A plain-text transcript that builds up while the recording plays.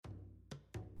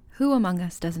Who among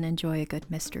us doesn't enjoy a good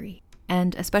mystery?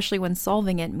 And especially when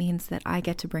solving it means that I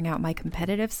get to bring out my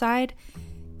competitive side,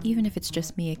 even if it's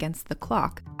just me against the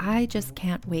clock. I just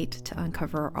can't wait to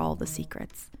uncover all the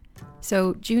secrets.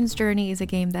 So June's Journey is a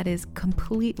game that is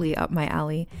completely up my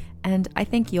alley, and I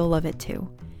think you'll love it too.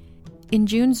 In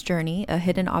June's Journey, a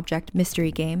hidden object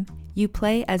mystery game, you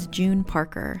play as June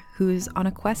Parker, who's on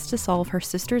a quest to solve her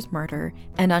sister's murder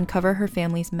and uncover her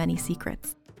family's many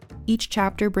secrets. Each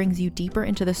chapter brings you deeper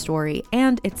into the story,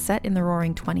 and it's set in the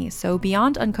Roaring '20s, so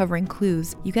beyond uncovering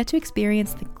clues, you get to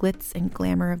experience the glitz and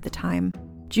glamour of the time.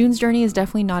 June's Journey is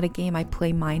definitely not a game I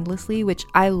play mindlessly, which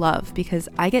I love because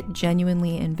I get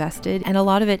genuinely invested, and a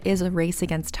lot of it is a race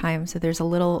against time, so there's a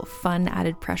little fun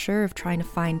added pressure of trying to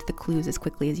find the clues as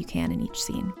quickly as you can in each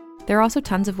scene. There are also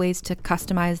tons of ways to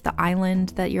customize the island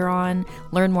that you're on,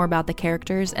 learn more about the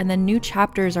characters, and then new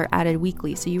chapters are added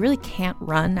weekly, so you really can't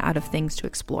run out of things to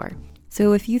explore.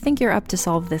 So if you think you're up to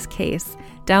solve this case,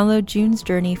 download June's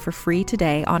Journey for free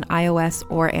today on iOS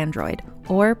or Android,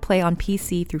 or play on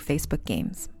PC through Facebook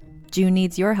Games. June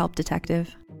needs your help,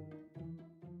 detective.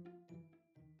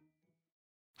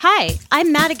 Hi,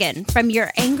 I'm Madigan from Your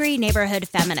Angry Neighborhood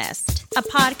Feminist, a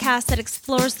podcast that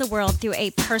explores the world through a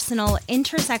personal,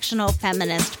 intersectional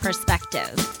feminist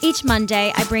perspective. Each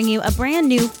Monday, I bring you a brand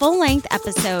new full-length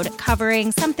episode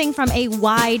covering something from a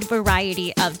wide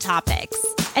variety of topics.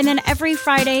 And then every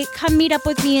Friday, come meet up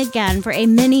with me again for a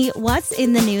mini What's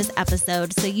in the News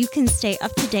episode so you can stay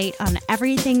up to date on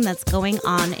everything that's going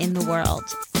on in the world.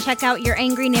 Check out Your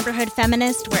Angry Neighborhood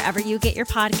Feminist wherever you get your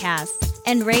podcasts.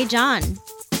 And Ray John.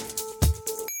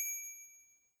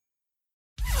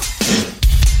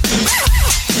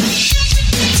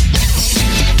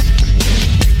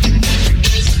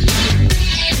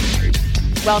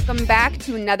 Welcome back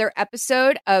to another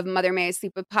episode of Mother May I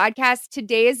Sleep With podcast.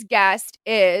 Today's guest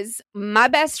is my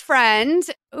best friend,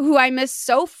 who I miss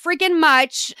so freaking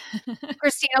much,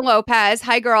 Christina Lopez.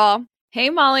 Hi, girl.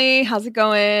 Hey, Molly. How's it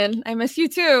going? I miss you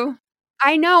too.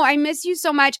 I know. I miss you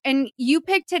so much. And you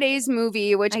picked today's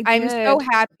movie, which I'm so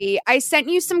happy. I sent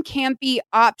you some campy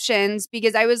options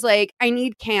because I was like, I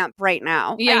need camp right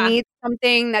now. Yeah. I need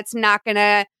something that's not going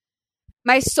to...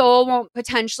 my soul won't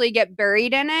potentially get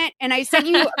buried in it. And I sent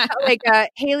you like a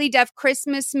Haley Duff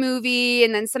Christmas movie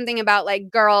and then something about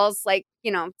like girls, like,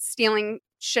 you know, stealing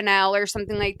Chanel or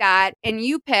something like that. And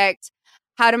you picked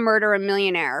How to Murder a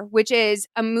Millionaire, which is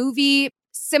a movie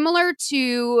similar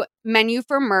to Menu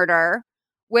for Murder,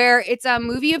 where it's a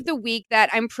movie of the week that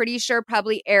I'm pretty sure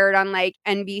probably aired on like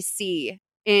NBC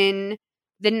in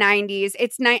the 90s.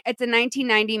 It's a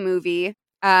 1990 movie.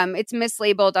 It's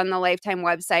mislabeled on the Lifetime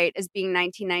website as being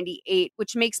 1998,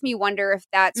 which makes me wonder if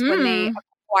that's when they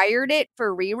acquired it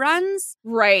for reruns.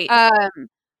 Right.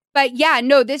 But yeah,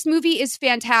 no, this movie is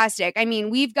fantastic. I mean,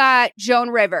 we've got Joan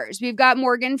Rivers, we've got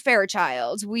Morgan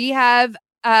Fairchild, we have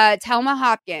Thelma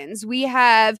Hopkins, we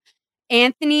have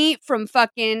Anthony from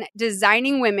fucking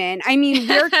Designing Women. I mean,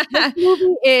 this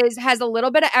movie has a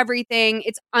little bit of everything.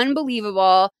 It's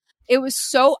unbelievable. It was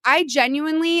so, I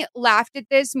genuinely laughed at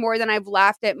this more than I've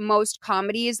laughed at most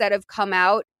comedies that have come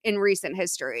out in recent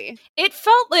history. It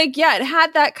felt like, yeah, it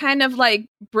had that kind of like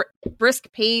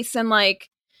brisk pace and like,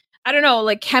 I don't know,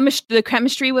 like the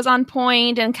chemistry was on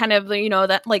point and kind of, you know,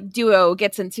 that like duo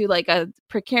gets into like a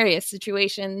precarious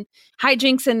situation.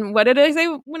 Hijinks and what did I say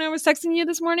when I was texting you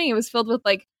this morning? It was filled with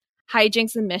like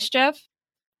hijinks and mischief.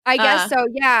 I guess so,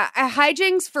 yeah.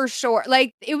 Hijinks for sure.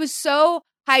 Like it was so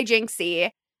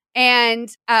hijinksy. And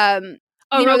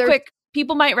real quick,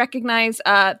 people might recognize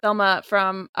Thelma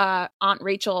from Aunt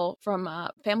Rachel from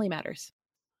Family Matters.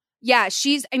 Yeah,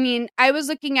 I was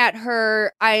looking at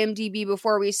her IMDb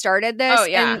before we started this. Oh,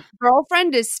 yeah. And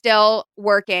Girlfriend is still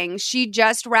working. She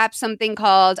just wrapped something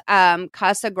called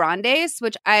Casa Grandes,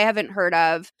 which I haven't heard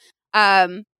of.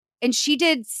 And she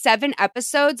did 7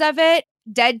 episodes of it.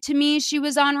 Dead to Me, she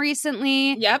was on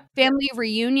recently. Yep. Family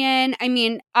Reunion. I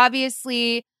mean,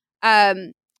 obviously,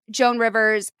 Joan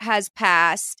Rivers has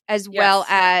passed, as well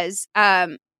as,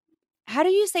 how do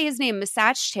you say his name?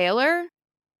 Misach Taylor?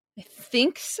 I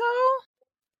think so.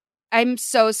 I'm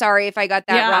so sorry if I got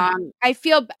that wrong. I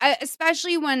feel,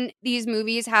 especially when these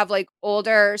movies have like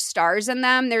older stars in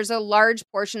them, there's a large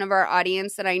portion of our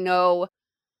audience that I know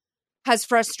has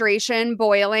frustration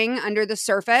boiling under the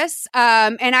surface.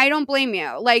 And I don't blame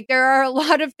you. Like there are a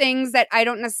lot of things that I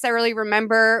don't necessarily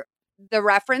remember the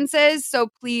references. So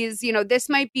please, you know, this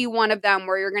might be one of them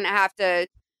where you're going to have to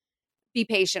be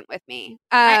patient with me.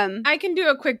 I can do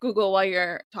a quick Google while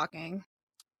you're talking.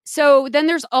 So then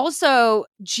there's also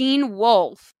Jean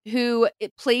Wolfe, who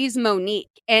plays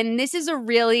Monique. And this is a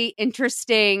really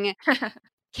interesting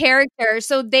character.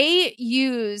 So they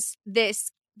use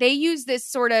this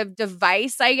sort of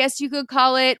device, I guess you could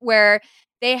call it, where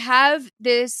they have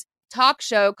this talk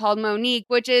show called Monique,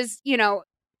 which is,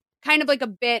 kind of like a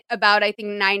bit about, I think,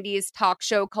 90s talk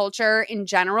show culture in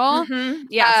general. Mm-hmm.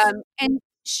 Yes. And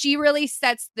she really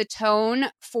sets the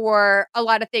tone for a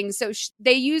lot of things. So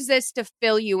they use this to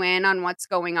fill you in on what's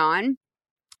going on.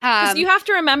 Because you have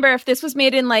to remember, if this was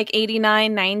made in like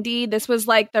 89, 90, this was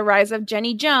like the rise of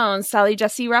Jenny Jones, Sally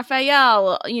Jesse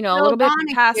Raphael, a little bit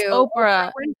past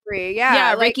Oprah. Winfrey,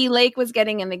 yeah, Ricky Lake was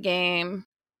getting in the game.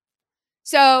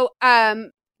 So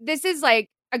this is like,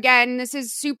 again, this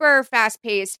is super fast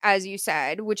paced, as you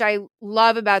said, which I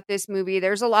love about this movie.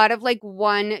 There's a lot of like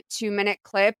 1-2 minute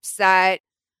clips that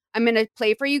I'm going to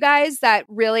play for you guys that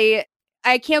really,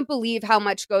 I can't believe how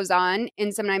much goes on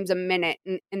in sometimes a minute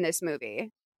in this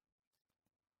movie.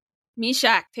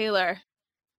 Meshack Taylor.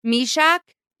 Meshack?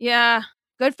 Yeah.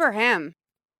 Good for him.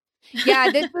 Yeah,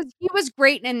 he was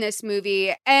great in this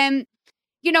movie. And,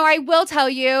 I will tell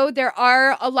you, there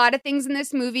are a lot of things in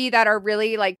this movie that are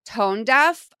really like tone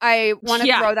deaf. I want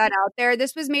to throw that out there.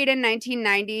 This was made in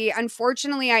 1990.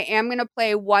 Unfortunately, I am going to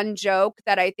play one joke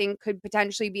that I think could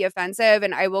potentially be offensive,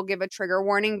 and I will give a trigger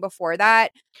warning before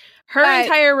that. Her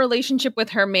entire relationship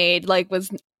with her maid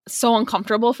was so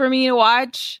uncomfortable for me to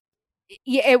watch.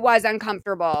 Yeah, it was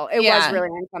uncomfortable. It was really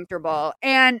uncomfortable.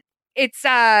 And it's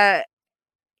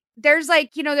there's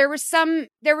like, there was some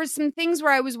things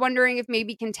where I was wondering if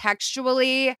maybe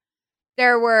contextually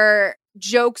there were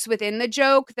jokes within the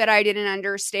joke that I didn't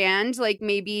understand. Like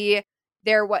maybe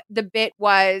the bit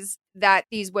was that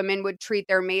these women would treat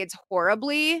their maids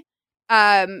horribly.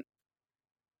 I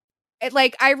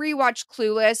rewatched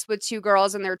Clueless with two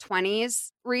girls in their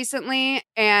 20s recently,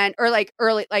 or like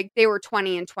early, like they were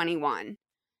 20 and 21.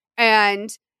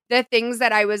 And the things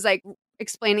that I was like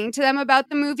explaining to them about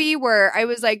the movie where I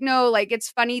was like, no, like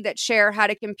it's funny that Cher had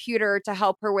a computer to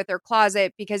help her with her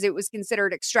closet because it was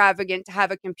considered extravagant to have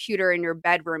a computer in your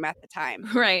bedroom at the time.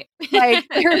 Right. Like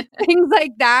there's things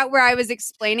like that where I was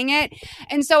explaining it.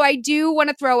 And so I do want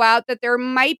to throw out that there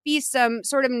might be some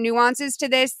sort of nuances to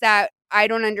this that I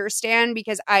don't understand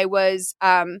because I was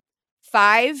 5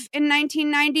 in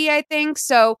 1990, I think.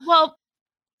 So, well,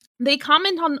 they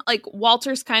comment on like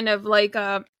Walter's kind of like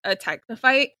a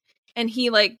technophite, and he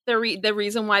like the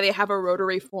reason why they have a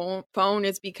rotary phone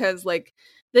is because like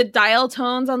the dial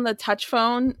tones on the touch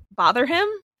phone bother him.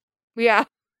 Yeah.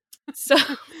 So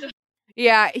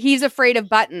yeah, he's afraid of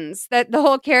buttons. That the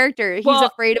whole character, he's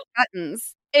afraid of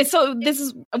buttons. And so this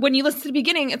is when you listen to the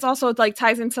beginning, it's also like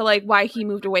ties into like why he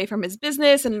moved away from his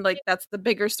business, and like that's the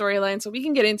bigger storyline. So we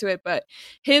can get into it, but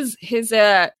his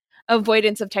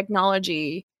avoidance of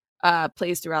technology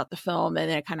plays throughout the film, and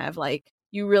it kind of like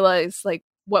you realize like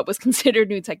what was considered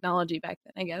new technology back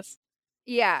then, I guess.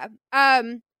 Yeah.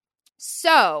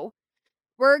 So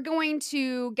we're going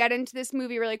to get into this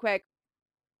movie really quick.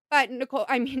 But Nicole,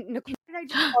 what did I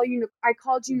just call you? I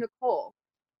called you Nicole.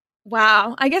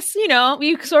 Wow. I guess,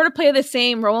 you sort of play the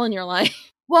same role in your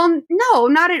life. Well, no,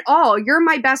 not at all. You're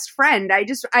my best friend.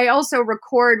 I also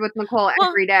record with Nicole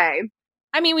every day.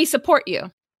 I mean, we support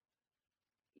you.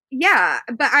 Yeah,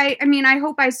 but I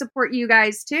hope I support you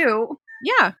guys too.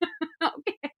 Yeah.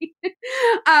 Okay.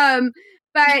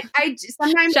 But I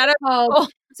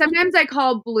sometimes I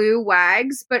call Blue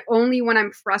Wags, but only when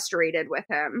I'm frustrated with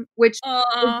him, which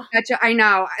I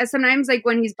know. Sometimes like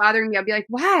when he's bothering me, I'll be like,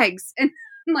 Wags. And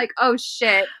I'm like, oh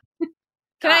shit.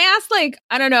 Can I ask, like,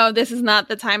 I don't know, this is not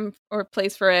the time or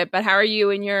place for it, but how are you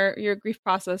in your grief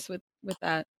process with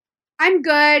that? I'm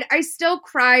good. I still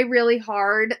cry really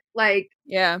hard, like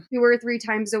 2 or 3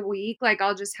 times a week. Like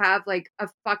I'll just have like a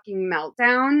fucking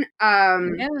meltdown.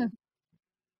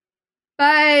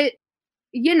 But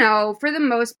for the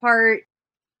most part,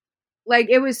 like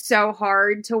it was so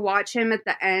hard to watch him at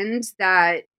the end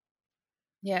that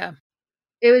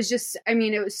it was just,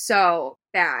 it was so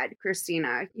bad,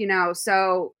 Christina,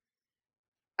 so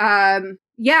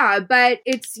but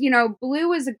it's,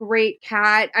 Blue is a great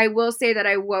cat. I will say that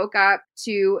I woke up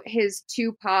to his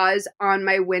 2 paws on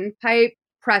my windpipe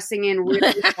pressing in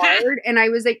really hard. And I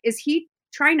was like, is he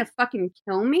trying to fucking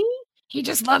kill me? He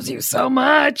just loves you so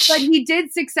much. But he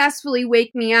did successfully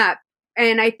wake me up.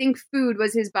 And I think food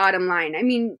was his bottom line. I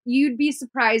mean, you'd be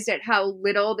surprised at how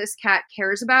little this cat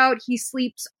cares about. He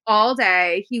sleeps all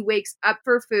day. He wakes up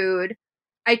for food.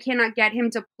 I cannot get him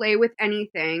to play with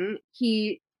anything.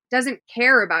 He doesn't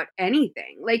care about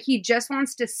anything. Like he just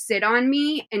wants to sit on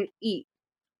me and eat.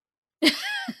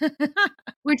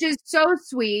 Which is so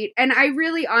sweet. And I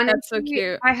really honestly, that's so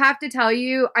cute. I have to tell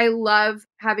you, I love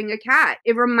having a cat.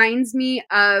 It reminds me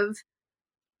of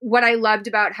what I loved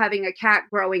about having a cat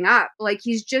growing up. Like,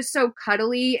 he's just so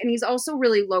cuddly, and he's also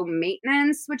really low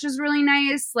maintenance, which is really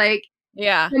nice. Like,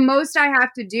 Yeah. the most I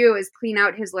have to do is clean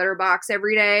out his litter box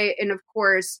every day. And of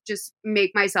course, just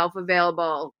make myself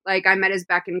available. Like, I'm at his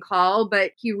beck and call,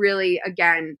 but he really,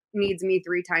 again, needs me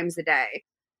 3 times a day.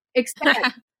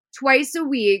 Except twice a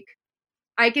week,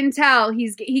 I can tell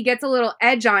he gets a little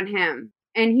edge on him.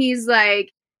 And he's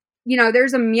like, you know,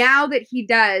 there's a meow that he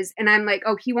does, and I'm like,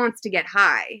 oh, he wants to get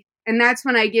high. And that's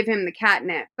when I give him the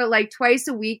catnip. But like twice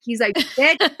a week, he's like,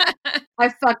 bitch, I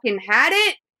fucking had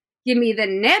it. Give me the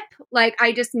nip. Like,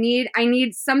 I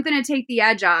need something to take the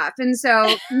edge off. And so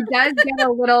he does get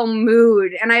a little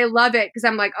mood, and I love it because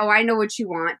I'm like, oh, I know what you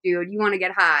want, dude. You want to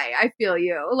get high. I feel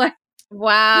you. Like,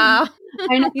 wow.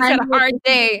 He's had a hard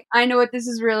day. I know what this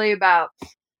is really about.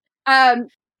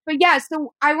 But yeah,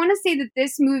 so I want to say that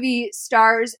this movie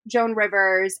stars Joan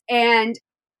Rivers, and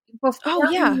before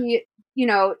we, you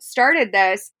know, started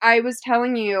this, I was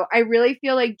telling you, I really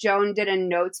feel like Joan did a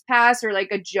notes pass or like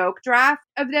a joke draft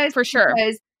of this. For sure.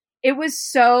 Because it was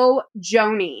so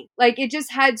Joni. Like, it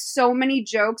just had so many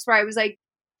jokes where I was like,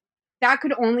 that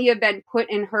could only have been put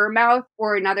in her mouth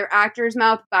or another actor's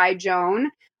mouth by Joan.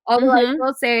 Although I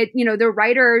will say, you know, the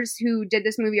writers who did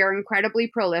this movie are incredibly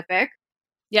prolific.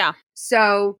 Yeah.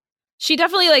 So she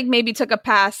definitely like maybe took a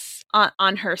pass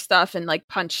on her stuff and like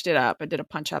punched it up or did a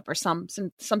punch up or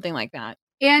something like that.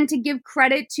 And to give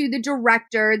credit to the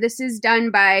director, this is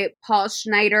done by Paul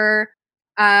Schneider,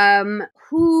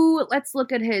 who, let's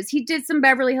look at he did some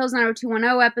Beverly Hills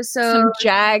 90210 episodes. Some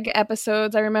JAG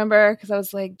episodes, I remember, because I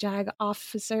was like, JAG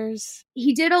officers.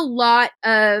 He did a lot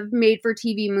of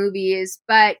made-for-TV movies.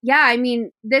 But yeah, I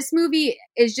mean, this movie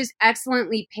is just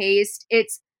excellently paced.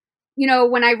 It's, you know,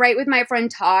 when I write with my friend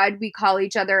Todd, we call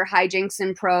each other Hijinks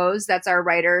and Pros. That's our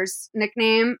writer's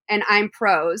nickname. And I'm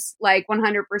Pros, like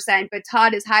 100%. But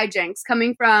Todd is Hijinks,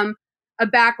 coming from a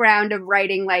background of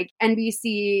writing like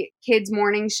NBC kids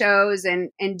morning shows and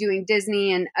doing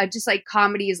Disney and just like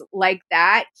comedies like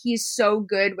that. He's so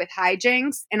good with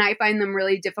hijinks, and I find them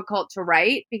really difficult to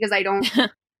write because I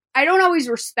don't always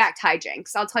respect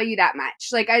hijinks. I'll tell you that much.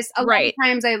 Like, a lot of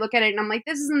times I look at it and I'm like,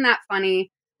 this isn't that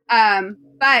funny.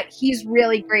 But he's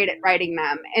really great at writing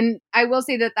them. And I will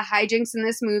say that the hijinks in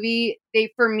this movie,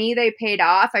 they paid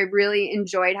off. I really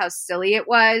enjoyed how silly it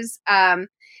was. And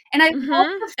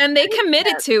and they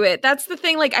committed to it. That's the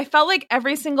thing. Like, I felt like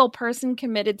every single person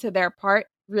committed to their part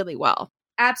really well.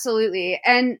 Absolutely.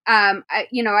 And,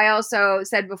 I also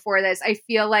said before this, I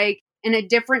feel like in a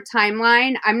different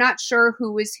timeline, I'm not sure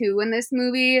who was who in this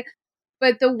movie,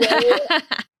 but the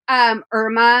way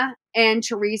Irma and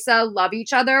Teresa love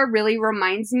each other really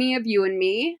reminds me of you and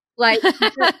me. Like,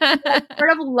 the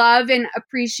sort of love and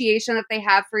appreciation that they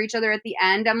have for each other at the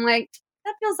end. I'm like,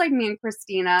 that feels like me and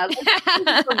Christina.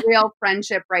 Like, a real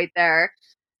friendship right there.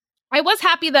 I was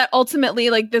happy that ultimately,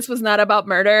 like, this was not about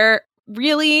murder.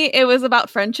 Really, it was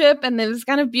about friendship, and it was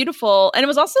kind of beautiful. And it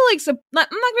was also like, I'm not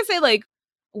going to say like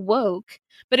woke,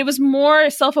 but it was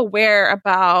more self-aware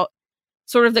about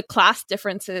sort of the class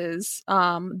differences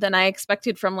than I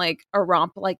expected from like a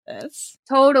romp like this.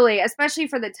 Totally, especially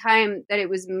for the time that it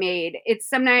was made. It's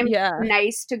sometimes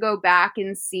nice to go back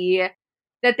and see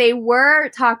that they were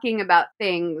talking about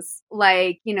things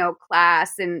like, you know,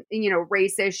 class and, you know,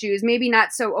 race issues, maybe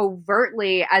not so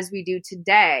overtly as we do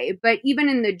today, but even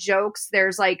in the jokes,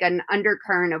 there's like an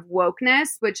undercurrent of wokeness,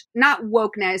 which not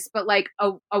wokeness, but like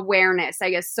awareness, I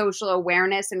guess, social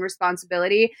awareness and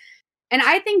responsibility. And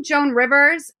I think Joan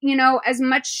Rivers, you know, as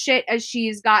much shit as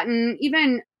she's gotten,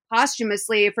 even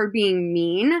posthumously for being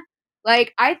mean,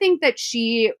 like, I think that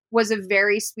she was a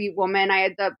very sweet woman. I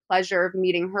had the pleasure of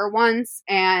meeting her once,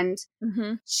 and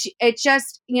it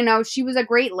just, you know, she was a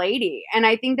great lady. And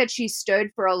I think that she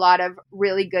stood for a lot of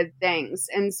really good things.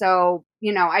 And so,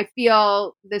 you know, I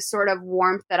feel this sort of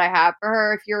warmth that I have for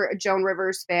her. If you're a Joan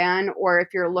Rivers fan, or if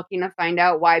you're looking to find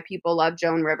out why people love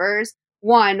Joan Rivers,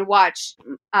 1, watch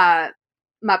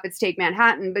Muppets Take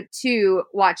Manhattan, but 2,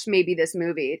 watch maybe this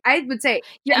movie. I would say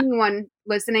anyone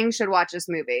listening should watch this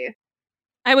movie.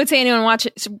 I would say anyone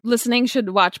listening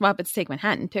should watch Muppets Take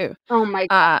Manhattan too. Oh my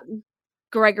God.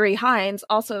 Gregory Hines,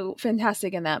 also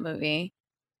fantastic in that movie.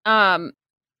 What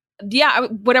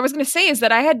I was going to say is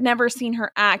that I had never seen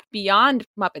her act beyond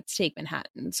Muppets Take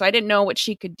Manhattan, so I didn't know what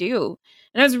she could do.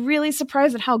 And I was really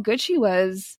surprised at how good she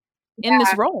was in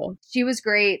this role. She was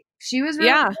great. She was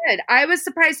really good. I was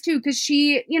surprised too, because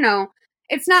she, you know,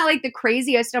 it's not like the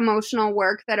craziest emotional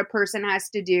work that a person has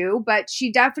to do, but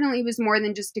she definitely was more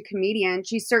than just a comedian.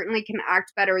 She certainly can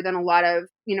act better than a lot of,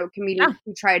 you know, comedians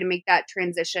who try to make that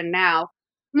transition now.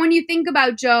 When you think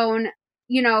about Joan,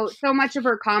 you know, so much of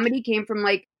her comedy came from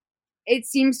like it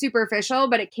seems superficial,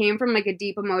 but it came from like a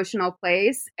deep emotional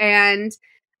place. And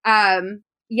I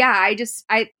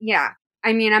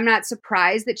mean, I'm not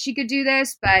surprised that she could do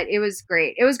this, but it was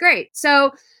great. It was great.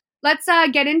 So let's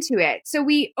get into it. So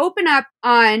we open up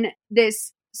on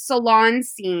this salon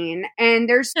scene, and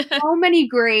there's so many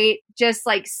great just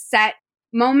like set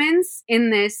moments in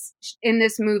this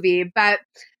movie. But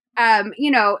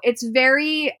it's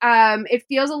very it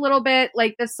feels a little bit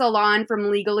like the salon from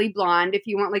Legally Blonde, if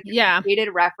you want like a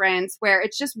dated reference, where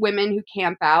it's just women who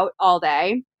camp out all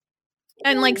day.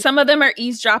 And like some of them are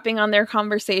eavesdropping on their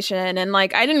conversation. And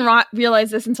like I didn't realize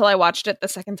this until I watched it the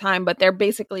second time, but they're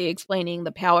basically explaining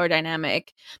the power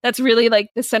dynamic. That's really like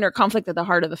the center conflict at the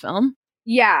heart of the film.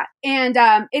 Yeah. And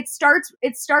it starts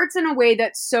in a way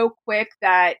that's so quick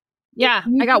that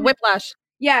I got whiplash.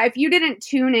 Yeah, if you didn't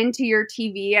tune into your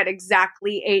TV at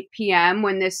exactly 8 p.m.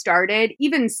 when this started,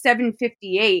 even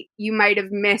 7:58, you might have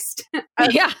missed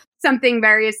something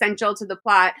very essential to the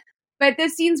plot. But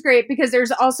this scene's great because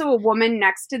there's also a woman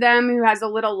next to them who has a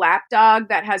little lap dog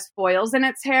that has foils in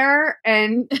its hair.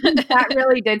 And that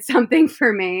really did something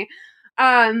for me.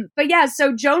 But yeah,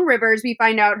 so Joan Rivers, we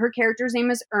find out her character's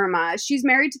name is Irma. She's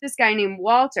married to this guy named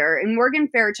Walter, and Morgan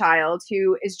Fairchild,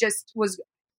 who was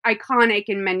iconic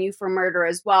in Menu for Murder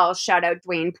as well. Shout out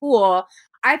Dwayne Poole.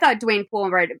 I thought Dwayne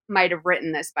Poole might have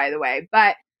written this, by the way.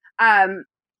 But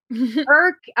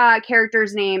her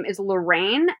character's name is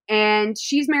Lorraine, and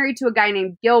she's married to a guy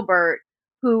named Gilbert,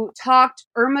 who talked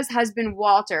Irma's husband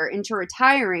Walter into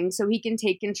retiring so he can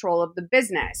take control of the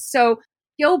business. So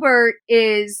Gilbert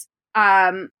is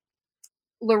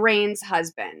Lorraine's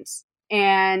husband,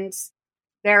 and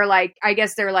they're like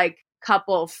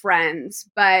couple friends,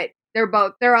 but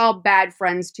they're all bad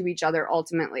friends to each other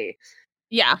ultimately.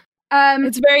 Yeah.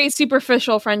 It's very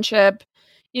superficial friendship.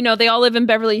 You know, they all live in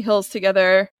Beverly Hills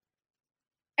together.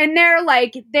 And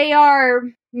they are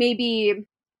maybe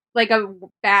like a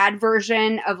bad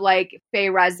version of like Faye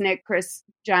Resnick, Kris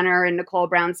Jenner, and Nicole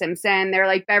Brown Simpson. They're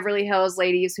like Beverly Hills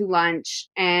ladies who lunch,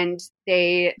 and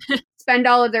they spend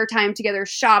all of their time together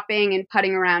shopping and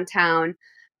putting around town.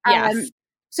 Yes.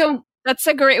 So that's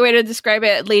a great way to describe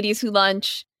it. Ladies who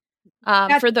lunch.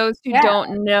 For those who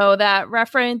don't know that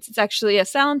reference, it's actually a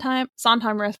Sondheim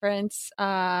reference.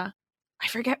 I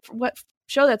forget what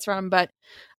show that's from, but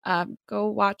go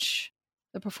watch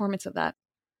the performance of that.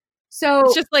 So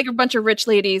it's just like a bunch of rich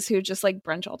ladies who just like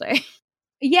brunch all day.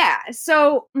 Yeah.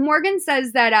 So Morgan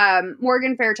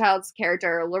Fairchild's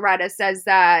character, Lorraine, says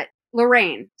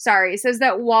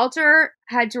that Walter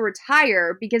had to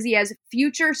retire because he has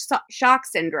future shock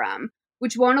syndrome,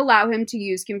 which won't allow him to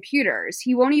use computers.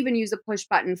 He won't even use a push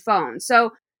button phone.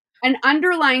 So an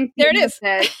underlying theme of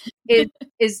this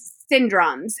is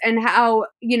syndromes, and how,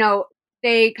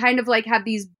 they kind of like have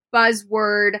these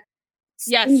buzzword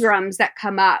syndromes that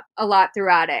come up a lot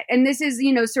throughout it. And this is,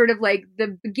 sort of like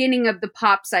the beginning of the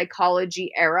pop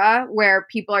psychology era, where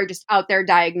people are just out there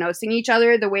diagnosing each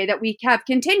other the way that we have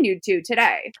continued to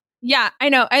today. Yeah, I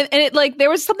know. And it there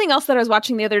was something else that I was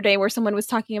watching the other day where someone was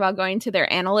talking about going to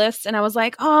their analyst, and I was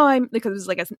like, because it was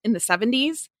like in the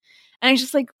 70s. And I was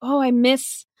just like, I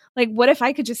miss, like, what if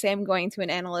I could just say I'm going to an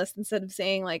analyst instead of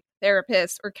saying like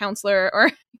therapist or counselor or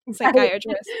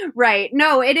psychiatrist? Right.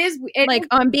 No, it is.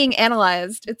 I'm being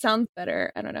analyzed. It sounds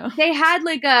better. I don't know. They had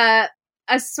like a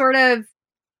sort of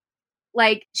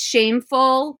like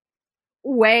shameful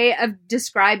way of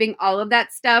describing all of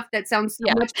that stuff that sounds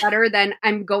so much better than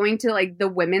I'm going to like the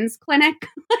women's clinic.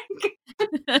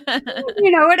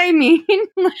 You know what I mean?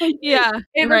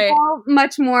 It was all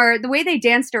much more, the way they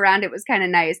danced around it was kind of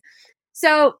nice.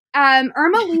 So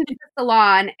Irma leaves the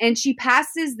salon, and she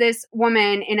passes this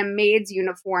woman in a maid's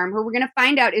uniform, who we're going to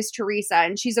find out is Teresa,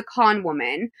 and she's a con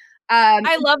woman.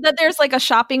 I love that there's like a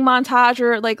shopping montage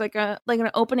or like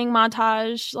an opening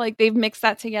montage. Like they've mixed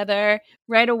that together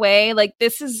right away. Like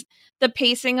this is the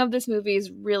pacing of this movie is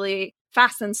really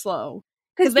fast and slow,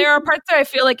 because there are parts that I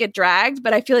feel like it dragged,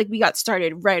 but I feel like we got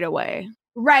started right away.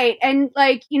 Right. And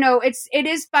like, it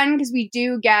is fun because we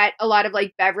do get a lot of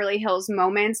like Beverly Hills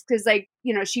moments, because like,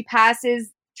 she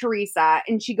passes Teresa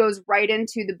and she goes right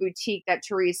into the boutique that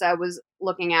Teresa was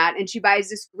looking at, and she buys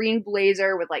this green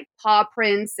blazer with like paw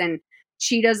prints and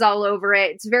cheetahs all over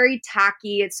it. It's very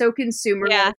tacky. It's so consumer.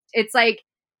 Yeah. It's like,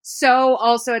 so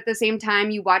also at the same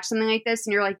time you watch something like this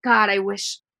and you're like, God, I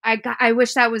wish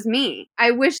that was me.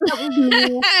 I wish that was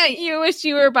me. You wish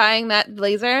you were buying that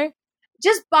blazer?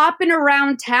 Just bopping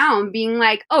around town being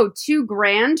like,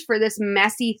 $2,000 for this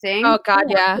messy thing. Oh God.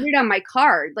 Yeah. Put it on my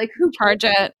card. Like, who charge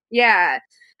it? Yeah.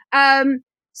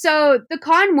 So the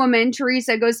con woman,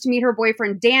 Teresa, goes to meet her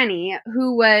boyfriend, Danny,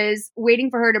 who was waiting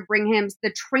for her to bring him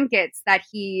the trinkets that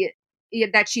he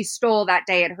that she stole that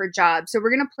day at her job. So we're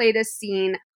going to play this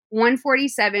scene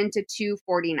 147 to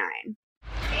 249.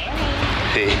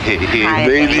 Hey,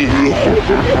 baby.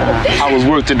 How was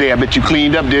work today? I bet you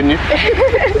cleaned up, didn't you?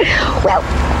 Well,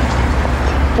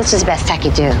 this was the best I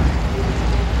could do.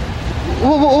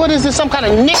 What is this, some kind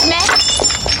of knick-knack?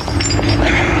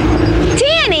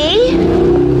 Danny,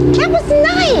 that was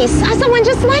nice. I saw one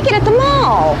just like it at the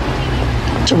mall.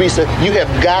 Teresa, you have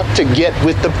got to get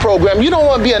with the program. You don't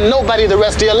want to be a nobody the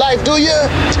rest of your life, do you?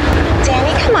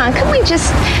 Danny, come on, couldn't we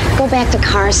just go back to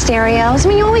car stereos? I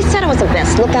mean, you always said it was the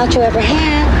best lookout you ever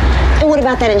had. And what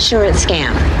about that insurance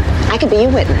scam? I could be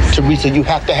your witness. Teresa, you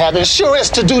have to have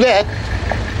insurance to do that.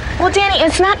 Well, Danny,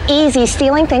 it's not easy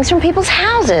stealing things from people's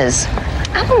houses.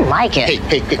 I don't like it.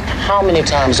 Hey, how many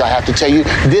times do I have to tell you,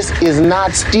 this is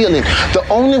not stealing. The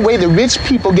only way the rich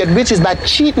people get rich is by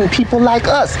cheating people like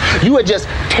us. You are just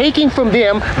taking from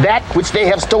them that which they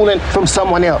have stolen from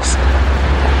someone else.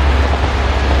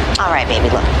 All right, baby,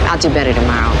 look, I'll do better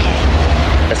tomorrow, okay?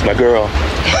 That's my girl.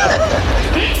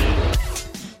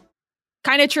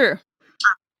 Kind of true.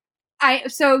 I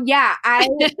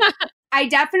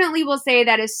definitely will say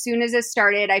that as soon as it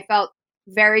started, I felt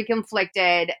very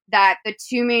conflicted that the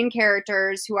two main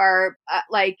characters who are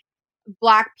like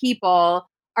Black people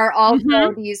are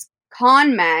also these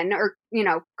con men or,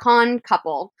 con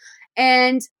couple.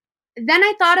 And then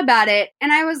I thought about it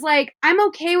and I was like, I'm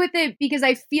okay with it because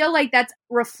I feel like that's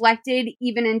reflected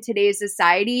even in today's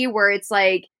society where it's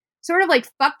like, sort of like,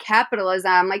 fuck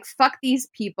capitalism, like, fuck these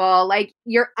people. Like,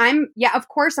 of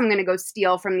course I'm going to go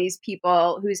steal from these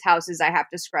people whose houses I have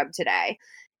to scrub today.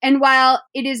 And while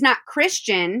it is not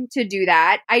Christian to do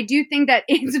that, I do think that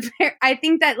I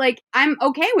think that like, I'm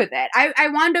okay with it. I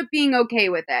wound up being okay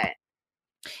with it.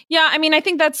 Yeah, I mean, I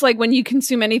think that's like when you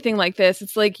consume anything like this,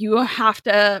 it's like you have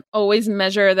to always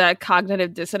measure that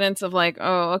cognitive dissonance of like,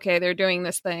 oh, okay, they're doing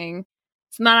this thing.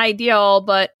 It's not ideal,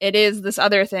 but it is this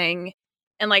other thing.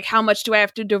 And like, how much do I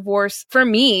have to divorce? For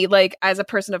me, like as a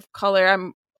person of color,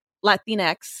 I'm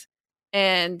Latinx,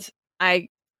 and I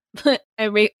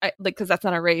like, because that's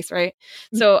not a race, right?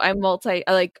 So I'm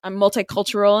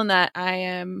multicultural in that I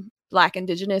am Black,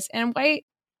 Indigenous, and white,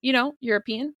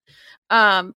 European.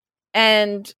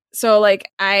 And so like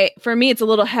for me, it's a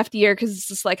little heftier because it's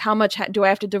just like, how much do I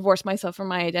have to divorce myself from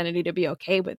my identity to be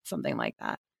okay with something like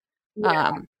that?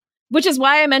 Yeah. Which is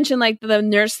why I mentioned like the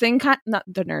nurse thing,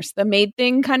 the maid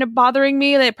thing kind of bothering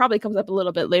me. That probably comes up a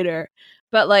little bit later.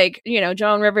 But like,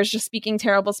 Joan Rivers just speaking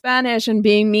terrible Spanish and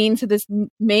being mean to this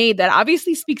maid that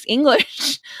obviously speaks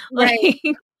English. Right.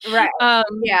 Right.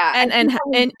 Yeah. And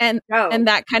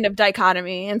that kind of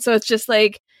dichotomy. And so it's just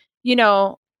like,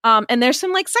 and there's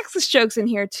some like sexist jokes in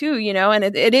here too, and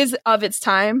it is of its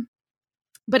time.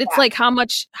 But it's like, how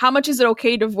much is it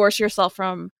okay to divorce yourself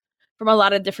from a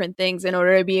lot of different things in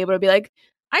order to be able to be like,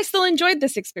 I still enjoyed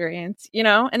this experience,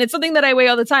 and it's something that I weigh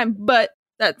all the time. But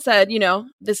that said,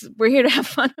 we're here to have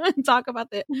fun and talk about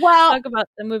the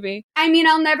movie. I mean,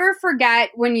 I'll never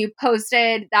forget when you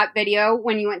posted that video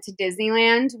when you went to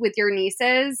Disneyland with your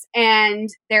nieces and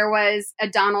there was a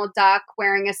Donald Duck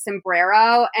wearing a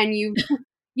sombrero and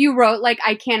you wrote like,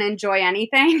 I can't enjoy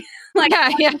anything.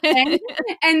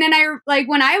 And then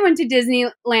when I went to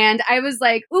Disneyland, I was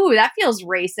like, ooh, that feels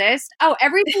racist. Oh,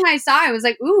 everything I saw, I was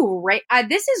like, ooh,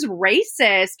 this is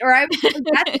racist. Or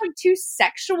that's like too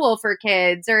sexual for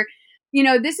kids. Or,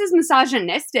 this is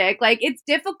misogynistic. Like, it's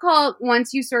difficult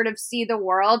once you sort of see the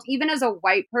world, even as a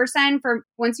white person,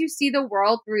 once you see the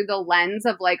world through the lens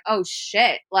of like, oh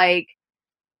shit, like,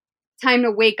 time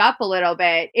to wake up a little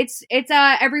bit. It's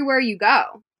everywhere you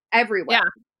go, everywhere.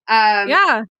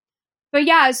 Yeah. But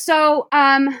yeah, so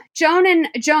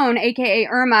Joan, aka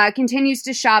Irma, continues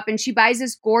to shop and she buys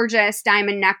this gorgeous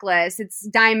diamond necklace. It's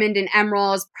diamond and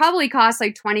emeralds, probably costs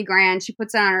like 20 grand. She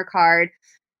puts it on her card.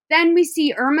 Then we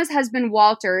see Irma's husband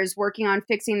Walter is working on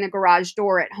fixing the garage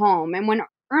door at home. And when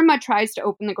Irma tries to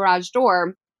open the garage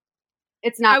door,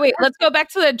 it's not. Oh, wait, let's go back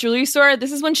to the jewelry store.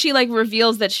 This is when she like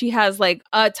reveals that she has like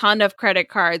a ton of credit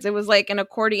cards. It was like an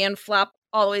accordion flop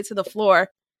all the way to the floor.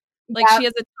 Like she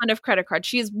has a ton of credit cards.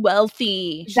 She is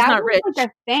wealthy. She's not rich. That was like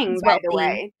a thing, by the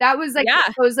way. That was like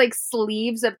those like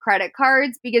sleeves of credit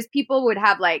cards because people would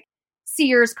have like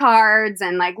Sears cards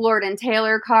and like Lord and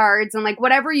Taylor cards and like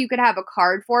whatever you could have a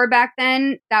card for back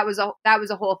then. That was a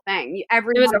whole thing.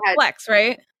 Everyone it was a flex,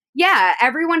 right? Yeah,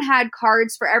 everyone had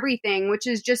cards for everything, which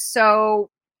is just so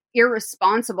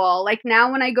irresponsible. Like now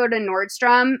when I go to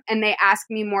Nordstrom and they ask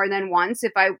me more than once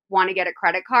if I want to get a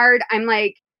credit card, I'm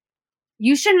like,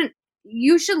 you should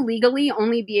legally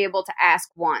only be able to ask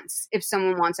once if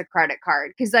someone wants a credit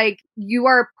card. Cause like you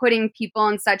are putting people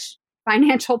in such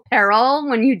financial peril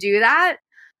when you do that.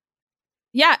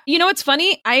 Yeah. You know, what's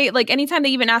funny? I like anytime they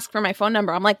even ask for my phone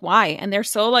number, I'm like, why? And they're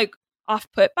so like off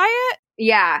put by it.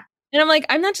 Yeah. And I'm like,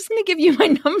 I'm not just going to give you my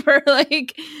number.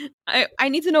 Like, I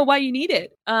need to know why you need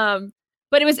it.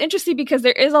 But it was interesting because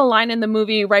there is a line in the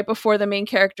movie right before the main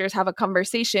characters have a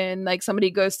conversation. Like somebody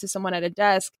goes to someone at a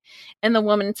desk and the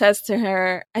woman says to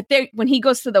her, when he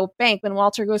goes to the bank, when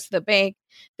Walter goes to the bank,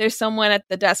 there's someone at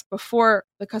the desk before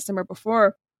the customer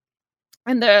before.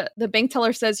 And the bank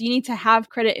teller says, you need to have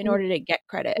credit in order to get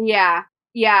credit. Yeah.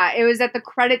 Yeah. It was at the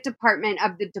credit department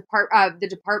of the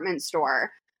department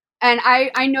store. And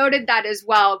I noted that as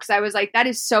well, because I was like, that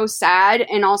is so sad,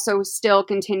 and also still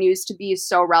continues to be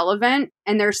so relevant.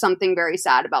 And there's something very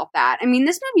sad about that. I mean,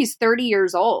 this movie's 30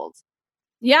 years old.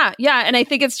 Yeah. Yeah. And I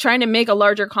think it's trying to make a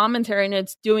larger commentary, and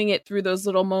it's doing it through those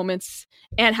little moments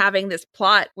and having this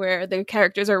plot where the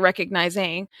characters are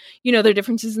recognizing, you know, their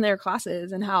differences in their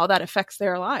classes and how that affects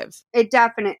their lives. It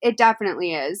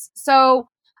definitely is. So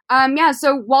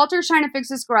so Walter's trying to fix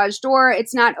this garage door.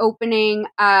 It's not opening.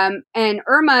 And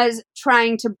Irma's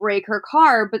trying to brake her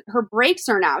car, but her brakes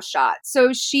are now shot.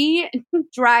 So she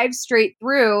drives straight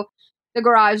through the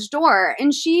garage door,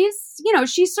 and she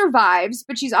survives,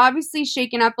 but she's obviously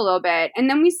shaken up a little bit. And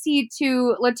then we see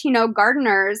two Latino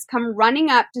gardeners come running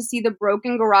up to see the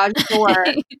broken garage door.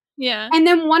 Yeah. And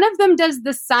then one of them does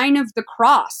the sign of the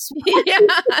cross. Yeah.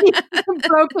 The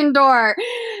broken door.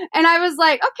 And I was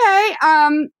like,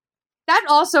 okay, that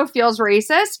also feels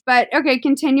racist, but okay,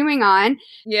 continuing on.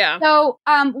 Yeah. So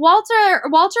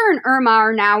Walter and Irma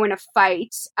are now in a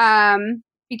fight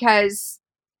because,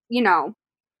 you know,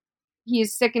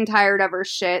 he's sick and tired of her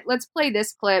shit. Let's play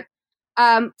this clip.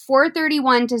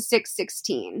 4:31 to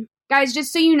 6:16. Guys,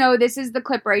 just so you know, this is the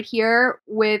clip right here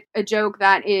with a joke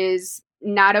that is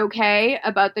not okay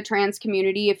about the trans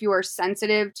community. If you are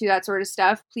sensitive to that sort of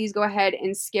stuff, please go ahead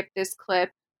and skip this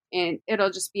clip, and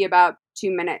it'll just be about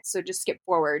 2 minutes. So just skip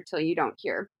forward till you don't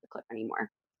hear the clip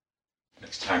anymore.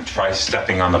 Next time, try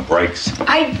stepping on the brakes.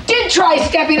 I did try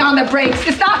stepping on the brakes.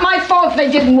 It's not my fault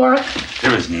they didn't work.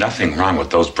 There is nothing wrong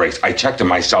with those brakes. I checked them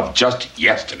myself just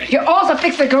yesterday. You also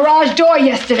fixed the garage door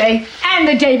yesterday and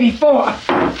the day before.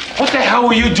 What the hell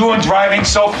were you doing driving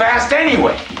so fast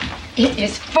anyway? It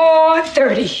is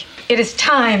 4:30. It is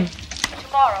time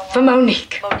for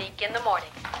Monique. Monique in the morning.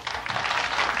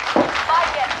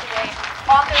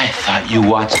 I thought you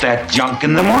watched that junk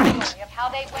in the mornings.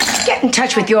 Get in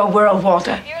touch with your world,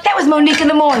 Walter. That was Monique in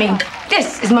the morning.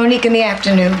 This is Monique in the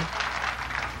afternoon.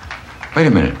 Wait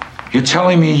a minute. You're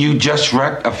telling me you just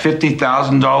wrecked a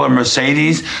 $50,000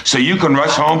 Mercedes so you can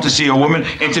rush home to see a woman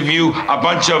interview a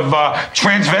bunch of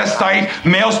transvestite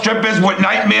male strippers with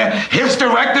nightmare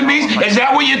hysterectomies? Is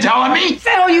that what you're telling me? Is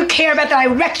that all you care about, that I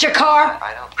wrecked your car?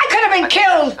 I could have been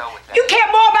killed. You care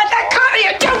more about that car than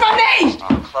you do for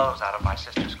me. Clothes out of my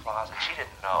sister's closet. She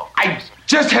didn't know. I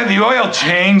just had the oil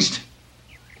changed.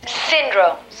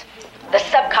 Syndromes. The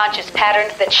subconscious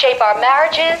patterns that shape our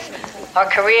marriages, our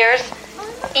careers,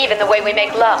 even the way we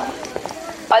make love.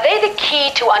 Are they the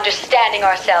key to understanding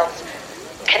ourselves?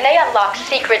 Can they unlock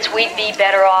secrets we'd be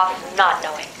better off not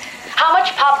knowing? How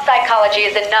much pop psychology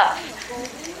is enough?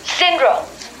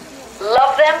 Syndromes.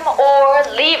 Love them or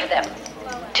leave them.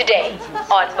 Today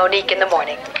on Monique in the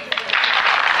Morning.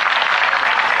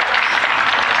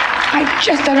 I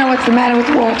just don't know what's the matter with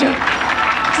Walter.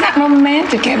 He's not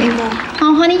romantic anymore.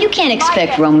 Oh, honey, you can't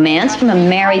expect romance from a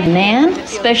married man,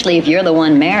 especially if you're the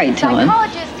one married to him.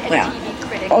 Well,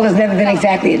 Walter's never been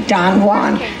exactly a Don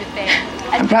Juan.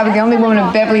 I'm probably the only woman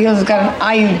in Beverly Hills who's got an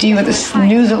IUD with a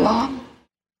snooze alarm.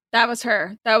 That was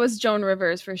her. That was Joan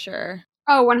Rivers for sure.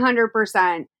 Oh,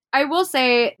 100%. I will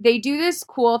say they do this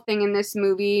cool thing in this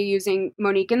movie using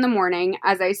Monique in the morning,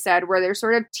 as I said, where they're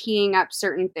sort of teeing up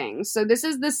certain things. So this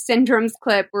is the syndromes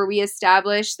clip where we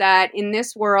establish that in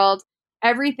this world,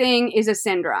 everything is a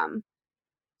syndrome.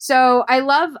 So I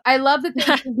love that they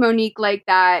use Monique like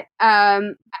that. I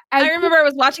remember I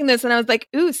was watching this and I was like,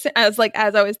 ooh, I was like,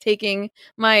 as I was taking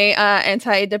my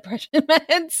anti-depression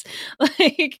meds,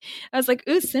 like, I was like,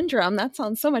 ooh, syndrome. That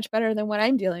sounds so much better than what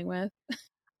I'm dealing with.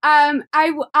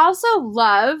 I also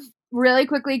love, really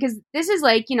quickly, because this is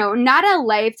like, you know, not a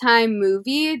Lifetime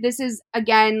movie. This is,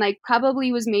 again, like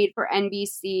probably was made for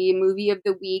NBC, movie of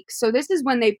the week. So this is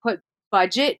when they put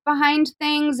budget behind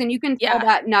things. And you can tell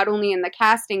that not only in the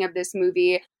casting of this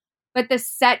movie, but the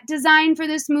set design for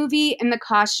this movie and the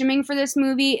costuming for this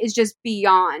movie is just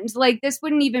beyond. Like, this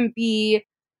wouldn't even be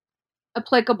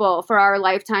applicable for our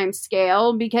Lifetime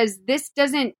scale, because this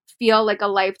doesn't feel like a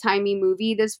Lifetime-y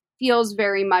movie. This feels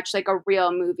very much like a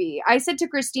real movie. I said to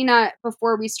Christina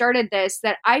before we started this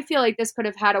that I feel like this could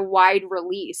have had a wide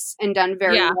release and done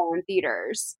very well in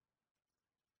theaters.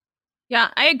 Yeah,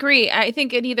 I agree. I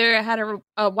think it either had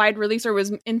a wide release or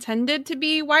was intended to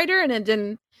be wider, and it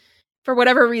didn't, for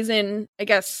whatever reason, I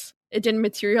guess it didn't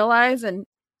materialize and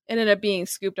it ended up being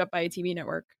scooped up by a TV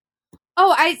network.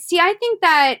 Oh, I see. I think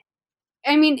that,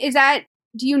 I mean,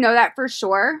 do you know that for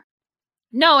sure?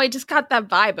 No, I just got that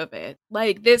vibe of it.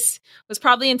 Like, this was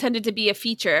probably intended to be a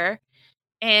feature,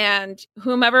 and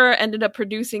whomever ended up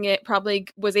producing it probably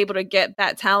was able to get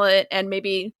that talent, and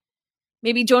maybe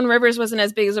Joan Rivers wasn't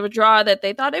as big as of a draw that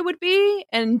they thought it would be,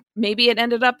 and maybe it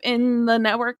ended up in the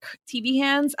network TV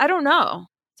hands. I don't know.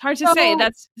 It's hard to say.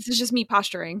 This is just me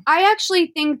posturing. I actually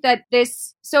think that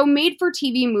made for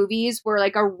TV movies were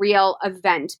like a real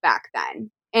event back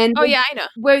then. And I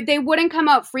know. They wouldn't come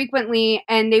out frequently,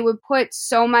 and they would put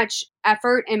so much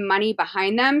effort and money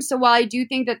behind them. So while I do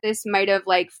think that this might have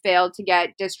like failed to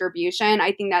get distribution,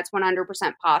 I think that's 100%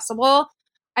 possible.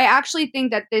 I actually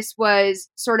think that this was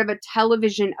sort of a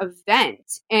television event,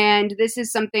 and this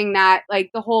is something that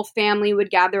like the whole family would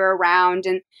gather around,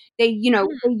 and they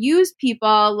use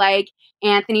people like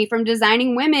Anthony from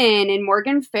Designing Women and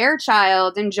Morgan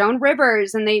Fairchild and Joan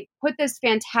Rivers, and they put this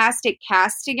fantastic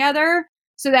cast together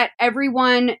so that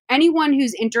anyone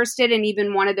who's interested in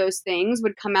even one of those things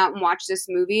would come out and watch this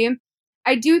movie.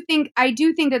 I do think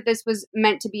that this was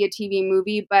meant to be a TV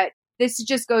movie, but this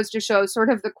just goes to show sort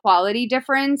of the quality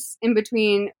difference in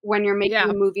between when you're making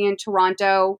a movie in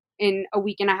Toronto in a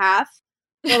week and a half,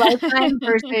 for Lifetime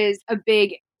versus I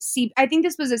think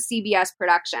this was a CBS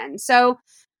production. So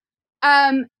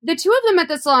the two of them at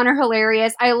the salon are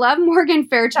hilarious. I love Morgan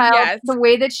Fairchild, the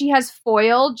way that she has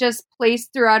foil just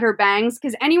placed throughout her bangs,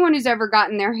 because anyone who's ever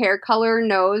gotten their hair color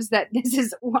knows that this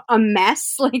is a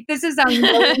mess. Like, this is how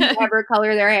no one ever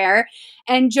color their hair.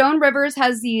 And Joan Rivers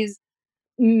has these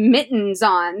mittens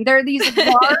on. They're these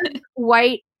large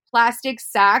white plastic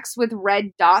sacks with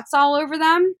red dots all over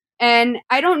them. And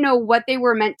I don't know what they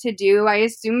were meant to do. I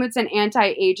assume it's an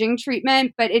anti-aging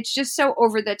treatment, but it's just so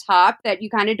over the top that you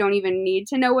kind of don't even need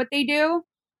to know what they do.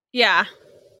 Yeah.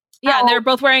 Yeah, they're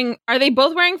both wearing, are they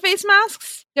both wearing face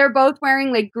masks? They're both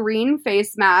wearing like green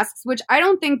face masks, which I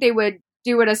don't think they would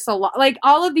do at a salon. Like,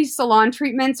 all of these salon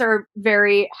treatments are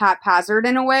very haphazard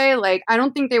in a way. Like, I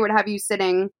don't think they would have you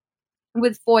sitting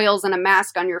with foils and a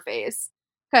mask on your face,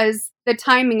 because the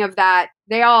timing of that,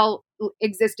 they all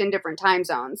exist in different time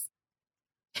zones.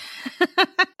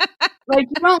 Like,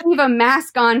 you don't leave a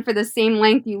mask on for the same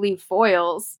length you leave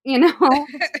foils, you know?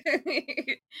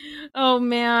 Oh,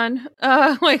 man.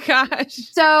 Oh, my gosh.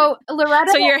 So,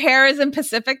 Loretta... So your hair is in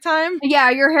Pacific time? Yeah,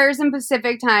 your hair is in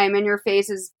Pacific time and your face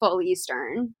is full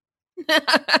Eastern.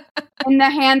 And the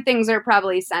hand things are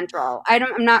probably Central.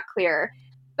 I'm not clear.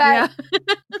 But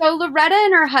so Loretta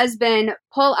and her husband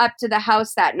pull up to the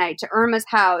house that night, to Irma's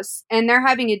house, and they're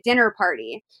having a dinner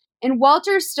party. And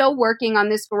Walter's still working on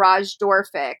this garage door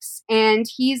fix. And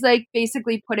he's like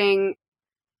basically putting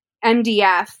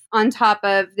MDF on top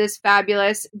of this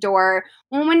fabulous door.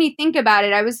 Well, when you think about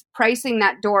it, I was pricing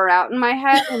that door out in my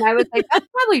head, and I was like, that's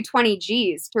probably 20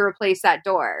 G's to replace that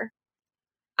door.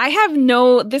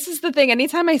 This is the thing.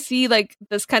 Anytime I see like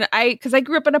this kind of, because I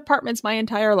grew up in apartments my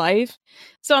entire life.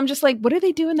 So I'm just like, what do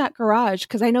they do in that garage?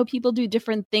 Because I know people do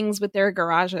different things with their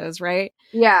garages, right?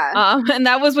 Yeah. And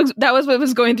that was what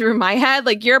was going through my head.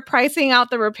 Like, you're pricing out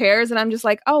the repairs, and I'm just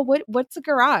like, oh, what's a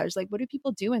garage? Like, what do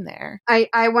people do in there? I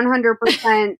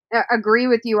 100% agree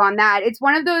with you on that. It's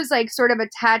one of those like sort of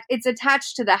it's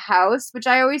attached to the house, which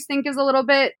I always think is a little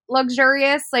bit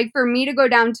luxurious. Like, for me to go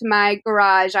down to my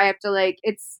garage, I have to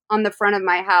it's on the front of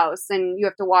my house, and you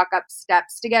have to walk up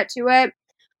steps to get to it.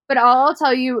 But all I'll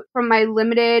tell you from my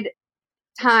limited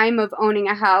time of owning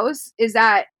a house is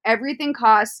that everything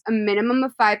costs a minimum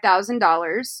of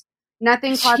 $5,000.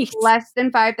 Nothing costs less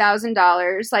than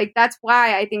 $5,000. Like, that's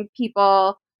why I think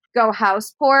people go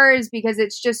house poor, is because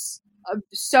it's just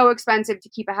so expensive to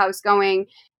keep a house going.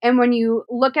 And when you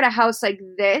look at a house like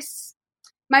this,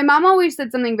 my mom always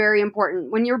said something very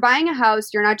important. When you're buying a house,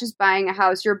 you're not just buying a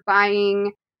house, you're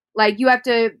buying, like, you have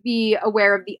to be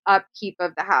aware of the upkeep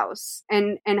of the house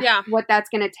and what that's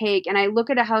going to take. And I look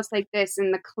at a house like this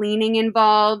and the cleaning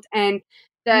involved and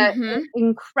the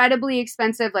incredibly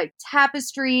expensive like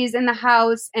tapestries in the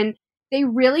house, and they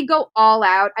really go all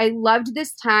out. I loved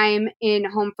this time in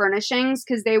home furnishings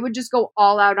because they would just go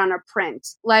all out on a print.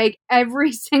 Like,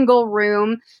 every single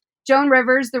room, Joan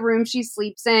Rivers, the room she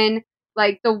sleeps in,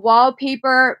 like, the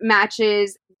wallpaper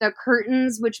matches the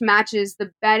curtains, which matches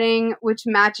the bedding, which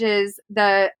matches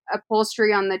the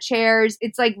upholstery on the chairs.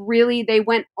 It's like really, they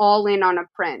went all in on a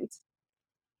print.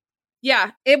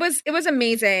 Yeah, it was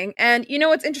amazing. And you know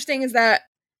what's interesting is that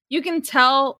you can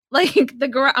tell, like, the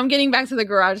garage. I'm getting back to the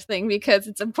garage thing because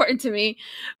it's important to me.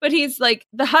 But he's like,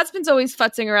 the husband's always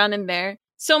futzing around in there.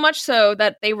 So much so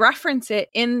that they reference it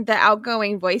in the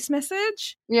outgoing voice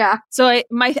message. Yeah. So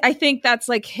I think that's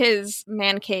like his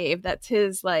man cave. That's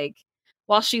his, like,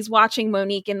 while she's watching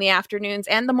Monique in the afternoons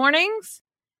and the mornings,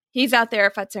 he's out there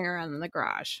futzing around in the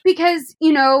garage. Because,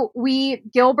 you know,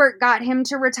 Gilbert got him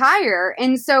to retire.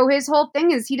 And so his whole thing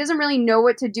is he doesn't really know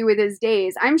what to do with his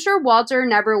days. I'm sure Walter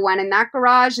never went in that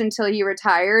garage until he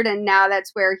retired. And now that's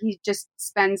where he just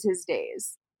spends his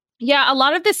days. Yeah, a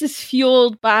lot of this is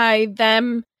fueled by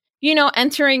them, you know,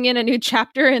 entering in a new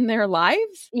chapter in their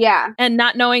lives. Yeah. And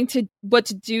not knowing what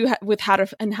to do with how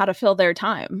to fill their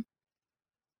time.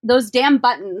 Those damn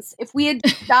buttons. If we had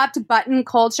stopped button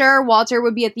culture, Walter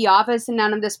would be at the office and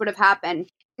none of this would have happened.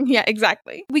 Yeah,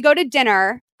 exactly. We go to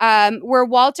dinner where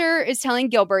Walter is telling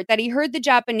Gilbert that he heard the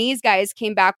Japanese guys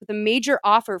came back with a major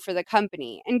offer for the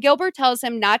company. And Gilbert tells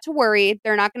him not to worry.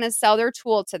 They're not going to sell their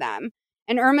tool to them.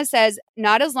 And Irma says,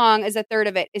 not as long as a third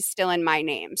of it is still in my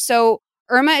name. So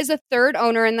Irma is a third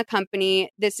owner in the company.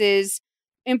 This is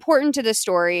important to the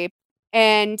story.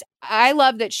 And I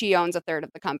love that she owns a third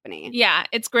of the company. Yeah,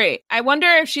 it's great. I wonder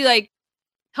if she, like,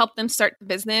 helped them start the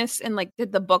business and, like,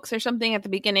 did the books or something at the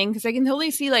beginning. Because I can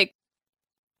totally see, like,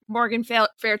 Morgan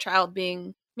Fairchild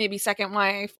being maybe second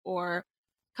wife or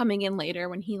coming in later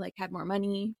when he, like, had more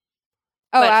money.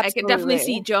 Oh, but absolutely. I could definitely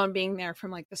see Joan being there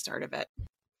from, like, the start of it.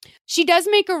 She does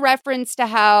make a reference to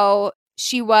how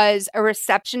she was a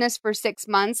receptionist for 6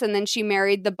 months and then she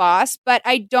married the boss. But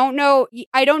I don't know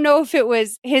if it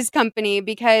was his company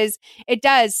because it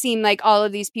does seem like all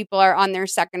of these people are on their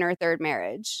second or third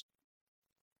marriage.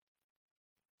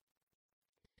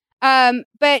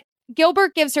 But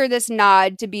Gilbert gives her this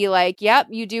nod to be like, yep,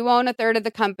 you do own a third of the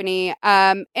company.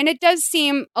 And it does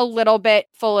seem a little bit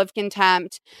full of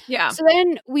contempt. Yeah. So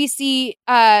then we see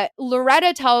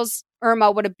Loretta tells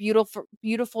Irma what a beautiful,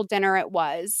 beautiful dinner it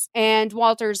was. And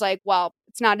Walter's like, well,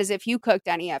 it's not as if you cooked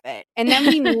any of it. And then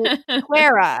we meet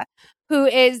Clara, who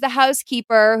is the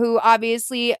housekeeper who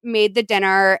obviously made the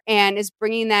dinner and is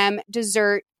bringing them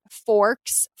dessert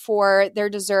forks for their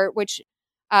dessert, which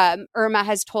Irma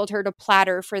has told her to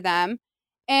platter for them.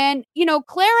 And, you know,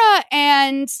 Clara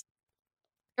and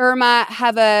Irma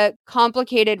have a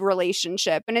complicated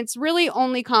relationship. And it's really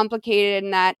only complicated in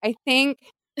that I think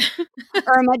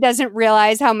Irma doesn't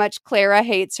realize how much Clara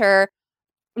hates her,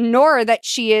 nor that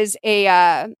she is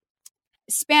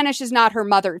Spanish is not her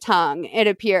mother tongue, it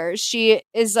appears. She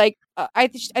is like, I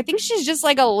think she's just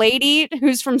like a lady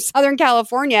who's from Southern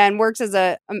California and works as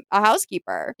a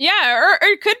housekeeper. Yeah, or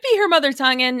it could be her mother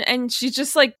tongue and she's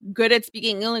just like good at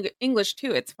speaking English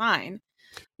too. It's fine.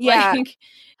 Yeah. Like,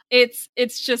 it's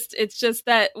just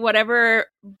that whatever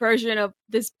version of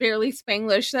this barely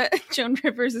Spanglish that Joan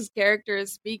Rivers' character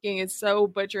is speaking is so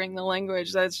butchering the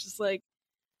language that it's just like,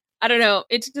 I don't know.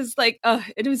 It's just like,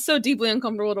 it was so deeply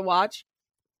uncomfortable to watch.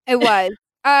 It was.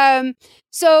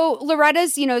 So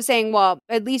Loretta's, you know, saying, well,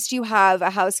 at least you have a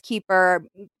housekeeper.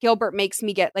 Gilbert makes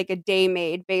me get like a day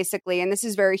maid, basically. And this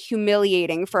is very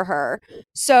humiliating for her.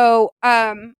 So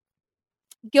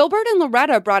Gilbert and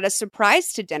Loretta brought a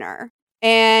surprise to dinner.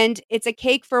 And it's a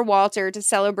cake for Walter to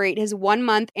celebrate his 1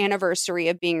 month anniversary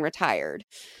of being retired.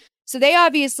 So they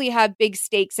obviously have big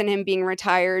stakes in him being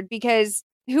retired because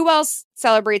who else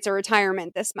celebrates a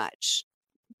retirement this much?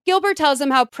 Gilbert tells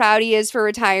him how proud he is for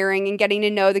retiring and getting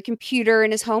to know the computer in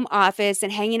his home office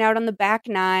and hanging out on the back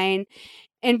nine.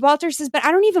 And Walter says, but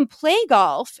I don't even play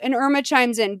golf. And Irma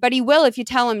chimes in, but he will if you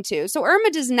tell him to. So Irma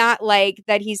does not like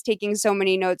that he's taking so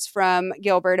many notes from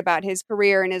Gilbert about his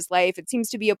career and his life. It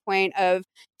seems to be a point of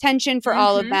tension for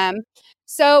all of them.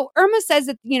 So Irma says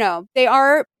that, you know, they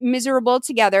are miserable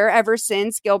together ever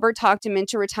since Gilbert talked him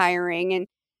into retiring. And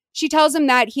she tells him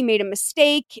that he made a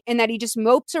mistake and that he just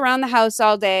mopes around the house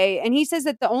all day. And he says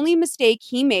that the only mistake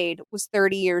he made was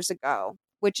 30 years ago,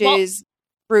 which is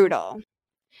brutal.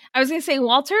 I was going to say,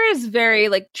 Walter is very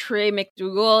like Trey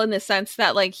McDougal in the sense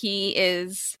that like he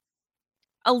is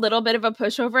a little bit of a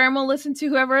pushover and will listen to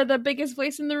whoever the biggest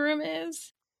voice in the room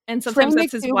is. And sometimes Trey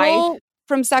that's his McDougal wife.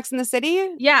 From Sex and the City?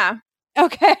 Yeah.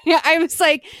 Okay. I was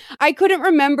like, I couldn't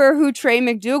remember who Trey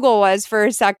McDougal was for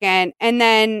a second. And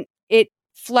then it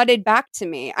flooded back to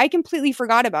me. I completely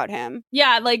forgot about him.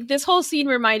 Yeah. Like this whole scene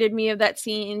reminded me of that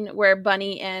scene where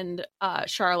Bunny and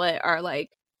Charlotte are like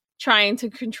trying to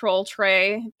control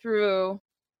Trey through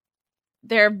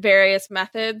their various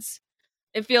methods.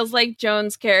 It feels like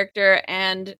Joan's character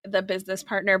and the business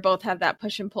partner both have that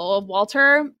push and pull of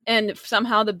Walter, and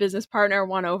somehow the business partner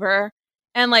won over.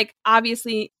 And like,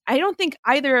 obviously, I don't think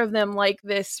either of them like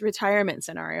this retirement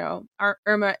scenario, are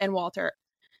Irma and Walter.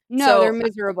 No, So, they're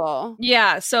miserable.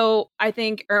 Yeah, so I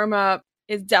think Irma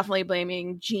is definitely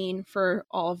blaming Jean for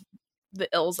all of the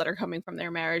ills that are coming from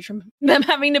their marriage, from them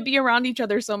having to be around each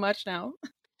other so much now.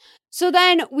 So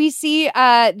then we see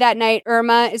that night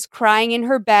Irma is crying in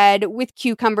her bed with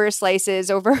cucumber slices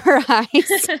over her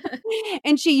eyes.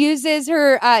 And she uses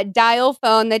her dial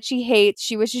phone that she hates.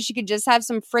 She wishes she could just have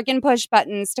some freaking push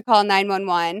buttons to call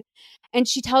 911. And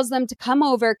she tells them to come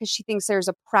over because she thinks there's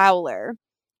a prowler,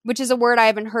 which is a word I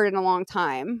haven't heard in a long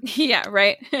time. Yeah,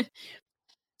 right.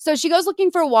 So she goes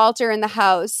looking for Walter in the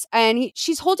house, and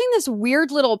she's holding this weird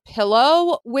little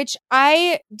pillow, which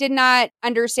I did not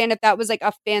understand if that was like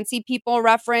a fancy people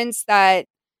reference that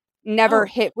never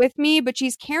hit with me, but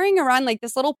she's carrying around like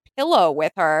this little pillow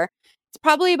with her. It's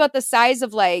probably about the size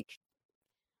of like,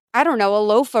 I don't know, a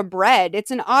loaf of bread.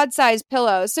 It's an odd sized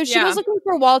pillow. So she goes looking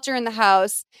for Walter in the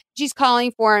house. She's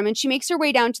calling for him, and she makes her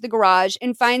way down to the garage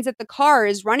and finds that the car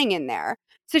is running in there.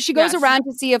 So she goes around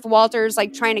to see if Walter's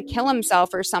like trying to kill himself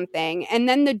or something. And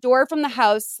then the door from the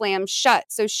house slams shut.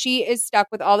 So she is stuck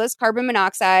with all this carbon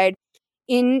monoxide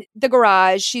in the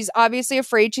garage. She's obviously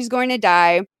afraid she's going to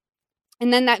die.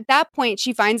 And then at that point,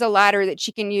 she finds a ladder that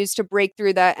she can use to break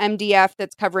through the MDF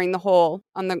that's covering the hole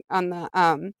on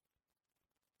the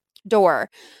door.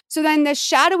 So then the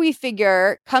shadowy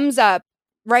figure comes up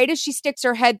right as she sticks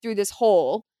her head through this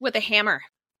hole with a hammer.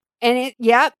 And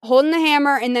holding the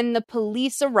hammer, and then the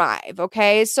police arrive,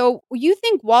 okay? So you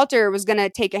think Walter was going to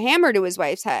take a hammer to his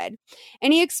wife's head.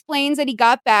 And he explains that he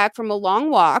got back from a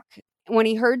long walk when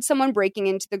he heard someone breaking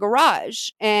into the garage.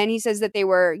 And he says that they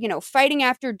were, fighting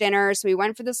after dinner, so he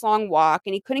went for this long walk,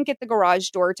 and he couldn't get the garage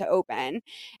door to open.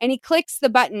 And he clicks the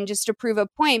button just to prove a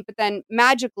point, but then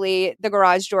magically the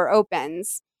garage door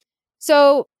opens.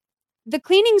 So the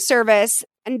cleaning service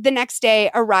and the next day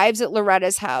arrives at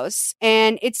Loretta's house,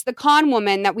 and it's the con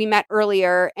woman that we met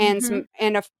earlier, and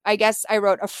I guess I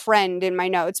wrote a friend in my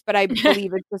notes, but I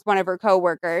believe it's just one of her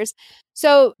coworkers.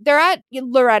 So they're at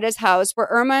Loretta's house where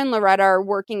Irma and Loretta are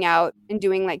working out and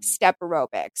doing like step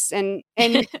aerobics, and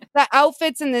the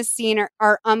outfits in this scene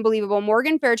are unbelievable.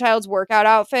 Morgan Fairchild's workout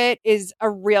outfit is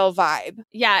a real vibe.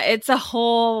 Yeah, it's a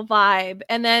whole vibe.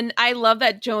 And then I love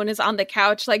that Joan is on the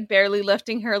couch, like barely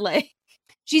lifting her leg.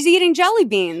 She's eating jelly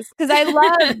beans because I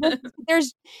love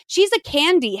she's a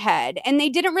candy head, and they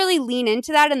didn't really lean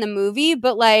into that in the movie,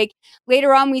 but like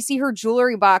later on we see her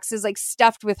jewelry boxes like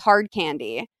stuffed with hard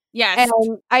candy. Yes.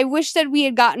 And I wish that we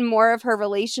had gotten more of her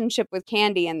relationship with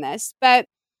candy in this, but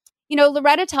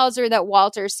Loretta tells her that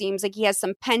Walter seems like he has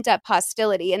some pent up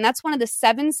hostility, and that's one of the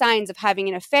 7 signs of having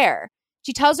an affair.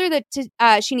 She tells her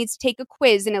that she needs to take a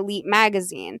quiz in Elite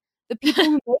magazine. The people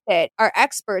who did it are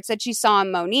experts that she saw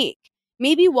in Monique.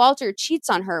 Maybe Walter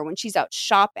cheats on her when she's out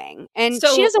shopping. And she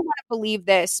doesn't want to believe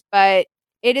this, but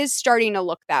it is starting to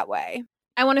look that way.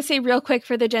 I want to say real quick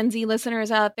for the Gen Z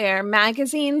listeners out there,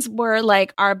 magazines were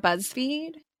like our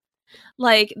BuzzFeed.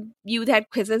 Like you had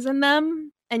quizzes in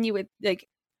them, and you would like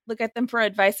look at them for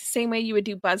advice the same way you would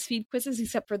do BuzzFeed quizzes,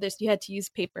 except for this, you had to use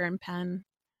paper and pen.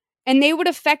 And they would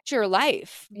affect your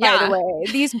life, by the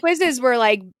way. These quizzes were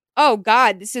like, oh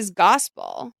God, this is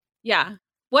gospel. Yeah.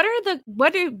 What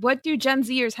do Gen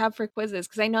Zers have for quizzes?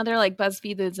 Because I know they're like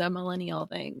BuzzFeed is a millennial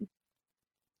thing.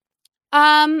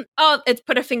 It's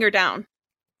put a finger down.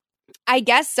 I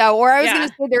guess so. Or I was going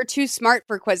to say they're too smart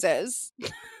for quizzes.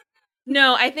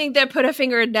 No, I think that put a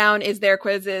finger down is their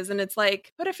quizzes, and it's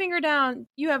like put a finger down.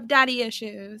 You have daddy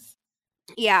issues.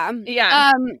 Yeah.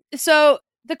 Yeah. So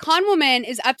the con woman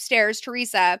is upstairs,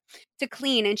 Teresa, to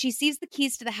clean, and she sees the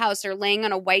keys to the house are laying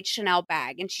on a white Chanel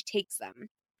bag, and she takes them.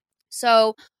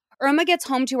 So Irma gets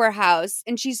home to her house,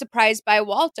 and she's surprised by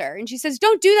Walter. And she says,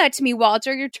 "Don't do that to me,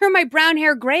 Walter. You'll turn my brown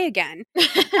hair gray again."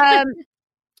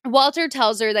 Walter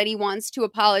tells her that he wants to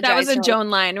apologize. That was a Joan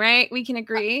line, right? We can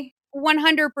agree.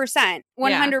 100%.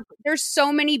 100. There's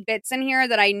so many bits in here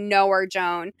that I know are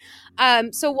Joan.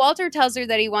 So Walter tells her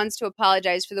that he wants to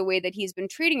apologize for the way that he's been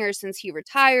treating her since he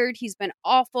retired. He's been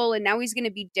awful, and now he's going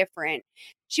to be different.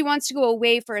 She wants to go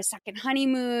away for a second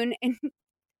honeymoon, and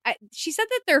she said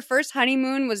that their first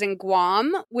honeymoon was in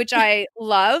Guam, which I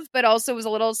love, but also was a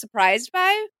little surprised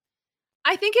by.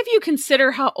 I think if you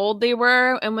consider how old they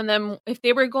were, and if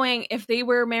they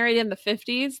were married in the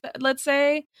 50s, let's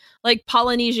say, like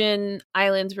Polynesian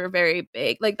islands were very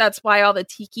big. Like that's why all the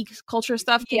tiki culture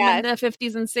stuff came in the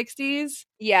 50s and 60s.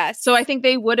 Yes. So I think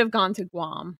they would have gone to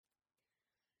Guam,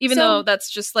 even though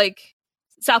that's just like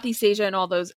Southeast Asia and all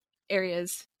those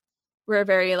areas were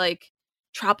very like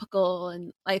tropical,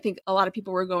 and I think a lot of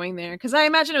people were going there because I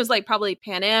imagine it was like probably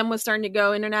Pan Am was starting to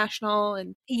go international,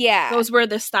 and those were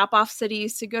the stop off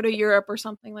cities to go to Europe or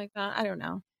something like that. I don't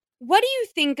know. What do you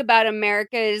think about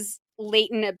America's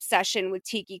latent obsession with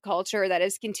tiki culture that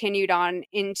has continued on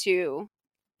into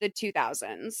the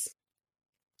 2000s?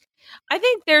 I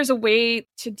think there's a way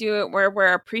to do it where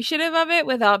we're appreciative of it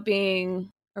without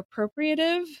being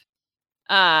appropriative.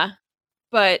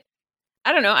 But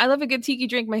I don't know. I love a good tiki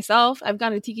drink myself. I've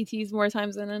gone to tiki teas more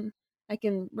times than I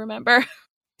can remember.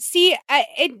 See,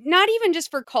 it not even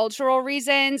just for cultural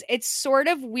reasons. It sort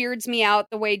of weirds me out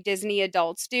the way Disney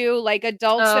adults do. Like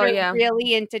adults that are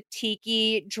really into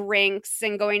tiki drinks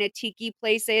and going to tiki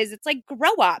places. It's like,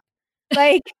 grow up.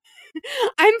 Like,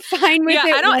 I'm fine with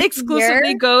it. I don't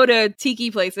exclusively go to tiki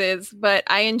places, but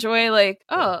I enjoy like,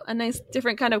 a nice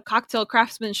different kind of cocktail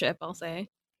craftsmanship, I'll say.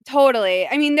 Totally.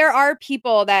 I mean, there are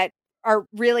people that are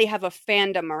really have a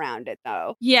fandom around it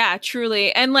though. Yeah,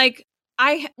 truly. And like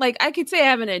I could say I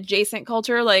have an adjacent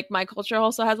culture. Like my culture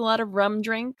also has a lot of rum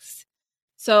drinks,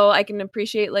 so I can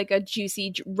appreciate like a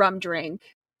juicy rum drink.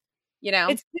 You know,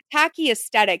 it's the tacky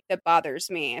aesthetic that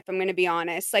bothers me, if I'm going to be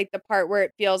honest. Like the part where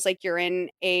it feels like you're in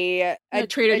a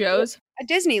Trader Joe's, a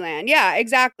Disneyland. Yeah,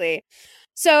 exactly.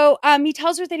 So he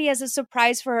tells her that he has a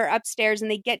surprise for her upstairs, and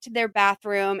they get to their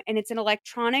bathroom, and it's an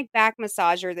electronic back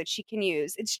massager that she can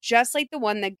use. It's just like the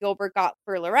one that Gilbert got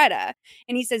for Loretta.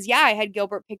 And he says, yeah, I had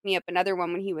Gilbert pick me up another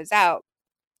one when he was out.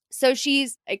 So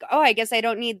she's like, oh, I guess I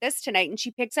don't need this tonight. And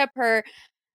she picks up her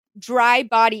dry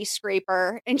body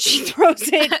scraper and she throws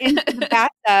it into the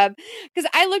bathtub. Because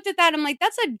I looked at that, I'm like,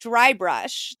 that's a dry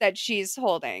brush that she's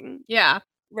holding. Yeah.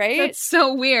 Right? That's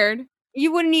so weird.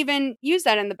 You wouldn't even use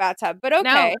that in the bathtub, but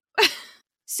okay. No.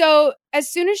 So as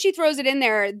soon as she throws it in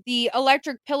there, the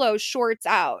electric pillow shorts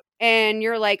out, and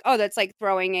you're like, oh, that's like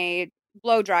throwing a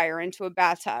blow dryer into a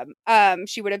bathtub.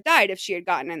 She would have died if she had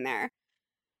gotten in there.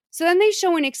 So then they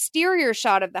show an exterior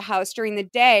shot of the house during the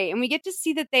day, and we get to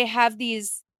see that they have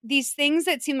these things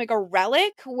that seem like a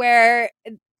relic where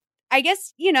I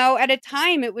guess, you know, at a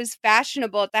time it was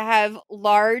fashionable to have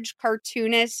large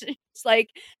cartoonists like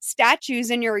statues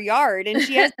in your yard. And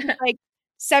she has these, like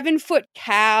 7-foot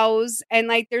cows, and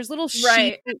like there's little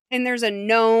sheep, and there's a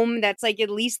gnome that's like at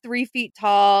least 3 feet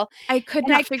tall. I could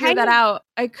not figure that out.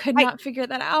 I could not figure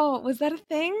that out. Was that a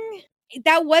thing?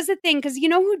 That was a thing, because you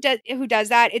know who does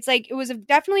that? It's like it was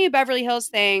definitely a Beverly Hills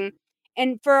thing.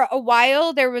 And for a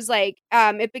while there was like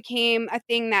it became a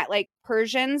thing that like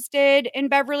Persians did in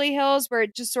Beverly Hills, where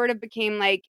it just sort of became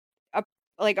like a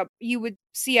you would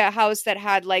see a house that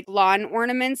had like lawn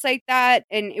ornaments like that,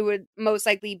 and it would most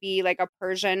likely be like a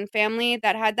Persian family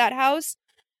that had that house.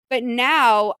 But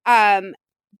now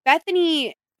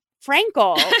Bethany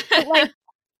Frankel, like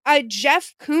a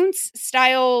Jeff Koons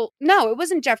style. No, it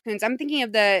wasn't Jeff Koons. I'm thinking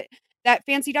of that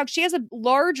fancy dog. She has a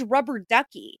large rubber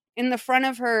ducky in the front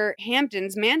of her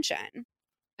Hamptons mansion.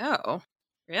 Oh,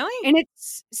 really? And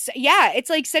it's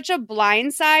like such a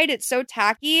blindside. It's so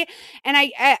tacky. And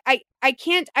I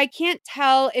can't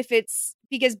tell if it's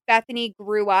because Bethany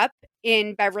grew up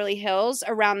in Beverly Hills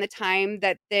around the time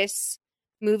that this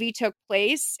movie took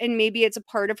place, and maybe it's a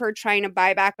part of her trying to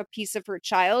buy back a piece of her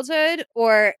childhood,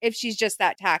 or if she's just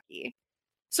that tacky.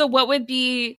 So what would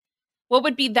be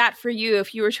that for you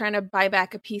if you were trying to buy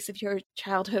back a piece of your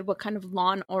childhood? What kind of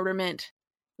lawn ornament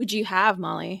would you have,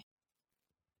 Molly?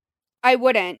 I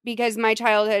wouldn't, because my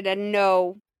childhood had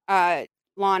no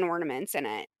lawn ornaments in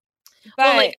it. But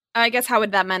well, like, I guess how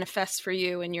would that manifest for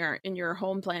you in your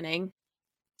home planning?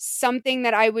 Something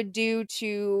that I would do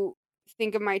to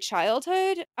think of my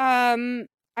childhood? I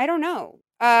don't know.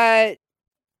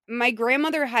 My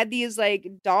grandmother had these like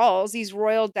dolls, these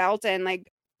Royal Dalton like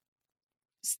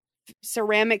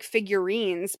ceramic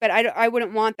figurines, but I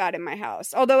wouldn't want that in my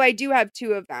house. Although I do have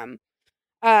 2 of them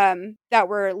that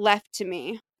were left to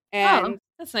me. And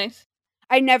that's nice.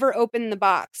 I never opened the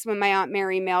box when my Aunt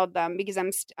Mary mailed them, because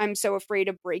I'm so afraid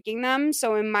of breaking them.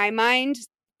 So in my mind,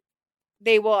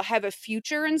 they will have a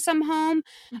future in some home.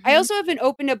 Mm-hmm. I also haven't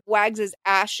opened up Wags's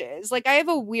ashes. Like I have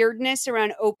a weirdness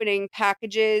around opening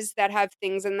packages that have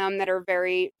things in them that are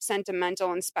very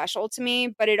sentimental and special to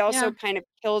me. But it also kind of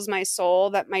kills my soul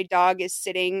that my dog is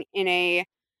sitting in a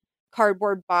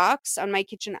cardboard box on my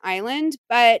kitchen island.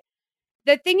 But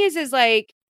the thing is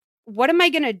like, what am I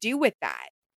going to do with that?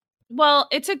 Well,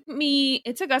 it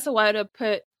took us a while to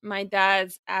put my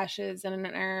dad's ashes in an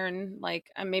urn, like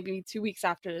maybe 2 weeks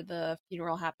after the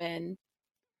funeral happened.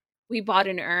 We bought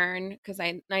an urn because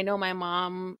I know my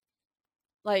mom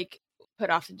like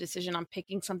put off the decision on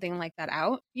picking something like that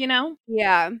out, you know?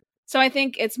 Yeah. So I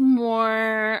think it's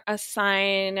more a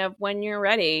sign of when you're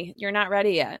ready. You're not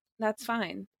ready yet. That's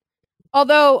fine.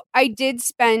 Although I did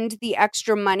spend the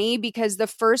extra money because the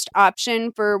first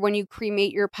option for when you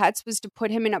cremate your pets was to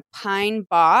put him in a pine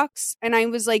box. And I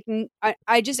was like,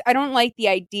 I don't like the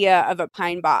idea of a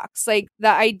pine box. Like the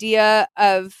idea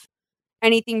of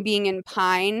anything being in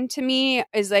pine to me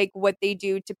is like what they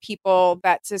do to people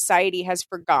that society has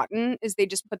forgotten is they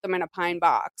just put them in a pine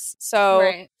box. So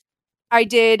Right. I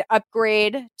did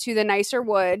upgrade to the nicer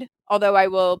wood, although I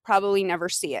will probably never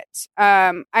see it.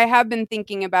 I have been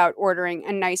thinking about ordering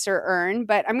a nicer urn,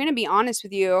 but I'm going to be honest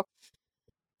with you.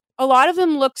 A lot of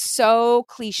them look so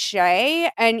cliche.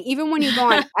 And even when you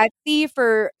go on Etsy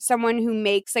for someone who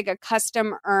makes like a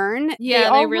custom urn,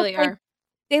 they really are.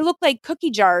 They look like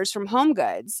cookie jars from Home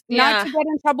Goods. Not to get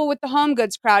in trouble with the Home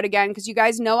Goods crowd again, because you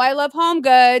guys know I love Home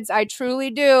Goods. I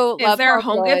truly do. Is there a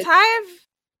Home Goods hive?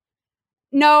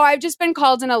 No, I've just been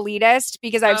called an elitist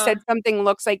because I've said something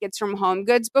looks like it's from Home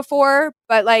Goods before,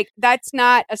 but like that's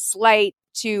not a slight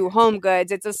to Home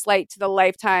Goods. It's a slight to the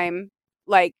Lifetime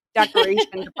like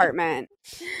decoration department.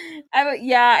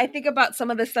 I think about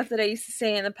some of the stuff that I used to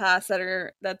say in the past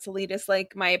that's elitist,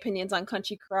 like my opinions on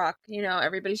Country Crock. You know,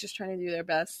 everybody's just trying to do their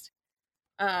best.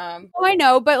 I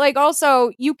know, but like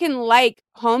also you can like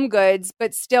Home Goods,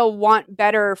 but still want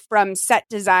better from set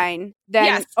design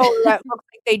than that looks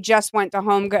like they just went to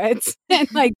Home Goods and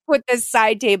like put this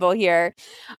side table here.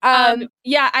 I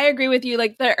agree with you.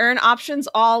 Like the urn options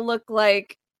all look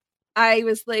like I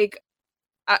was like,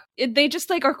 they just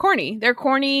like are corny. They're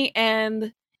corny,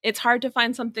 and it's hard to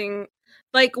find something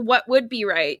like what would be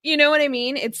right. You know what I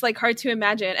mean? It's like hard to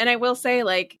imagine. And I will say,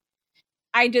 like,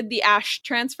 I did the ash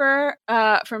transfer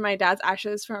from my dad's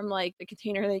ashes from like the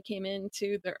container they came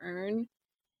into the urn.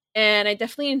 And I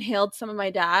definitely inhaled some of my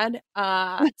dad.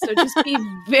 So just be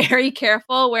very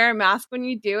careful, wear a mask when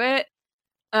you do it.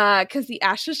 Because the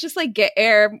ashes just like get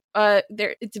air.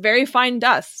 It's very fine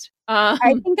dust.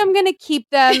 I think I'm going to keep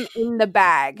them in the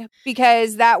bag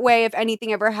because that way, if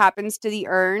anything ever happens to the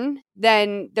urn,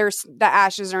 then the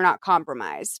ashes are not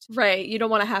compromised. Right. You don't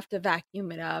want to have to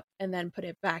vacuum it up and then put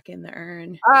it back in the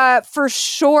urn. For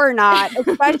sure not.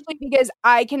 Especially because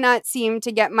I cannot seem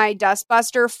to get my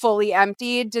dustbuster fully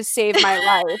emptied to save my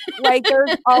life. Like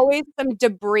there's always some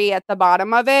debris at the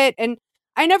bottom of it. And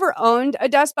I never owned a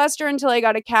dustbuster until I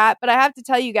got a cat, but I have to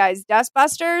tell you guys,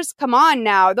 dustbusters, come on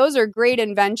now. Those are great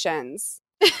inventions.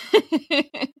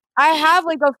 I have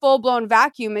like a full-blown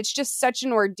vacuum. It's just such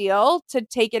an ordeal to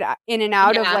take it in and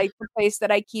out of like the place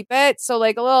that I keep it. So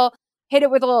like hit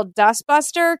it with a little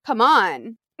dustbuster. Come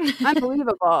on.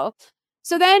 Unbelievable.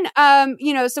 So then,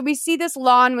 so we see this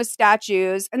lawn with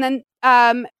statues, and then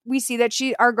we see that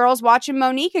our girl's watching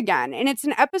Monique again, and it's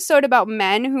an episode about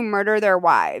men who murder their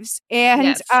wives.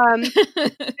 And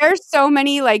there's so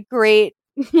many like great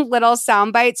little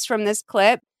sound bites from this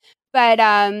clip, but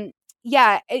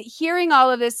hearing all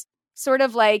of this sort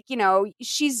of like,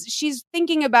 she's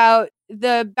thinking about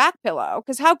the back pillow,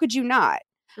 because how could you not?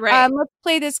 Right. Let's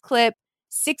play this clip.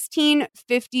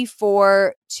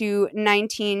 1654 to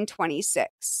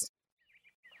 1926.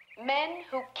 Men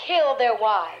who kill their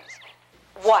wives.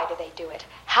 Why do they do it?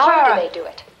 How do they do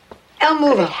it? El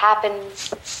Mudo. Could it happen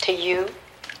to you?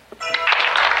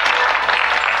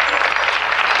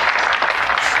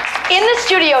 In the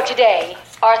studio today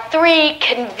are 3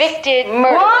 convicted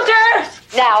murderers. Walter!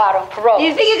 Now out on parole.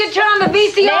 You think you could turn on the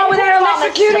VCR without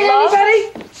electrocuting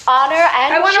anybody? Honor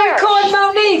and I want to record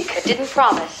Monique. But didn't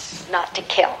promise not to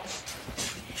kill.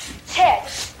 Ted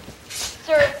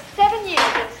served 7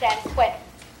 years in San Quentin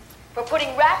for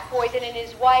putting rat poison in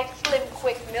his wife's Slim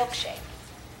Quick milkshake.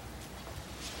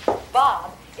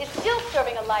 Bob is still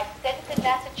serving a life sentence in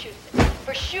Massachusetts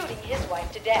for shooting his wife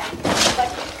to death, but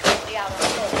he's currently out on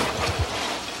parole.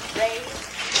 Ray.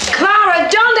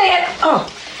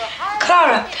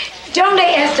 Clara, donde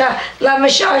está la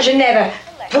massagera?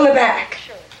 Pull it back.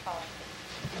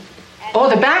 Oh,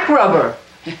 the back rubber.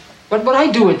 What would I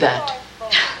do with that?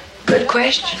 Good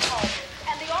question.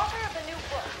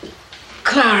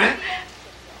 Clara,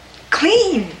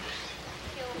 clean.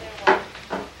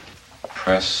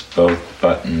 Press both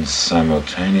buttons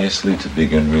simultaneously to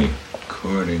begin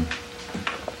recording.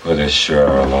 Well, there sure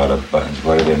are a lot of buttons.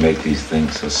 Why do they make these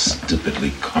things so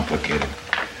stupidly complicated?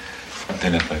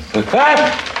 Then if I click...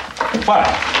 What?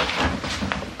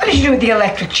 What did you do with the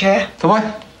electric chair? The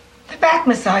what? The back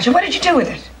massager. What did you do with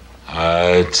it?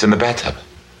 It's in the bathtub.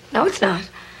 No, it's not.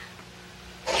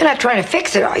 You're not trying to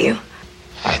fix it, are you?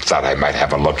 I thought I might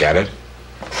have a look at it.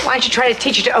 Why don't you try to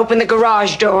teach it to open the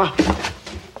garage door?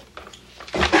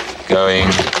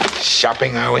 Going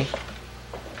shopping, are we?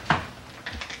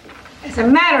 As a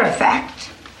matter of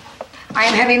fact, I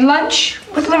am having lunch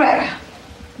with Loretta.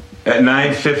 At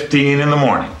 9:15 in the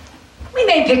morning. We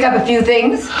may pick up a few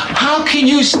things. How can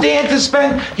you stand to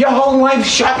spend your whole life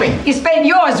shopping? You spend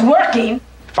yours working.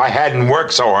 If I hadn't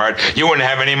worked so hard, you wouldn't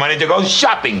have any money to go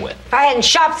shopping with. If I hadn't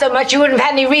shopped so much, you wouldn't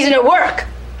have had any reason to work.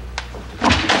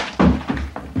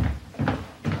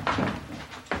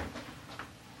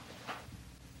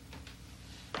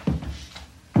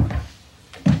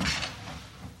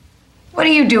 What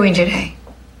are you doing today?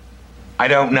 I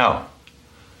don't know.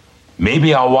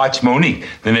 Maybe I'll watch Monique.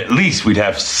 Then at least we'd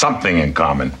have something in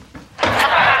common. All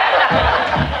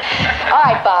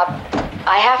right, Bob.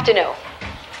 I have to know.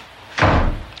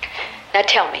 Now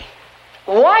tell me,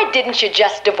 why didn't you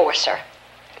just divorce her?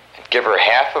 Give her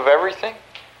half of everything?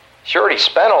 She already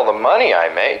spent all the money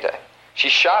I made. She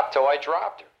shopped till I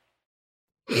dropped her.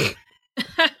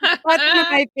 That's one of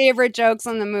my favorite jokes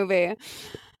in the movie.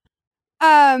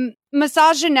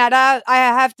 Misogynetta, I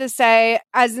have to say,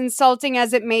 as insulting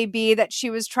as it may be that she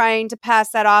was trying to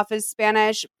pass that off as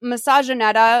Spanish,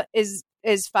 misogynetta is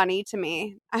funny to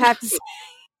me. I have to say.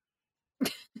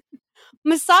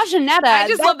 Misogynetta. I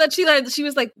just love that she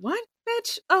was like, what,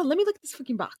 bitch? Oh, let me look at this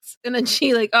fucking box. And then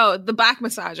she like, oh, the back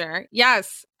massager.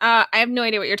 Yes. I have no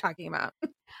idea what you're talking about.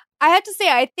 I have to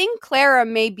say, I think Clara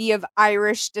may be of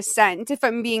Irish descent, if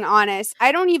I'm being honest.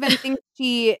 I don't even think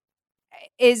she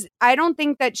is. I don't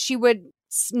think that she would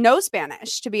know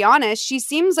Spanish, to be honest. She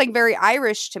seems like very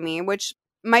Irish to me, which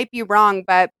might be wrong,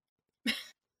 but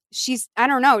she's, I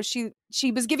don't know.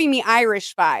 She was giving me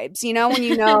Irish vibes, you know, when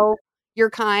you know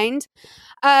you're kind.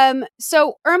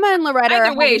 So Irma and Loretta.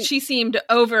 Either way, she seemed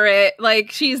over it.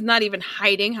 Like, she's not even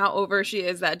hiding how over she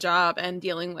is that job and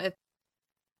dealing with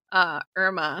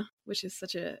Irma, which is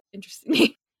such a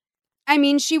interesting. I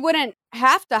mean, she wouldn't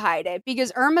have to hide it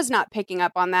because Irma's not picking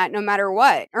up on that no matter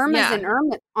what.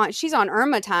 She's on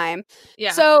Irma time.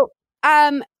 Yeah. So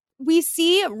we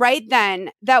see right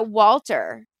then that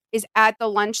Walter is at the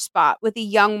lunch spot with a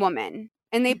young woman.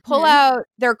 And they pull out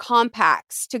their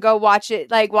compacts to go watch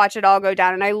it all go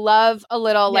down. And I love a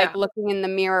little like looking in the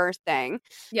mirror thing.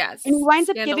 Yes. And he winds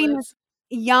up giving this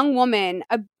young woman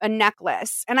a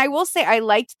necklace. And I will say I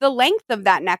liked the length of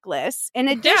that necklace. And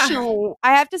additionally,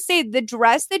 I have to say the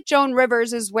dress that Joan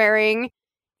Rivers is wearing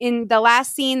in the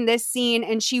last scene, this scene,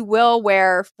 and she will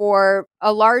wear for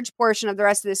a large portion of the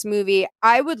rest of this movie,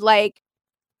 I would like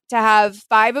to have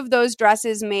 5 of those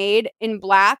dresses made in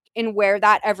black and wear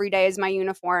that every day as my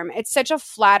uniform. It's such a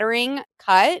flattering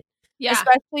cut,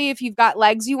 especially if you've got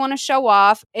legs you want to show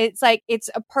off. It's like, it's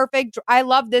a perfect, I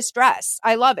love this dress.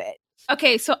 I love it.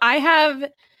 Okay, so I have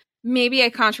maybe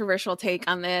a controversial take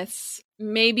on this.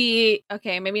 Maybe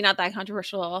not that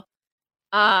controversial,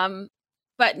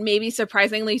 but maybe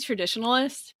surprisingly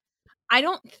traditionalist. I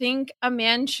don't think a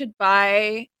man should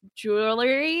buy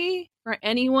jewelry for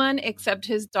anyone except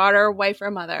his daughter, wife, or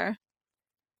mother.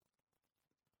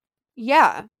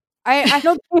 Yeah. I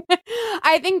don't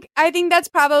I think that's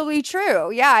probably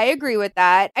true. Yeah, I agree with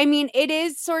that. I mean, it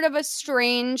is sort of a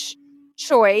strange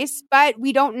choice, but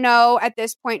we don't know at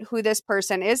this point who this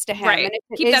person is to him. Right. And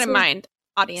if keep that in mind,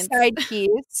 audience. Side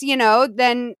piece, you know,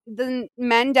 then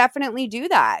men definitely do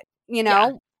that, you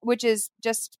know, which is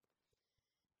just,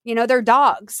 you know, they're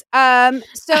dogs.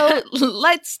 So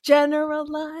let's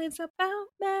generalize about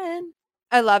men.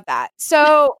 I love that.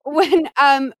 So when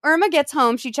Irma gets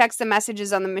home, she checks the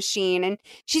messages on the machine and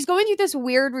she's going through this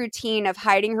weird routine of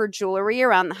hiding her jewelry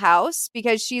around the house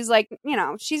because she's like, you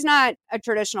know, she's not a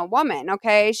traditional woman.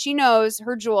 Okay. She knows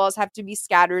her jewels have to be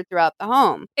scattered throughout the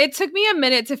home. It took me a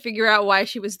minute to figure out why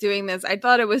she was doing this. I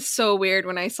thought it was so weird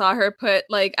when I saw her put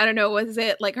like, I don't know, was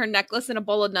it like her necklace in a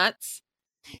bowl of nuts?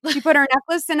 She put her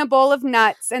necklace in a bowl of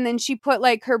nuts and then she put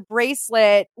like her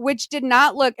bracelet, which did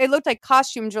not look, it looked like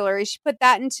costume jewelry. She put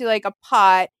that into like a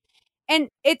pot and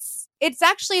it's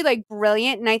actually like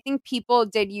brilliant. And I think people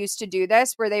did used to do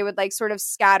this where they would like sort of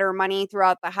scatter money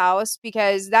throughout the house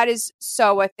because that is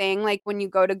so a thing. Like when you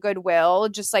go to Goodwill,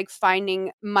 just like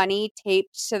finding money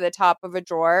taped to the top of a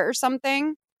drawer or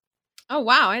something. Oh,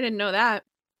 wow. I didn't know that.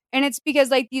 And it's because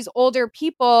like these older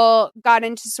people got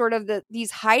into sort of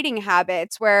these hiding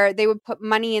habits where they would put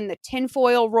money in the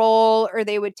tinfoil roll or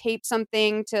they would tape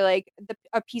something to like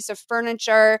a piece of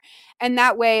furniture. And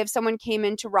that way, if someone came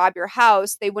in to rob your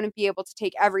house, they wouldn't be able to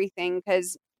take everything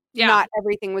because not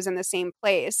everything was in the same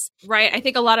place. Right. I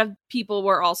think a lot of people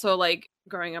were also like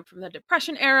growing up from the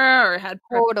Depression era or had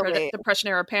Depression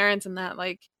era parents and that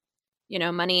like, you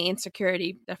know, money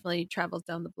insecurity definitely travels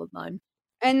down the bloodline.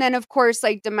 And then, of course,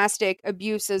 like domestic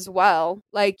abuse as well.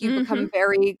 Like you become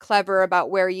very clever about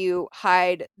where you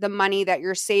hide the money that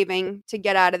you're saving to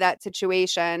get out of that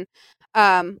situation.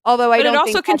 Although I But don't it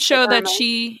also think can that's show that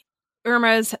Irma. Irma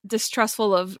is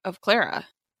distrustful of Clara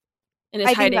and is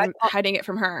I think hiding it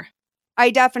from her. I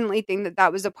definitely think that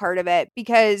that was a part of it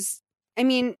because, I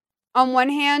mean, on one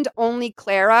hand, only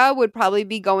Clara would probably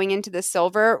be going into the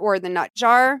silver or the nut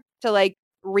jar to like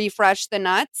refresh the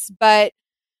nuts. But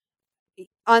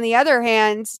on the other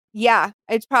hand, yeah,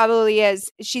 it probably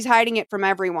is. She's hiding it from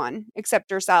everyone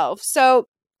except herself. So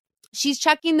she's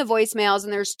checking the voicemails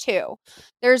and there's two.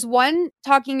 There's one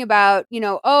talking about,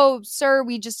 oh, sir,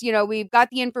 we've got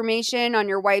the information on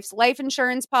your wife's life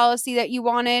insurance policy that you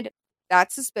wanted.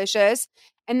 That's suspicious.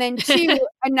 And then two,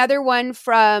 another one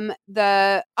from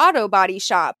the auto body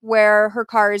shop where her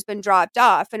car has been dropped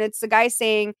off. And it's the guy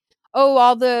saying, oh,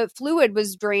 all the fluid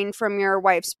was drained from your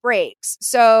wife's brakes.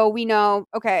 So we know,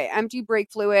 okay, empty brake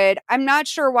fluid. I'm not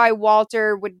sure why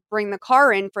Walter would bring the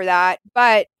car in for that,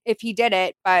 but if he did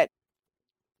it, but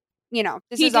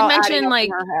this He is did all mention adding up like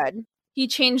in her head. he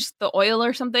changed the oil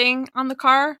or something on the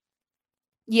car.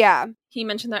 Yeah. He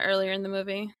mentioned that earlier in the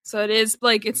movie. So it is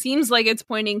like, it seems like it's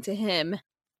pointing to him.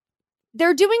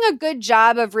 They're doing a good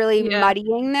job of really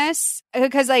muddying this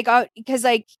because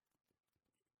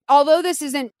although this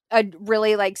isn't a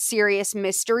really like serious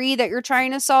mystery that you're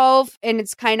trying to solve and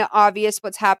it's kind of obvious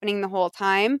what's happening the whole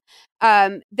time,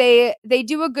 they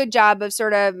do a good job of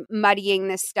sort of muddying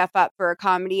this stuff up for a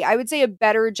comedy. I would say a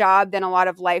better job than a lot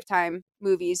of Lifetime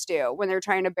movies do when they're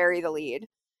trying to bury the lead.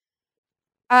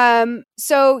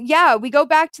 So yeah, we go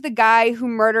back to the guy who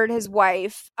murdered his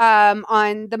wife,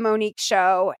 on the Monique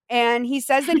show. And he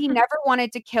says that he never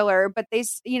wanted to kill her, but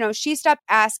she stopped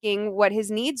asking what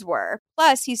his needs were.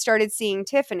 Plus he started seeing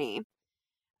Tiffany.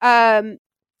 And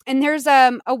there's,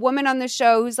 a woman on the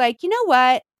show who's like, you know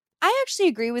what? I actually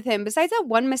agree with him. Besides that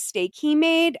one mistake he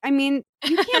made, I mean,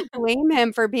 you can't blame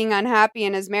him for being unhappy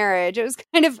in his marriage. It was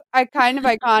kind of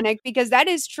iconic because that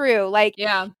is true. Like,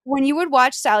 when you would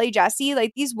watch Sally Jesse,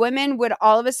 like these women would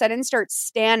all of a sudden start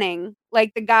standing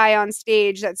like the guy on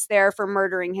stage that's there for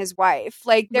murdering his wife.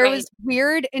 Like there was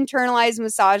weird internalized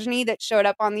misogyny that showed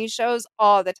up on these shows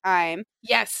all the time.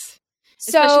 Yes.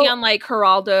 So, especially on like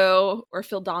Geraldo or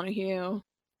Phil Donahue.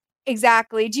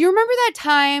 Exactly. Do you remember that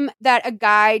time that a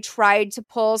guy tried to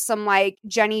pull some like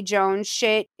Jenny Jones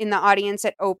shit in the audience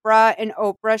at Oprah and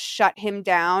Oprah shut him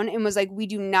down and was like, we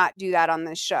do not do that on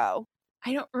this show?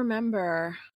 I don't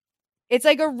remember. It's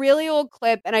like a really old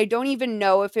clip and I don't even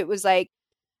know if it was like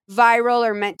viral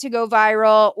or meant to go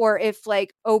viral or if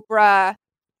like Oprah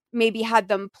maybe had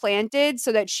them planted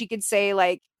so that she could say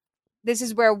like, this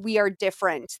is where we are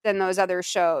different than those other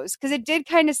shows. Because it did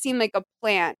kind of seem like a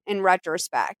plant in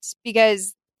retrospect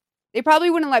because they probably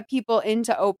wouldn't let people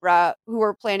into Oprah who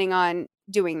were planning on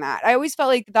doing that. I always felt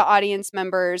like the audience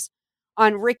members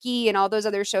on Ricky and all those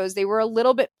other shows, they were a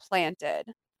little bit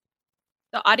planted.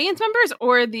 The audience members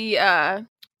or the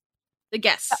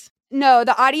guests? No,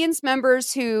 the audience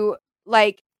members who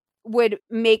like would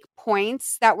make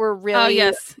points that were really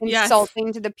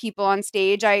insulting to the people on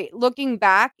stage. Looking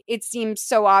back, it seems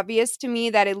so obvious to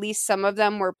me that at least some of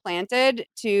them were planted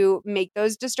to make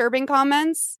those disturbing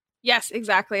comments. Yes,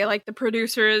 exactly. Like the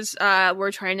producers were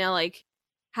trying to like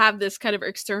have this kind of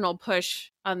external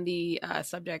push on the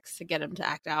subjects to get them to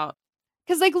act out.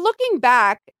 Because like looking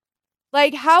back,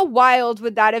 like how wild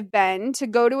would that have been to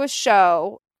go to a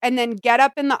show and then get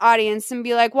up in the audience and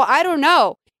be like, well, I don't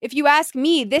know. If you ask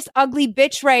me, this ugly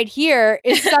bitch right here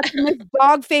is sucking this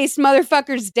dog-faced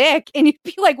motherfucker's dick. And you'd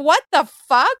be like, what the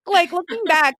fuck? Like, looking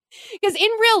back, because in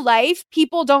real life,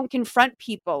 people don't confront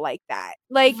people like that.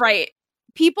 Like,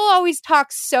 people always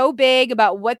talk so big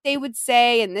about what they would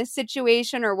say in this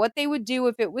situation or what they would do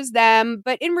if it was them.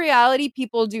 But in reality,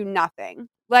 people do nothing.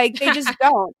 Like, they just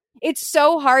don't. It's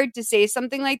so hard to say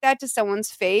something like that to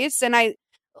someone's face. And I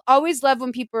always love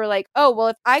when people are like, oh, well,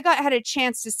 if I had a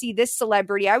chance to see this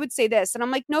celebrity, I would say this. And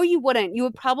I'm like, no, you wouldn't. You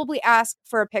would probably ask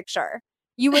for a picture.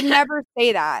 You would never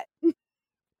say that.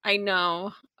 I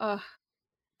know.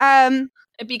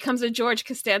 It becomes a George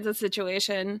Costanza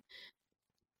situation,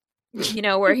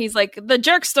 where he's like, the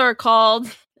jerk store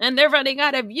called and they're running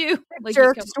out of you. Like,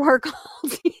 jerk store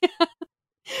called. Yeah.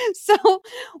 So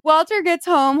Walter gets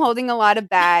home holding a lot of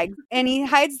bags and he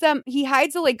hides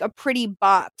a pretty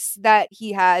box that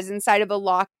he has inside of a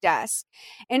locked desk.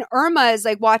 And Irma is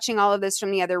like watching all of this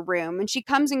from the other room and she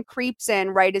comes and creeps in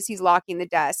right as he's locking the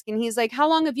desk. And he's like, how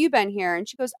long have you been here? And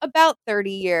she goes, about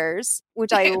 30 years,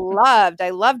 which I loved. I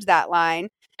loved that line.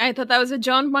 I thought that was a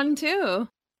Joan one too.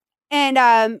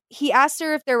 And he asked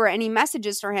her if there were any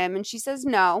messages for him and she says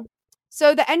no.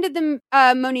 So the end of the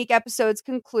Monique episodes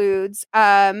concludes,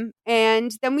 and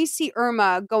then we see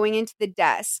Irma going into the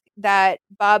desk that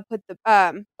Bob put the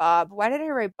Bob. Why did I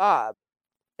write Bob?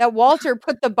 that Walter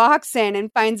put the box in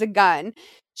and finds a gun.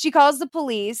 She calls the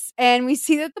police, and we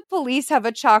see that the police have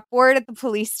a chalkboard at the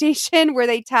police station where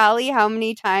they tally how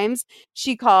many times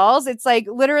she calls. It's like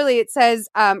literally it says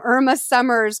Irma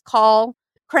Summers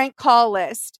crank call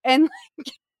list. And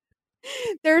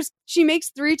she makes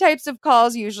 3 types of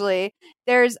calls usually.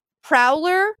 There's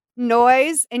prowler,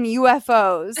 noise, and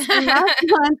UFOs. And last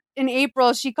month in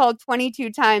April, she called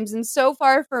 22 times. And so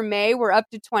far for May, we're up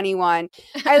to 21.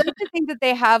 I like to think that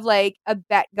they have like a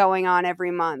bet going on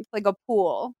every month, like a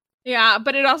pool. Yeah,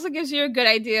 but it also gives you a good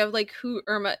idea of like who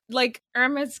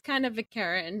Irma's kind of a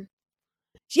Karen.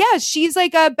 Yeah, she's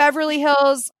like a Beverly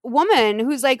Hills woman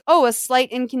who's like, oh, a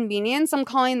slight inconvenience. I'm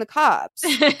calling the cops.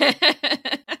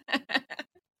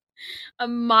 A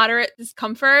moderate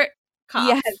discomfort. Cops.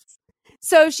 Yes.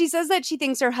 So she says that she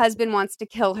thinks her husband wants to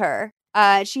kill her.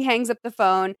 She hangs up the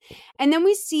phone. And then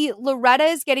we see Loretta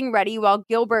is getting ready while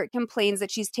Gilbert complains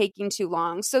that she's taking too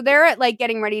long. So they're at like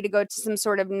getting ready to go to some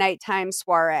sort of nighttime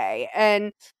soiree.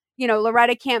 And, you know,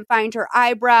 Loretta can't find her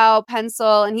eyebrow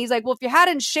pencil. And he's like, well, if you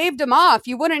hadn't shaved them off,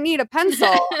 you wouldn't need a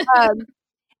pencil.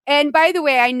 And by the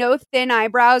way, I know thin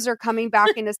eyebrows are coming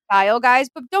back into style, guys,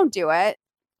 but don't do it.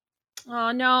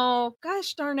 Oh, no.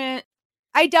 Gosh darn it.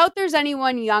 I doubt there's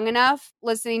anyone young enough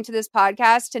listening to this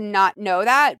podcast to not know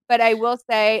that. But I will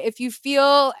say, if you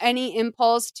feel any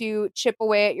impulse to chip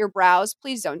away at your brows,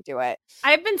 please don't do it.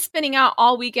 I've been spinning out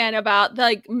all weekend about the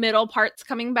like middle parts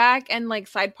coming back and like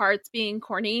side parts being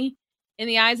corny in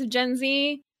the eyes of Gen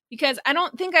Z, because I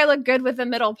don't think I look good with the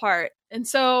middle part. And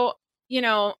so, you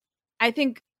know, I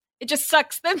think it just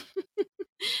sucks that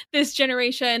this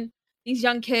generation, these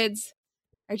young kids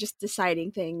are just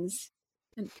deciding things.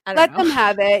 Let them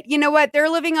have it. You know what? They're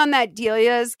living on that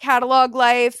Delia's catalog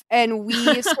life, and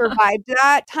we survived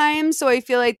that time. So I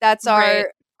feel like that's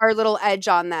our little edge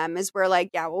on them, is we're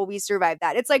like, yeah, well, we survived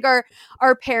that. It's like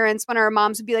our parents, when our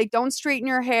moms would be like, don't straighten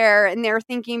your hair. And they're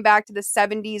thinking back to the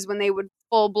 70s when they would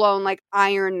full blown like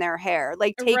iron their hair,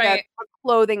 like take a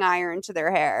clothing iron to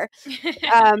their hair.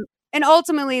 And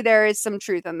ultimately there is some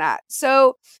truth in that.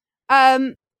 So,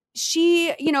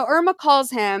 she, you know, Irma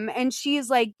calls him and she's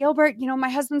like, Gilbert, you know, my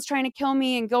husband's trying to kill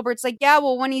me. And Gilbert's like, yeah,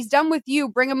 well, when he's done with you,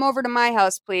 bring him over to my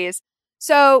house, please.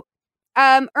 So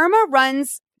Irma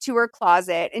runs to her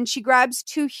closet and she grabs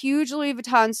 2 huge Louis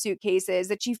Vuitton suitcases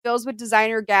that she fills with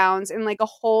designer gowns and like a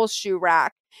whole shoe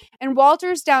rack. And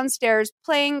Walter's downstairs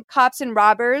playing cops and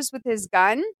robbers with his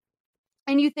gun.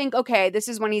 And you think, okay, this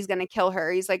is when he's going to kill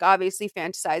her. He's like obviously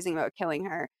fantasizing about killing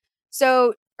her.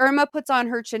 So Irma puts on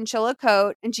her chinchilla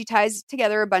coat and she ties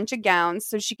together a bunch of gowns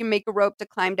so she can make a rope to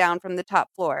climb down from the top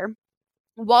floor.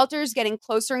 Walter's getting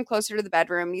closer and closer to the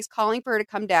bedroom. And he's calling for her to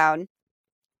come down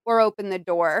or open the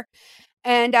door.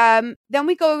 And then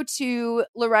we go to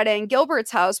Loretta and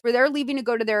Gilbert's house where they're leaving to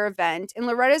go to their event. And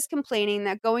Loretta's complaining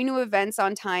that going to events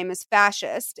on time is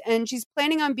fascist. And she's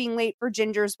planning on being late for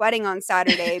Ginger's wedding on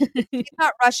Saturday. He's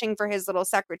not rushing for his little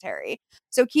secretary.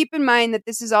 So keep in mind that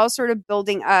this is all sort of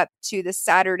building up to the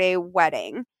Saturday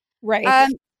wedding.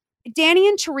 Right. Danny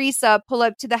and Teresa pull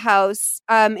up to the house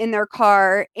in their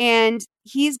car. And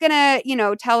he's going to, you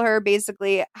know, tell her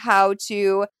basically how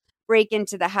to break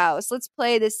into the house. Let's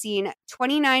play the scene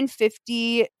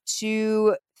 2950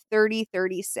 to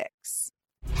 3036.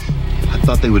 I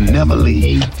thought they would never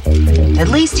leave. At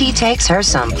least he takes her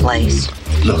someplace.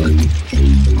 Look,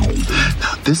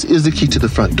 now this is the key to the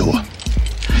front door.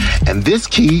 And this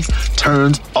key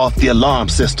turns off the alarm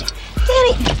system.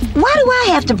 Danny, why do I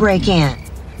have to break in?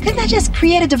 Couldn't I just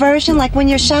create a diversion like when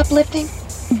you're shoplifting?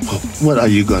 What are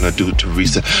you gonna do,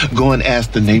 Teresa? Go and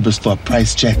ask the neighbors for a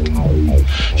price check?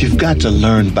 You've got to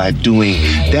learn by doing.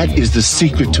 That is the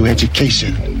secret to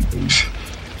education.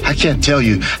 I can't tell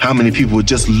you how many people would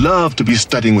just love to be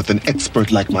studying with an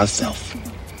expert like myself.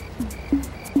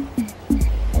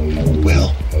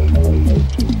 Well,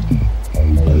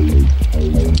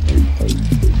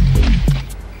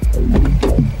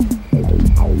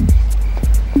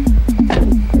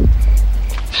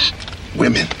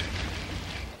 women.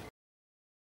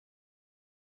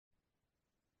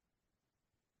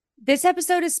 This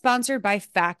episode is sponsored by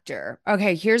Factor.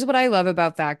 Okay, here's what I love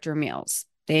about Factor meals.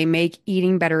 They make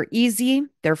eating better easy.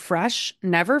 They're fresh,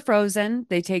 never frozen.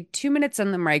 They take 2 minutes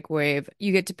in the microwave.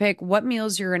 You get to pick what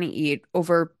meals you're going to eat.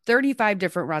 Over 35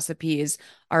 different recipes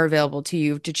are available to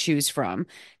you to choose from.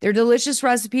 Their delicious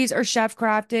recipes are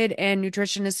chef-crafted and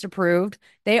nutritionist approved.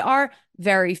 They are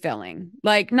very filling.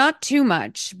 Like, not too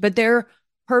much, but they're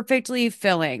perfectly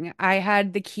filling. I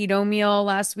had the keto meal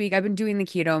last week. I've been doing the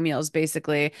keto meals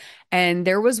basically. And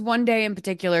there was one day in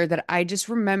particular that I just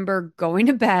remember going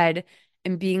to bed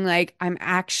and being like, I'm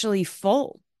actually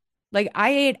full. Like I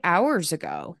ate hours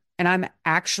ago and I'm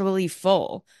actually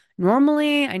full.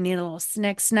 Normally, I need a little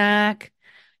snack.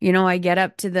 I get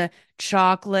up to the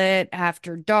chocolate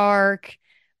after dark,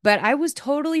 but I was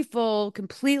totally full,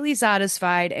 completely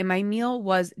satisfied, and my meal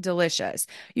was delicious.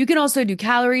 You can also do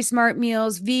calorie smart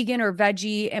meals, vegan or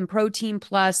veggie, and protein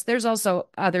plus. There's also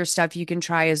other stuff you can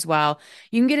try as well.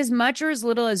 You can get as much or as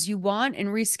little as you want and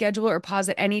reschedule or pause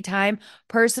at any time.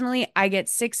 Personally, I get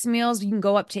 6 meals. You can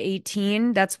go up to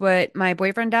 18. That's what my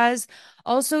boyfriend does.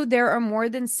 Also, there are more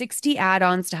than 60 add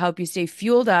ons to help you stay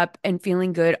fueled up and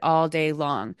feeling good all day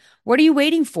long. What are you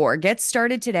waiting for? Get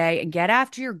started today and get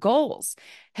after your goals.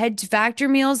 Head to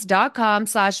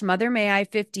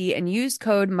factormeals.com/mothermay50 and use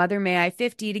code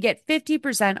mothermay50 to get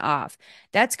 50% off.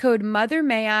 That's code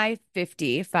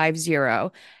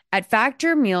mothermay50 at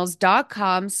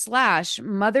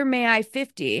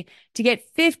factormeals.com/mothermay50 to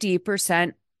get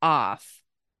 50% off.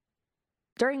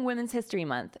 During Women's History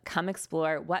Month, come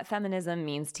explore what feminism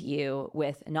means to you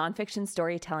with nonfiction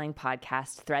storytelling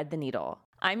podcast Thread the Needle.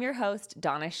 I'm your host,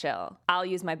 Donna Schill. I'll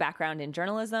use my background in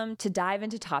journalism to dive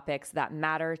into topics that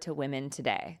matter to women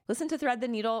today. Listen to Thread the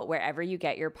Needle wherever you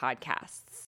get your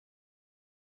podcasts.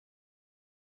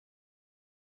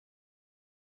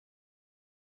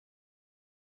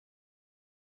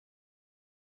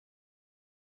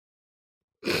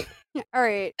 All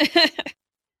right.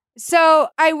 So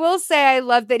I will say I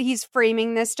love that he's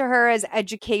framing this to her as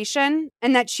education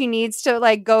and that she needs to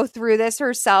like go through this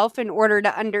herself in order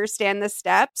to understand the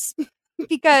steps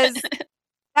because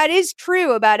that is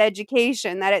true about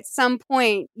education, that at some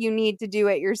point you need to do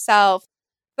it yourself.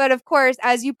 But of course,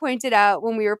 as you pointed out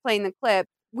when we were playing the clip,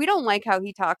 we don't like how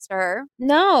he talks to her.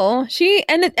 No, she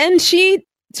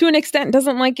to an extent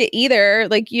doesn't like it either.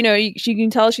 Like, she can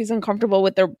tell she's uncomfortable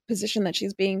with the position that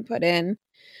she's being put in.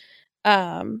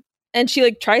 And she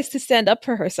like tries to stand up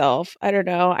for herself. I don't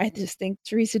know. I just think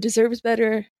Teresa deserves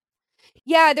better.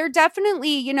 Yeah, they're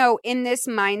definitely, in this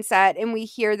mindset, and we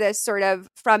hear this sort of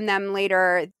from them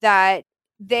later, that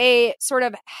they sort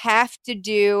of have to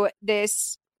do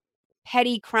this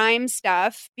petty crime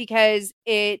stuff because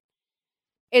it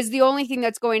is the only thing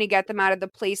that's going to get them out of the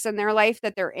place in their life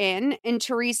that they're in. And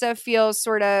Teresa feels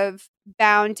sort of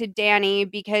bound to Danny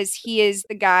because he is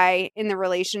the guy in the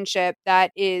relationship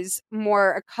that is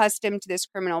more accustomed to this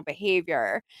criminal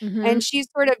behavior. Mm-hmm. And she's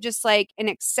sort of just like an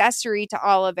accessory to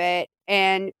all of it.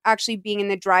 And actually being in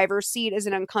the driver's seat is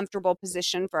an uncomfortable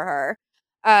position for her.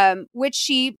 Which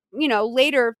she,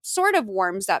 later sort of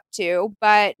warms up to,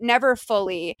 but never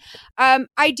fully.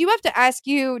 I do have to ask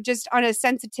you, just on a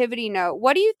sensitivity note,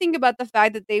 what do you think about the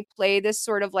fact that they play this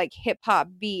sort of like hip hop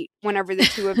beat whenever the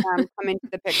two of them come into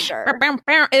the picture?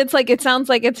 It's like, it sounds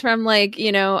like it's from like,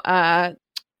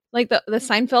 like the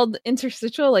Seinfeld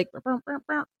interstitial, like.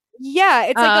 Yeah,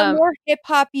 it's like a more hip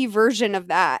hoppy version of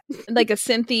that, like a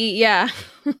synthy. Yeah.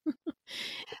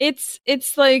 It's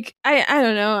like I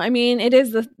don't know. I mean, it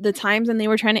is the times, and they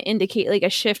were trying to indicate like a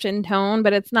shift in tone,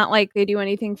 but it's not like they do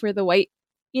anything for the white,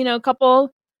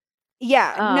 couple.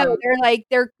 Yeah, no, they're like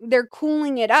they're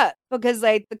cooling it up because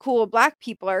like the cool Black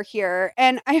people are here,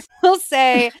 and I will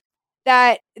say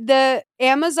that the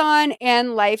Amazon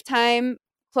and Lifetime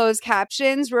closed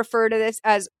captions refer to this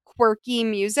as quirky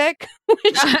music,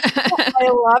 which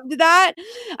I loved that.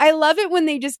 I love it when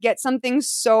they just get something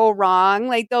so wrong.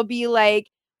 Like they'll be like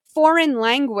foreign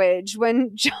language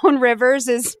when Joan Rivers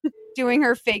is doing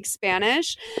her fake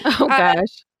Spanish. Oh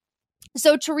gosh.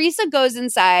 So Teresa goes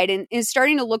inside and is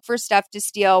starting to look for stuff to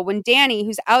steal when Danny,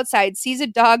 who's outside, sees a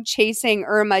dog chasing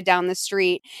Irma down the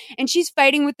street. And she's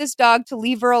fighting with this dog to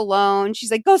leave her alone.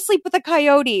 She's like, go sleep with a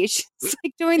coyote. She's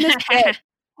like doing this bit.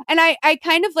 And I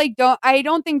kind of like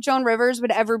don't think Joan Rivers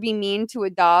would ever be mean to a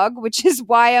dog, which is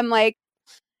why I'm like,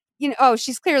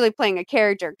 she's clearly playing a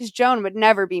character because Joan would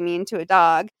never be mean to a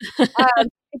dog.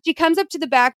 She comes up to the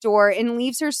back door and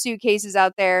leaves her suitcases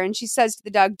out there. And she says to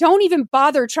the dog, don't even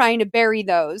bother trying to bury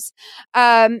those.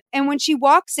 And when she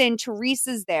walks in,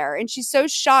 Teresa's there. And she's so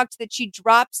shocked that she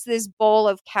drops this bowl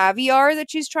of caviar that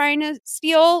she's trying to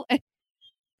steal.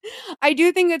 I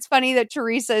do think it's funny that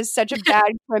Teresa is such a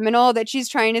bad criminal that she's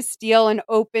trying to steal an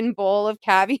open bowl of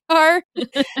caviar.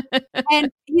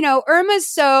 And, Irma's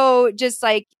so just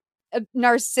like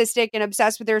narcissistic and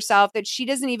obsessed with herself that she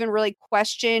doesn't even really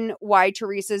question why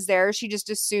Teresa's there. She just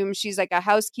assumes she's like a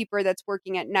housekeeper that's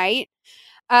working at night.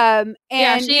 And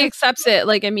yeah, she accepts it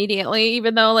like immediately,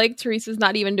 even though like Teresa's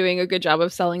not even doing a good job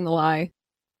of selling the lie.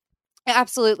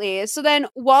 Absolutely. So then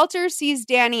Walter sees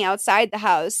Danny outside the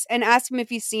house and asks him if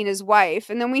he's seen his wife.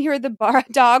 And then we hear the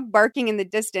dog barking in the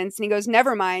distance. And he goes,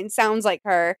 never mind, sounds like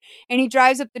her. And he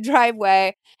drives up the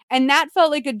driveway. And that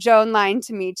felt like a Joan line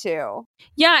to me, too.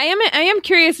 Yeah, I am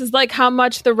curious as like how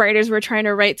much the writers were trying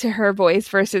to write to her voice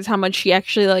versus how much she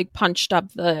actually like punched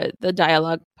up the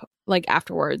dialogue like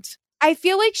afterwards. I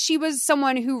feel like she was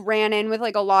someone who ran in with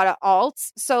like a lot of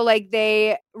alts. So like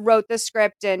they wrote the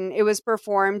script and it was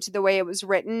performed the way it was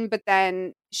written. But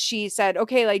then she said,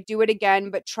 okay, like do it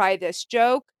again, but try this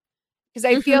joke. Because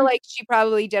I feel like she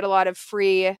probably did a lot of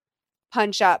free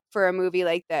punch up for a movie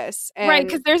like this. And Right,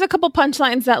 because there's a couple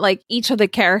punchlines that like each of the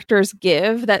characters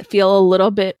give that feel a little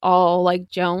bit all like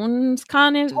Joan's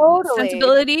kind of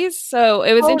sensibilities. So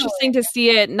it was interesting to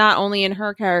see it not only in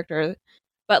her character,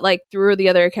 but like through the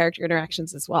other character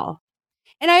interactions as well.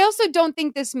 And I also don't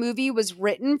think this movie was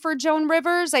written for Joan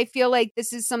Rivers. I feel like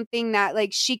this is something that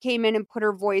like she came in and put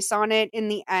her voice on it in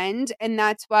the end. And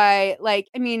that's why, like,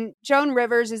 I mean, Joan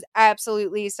Rivers is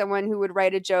absolutely someone who would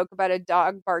write a joke about a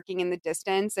dog barking in the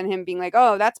distance and him being like,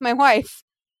 oh, that's my wife.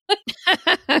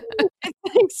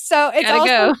 So it's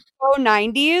also so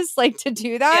 90s, like to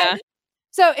do that. Yeah.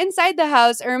 So inside the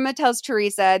house, Irma tells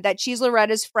Teresa that she's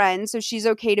Loretta's friend, so she's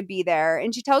okay to be there.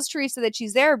 And she tells Teresa that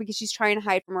she's there because she's trying to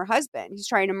hide from her husband. He's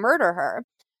trying to murder her.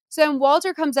 So then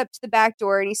Walter comes up to the back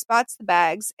door and he spots the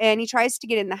bags and he tries to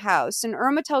get in the house. And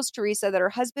Irma tells Teresa that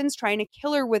her husband's trying to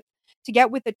kill her to get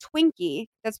with a Twinkie.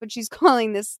 That's what she's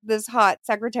calling this hot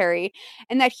secretary,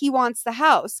 and that he wants the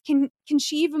house. Can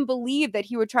she even believe that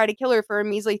he would try to kill her for a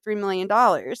measly $3 million?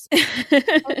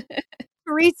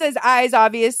 Teresa's eyes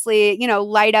obviously,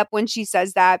 light up when she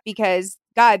says that because,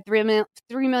 God, $3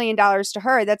 million to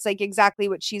her, that's like exactly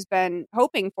what she's been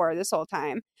hoping for this whole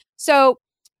time. So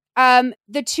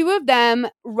the two of them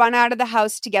run out of the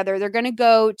house together. They're going to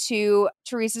go to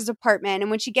Teresa's apartment. And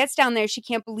when she gets down there, she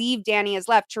can't believe Danny has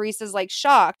left. Teresa's like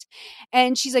shocked.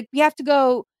 And she's like, we have to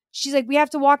go. She's like, we have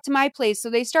to walk to my place. So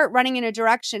they start running in a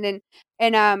direction.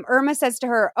 And Irma says to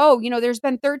her, oh, there's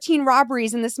been 13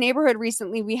 robberies in this neighborhood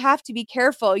recently. We have to be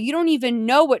careful. You don't even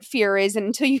know what fear is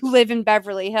until you live in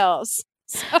Beverly Hills.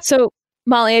 So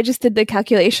Molly, I just did the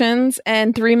calculations,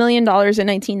 and $3 million in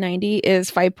 1990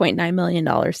 is $5.9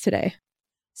 million today.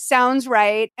 Sounds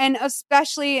right. And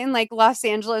especially in like Los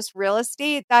Angeles real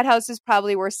estate, that house is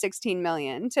probably worth $16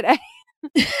 million today.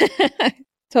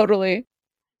 Totally.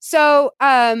 So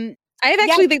I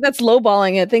actually think that's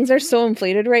lowballing it. Things are so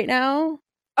inflated right now.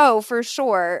 Oh, for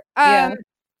sure.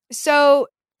 So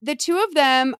the two of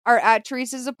them are at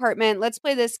Teresa's apartment. Let's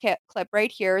play this clip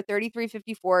right here,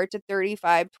 3354 to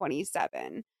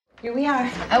 3527. Here we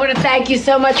are. I want to thank you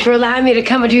so much for allowing me to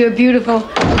come into your beautiful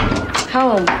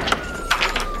home.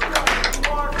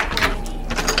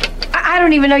 I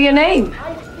don't even know your name.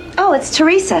 Oh, it's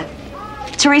Teresa.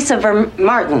 Teresa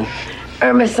Martin.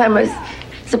 Irma Summers.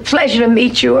 It's a pleasure to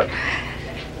meet you.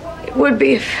 It would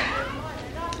be if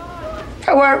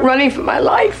I weren't running for my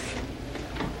life.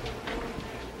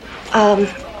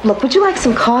 Look, would you like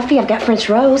some coffee? I've got French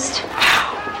roast.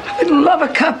 I would love a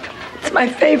cup. It's my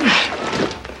favorite.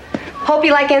 Hope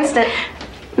you like instant.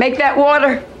 Make that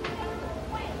water.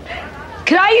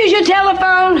 Can I use your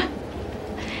telephone?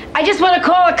 I just want to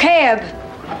call a cab.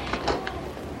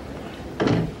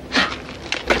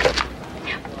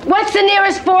 What's the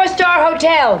nearest 4-star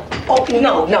hotel? Oh,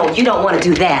 no, you don't want to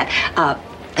do that.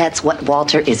 That's what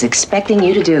Walter is expecting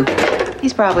you to do.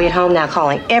 He's probably at home now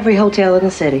calling every hotel in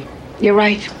the city. You're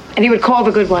right. And he would call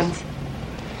the good ones.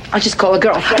 I'll just call a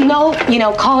girlfriend. No,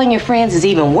 calling your friends is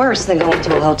even worse than going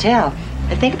to a hotel.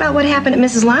 And think about what happened at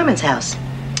Mrs. Lyman's house.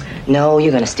 No,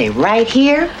 you're going to stay right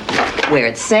here, where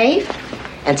it's safe,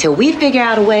 until we figure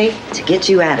out a way to get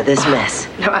you out of this mess.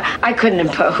 No, I couldn't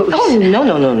impose. Oh,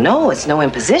 no. It's no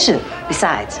imposition.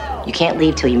 Besides, you can't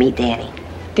leave till you meet Danny.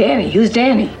 Danny? Who's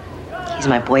Danny? He's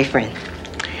my boyfriend.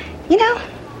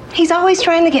 He's always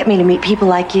trying to get me to meet people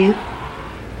like you.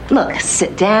 Look,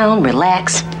 sit down,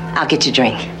 relax. I'll get you a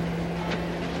drink.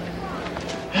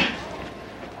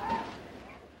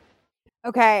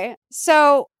 Okay,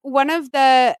 so one of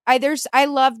the I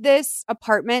love this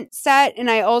apartment set,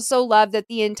 and I also love that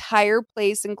the entire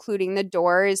place, including the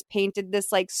door, is painted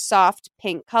this like soft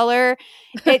pink color.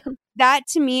 That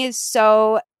to me is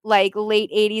so like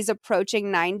late 80s approaching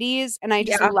 90s, and I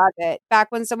just love it.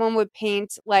 Back when someone would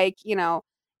paint like,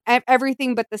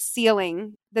 everything but the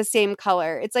ceiling the same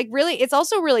color. It's like it's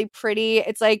also really pretty.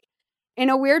 It's like, in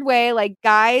a weird way, like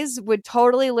guys would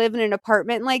totally live in an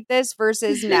apartment like this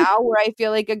versus now where I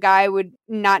feel like a guy would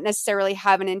not necessarily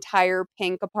have an entire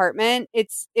pink apartment.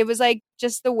 It was like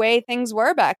just the way things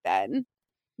were back then.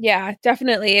 Yeah,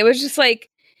 definitely. It was just like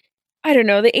I don't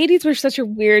know. The 80s were such a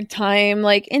weird time,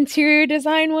 like interior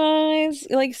design wise,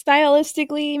 like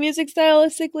stylistically, music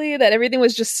stylistically, that everything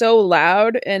was just so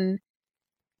loud. And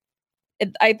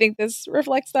I think this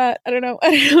reflects that. I don't know.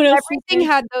 I don't know. Everything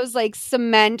had those like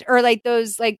cement or like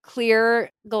those like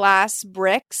clear glass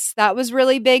bricks. That was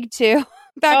really big too.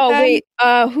 Back then. Wait.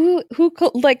 Who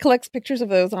collects pictures of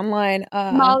those online?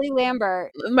 Molly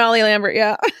Lambert. Molly Lambert,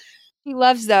 yeah. He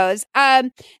loves those.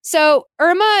 So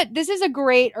Irma, this is a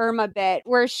great Irma bit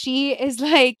where she is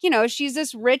like, she's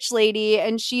this rich lady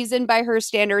and she's in, by her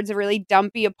standards, a really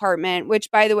dumpy apartment,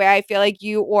 which, by the way, I feel like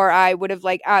you or I would have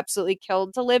like absolutely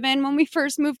killed to live in when we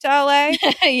first moved to LA.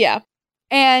 Yeah.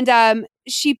 And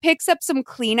she picks up some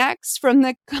Kleenex from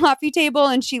the coffee table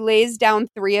and she lays down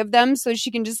 3 of them so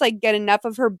she can just like get enough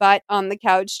of her butt on the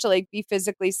couch to like be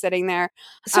physically sitting there.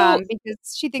 Because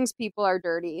she thinks people are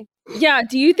dirty. Yeah.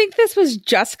 Do you think this was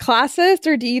just classist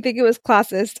or do you think it was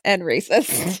classist and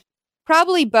racist?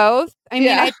 Probably both. I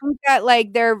mean, I think that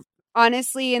like they're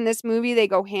honestly in this movie, they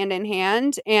go hand in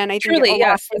hand. And I think Truly,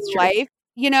 yes, in that's life,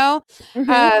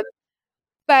 Mm-hmm.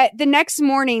 But the next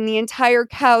morning, the entire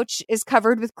couch is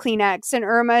covered with Kleenex, and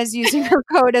Irma is using her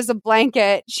coat as a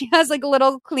blanket. She has like a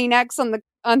little Kleenex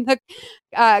on the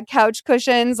couch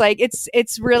cushions. Like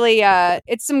it's really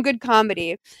it's some good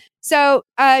comedy. So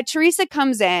Teresa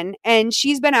comes in, and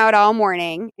she's been out all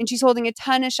morning, and she's holding a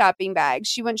ton of shopping bags.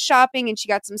 She went shopping, and she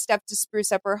got some stuff to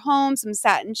spruce up her home, some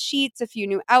satin sheets, a few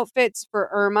new outfits for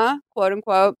Irma, quote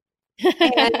unquote,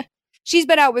 and she's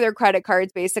been out with her credit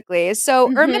cards, basically.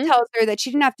 So Irma tells her that she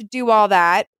didn't have to do all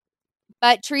that.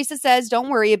 But Teresa says, don't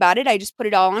worry about it. I just put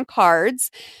it all on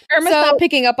cards. Irma's not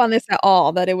picking up on this at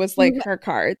all, that it was like her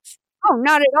cards. Oh,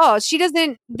 not at all.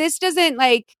 This doesn't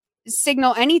like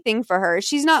signal anything for her.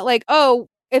 She's not like, oh,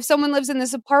 if someone lives in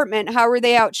this apartment, how are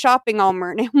they out shopping all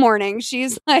morning?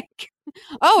 She's like,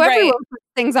 oh, everyone puts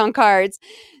things on cards.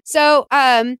 So,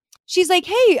 she's like,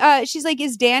 hey, she's like,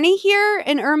 is Danny here?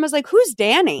 And Irma's like, who's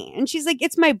Danny? And she's like,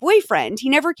 it's my boyfriend. He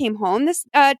never came home this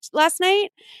last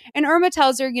night. And Irma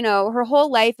tells her, her whole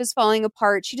life is falling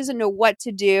apart. She doesn't know what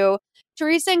to do.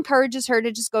 Teresa encourages her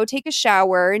to just go take a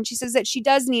shower. And she says that she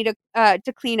does need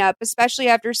to clean up, especially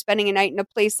after spending a night in a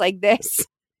place like this.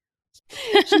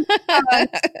 She's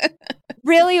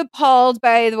really appalled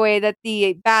by the way that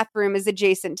the bathroom is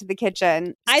adjacent to the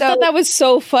kitchen. I thought that was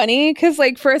so funny because,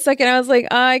 like, for a second, I was like,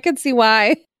 I could see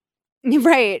why.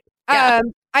 Right. Yeah.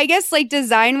 I guess, like,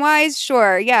 design-wise,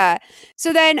 sure, yeah.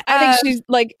 So then... I think she's,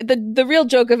 like, the real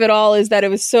joke of it all is that it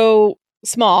was so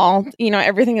small.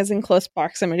 Everything is in close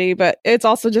proximity, but it's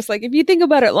also just, like, if you think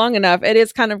about it long enough, it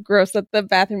is kind of gross that the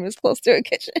bathroom is close to a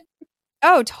kitchen.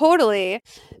 Oh, totally.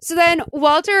 So then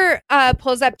Walter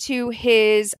pulls up to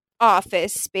his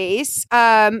office space.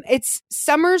 It's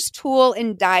Summers Tool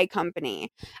and Die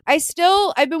Company.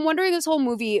 I've been wondering this whole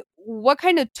movie, what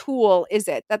kind of tool is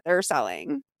it that they're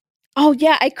selling? Oh,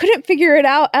 yeah. I couldn't figure it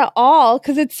out at all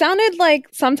because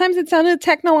sometimes it sounded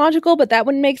technological, but that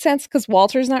wouldn't make sense because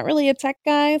Walter's not really a tech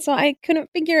guy. So I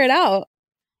couldn't figure it out.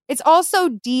 It's also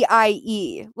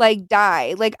DIE, like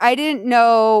die. Like, I didn't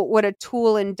know what a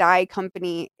tool and die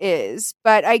company is,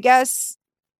 but I guess,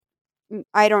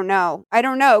 I don't know.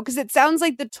 Because it sounds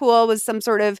like the tool was some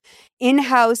sort of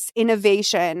in-house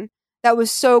innovation that was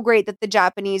so great that the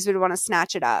Japanese would want to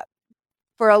snatch it up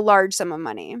for a large sum of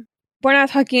money. We're not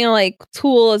talking like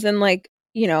tool as in like,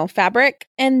 fabric,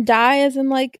 and die as in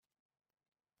like,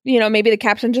 maybe the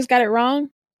caption just got it wrong.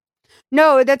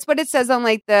 No, that's what it says on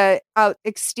like the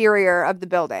exterior of the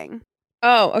building.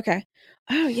 Oh, okay.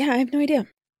 Oh, yeah, I have no idea.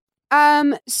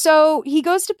 So he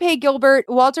goes to pay Gilbert.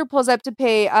 Walter pulls up to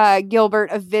pay Gilbert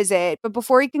a visit, but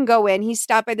before he can go in, he's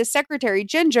stopped by the secretary,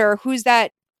 Ginger, who's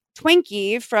that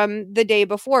Twinkie from the day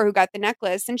before who got the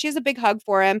necklace, and she has a big hug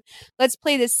for him. Let's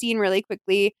play this scene really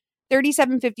quickly.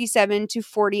 37:57 to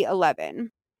 40:11.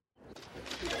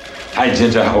 Hi,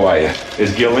 Ginger. How are you?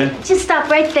 Is Gil in? Just stop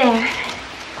right there.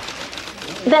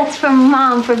 That's from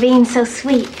Mom for being so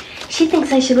sweet. She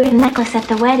thinks I should wear the necklace at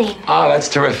the wedding. Oh, that's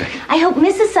terrific. I hope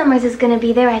Mrs. Summers is going to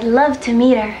be there. I'd love to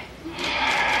meet her.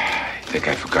 I think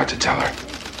I forgot to tell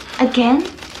her. Again?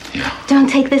 Yeah. Don't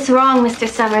take this wrong, Mr.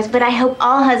 Summers, but I hope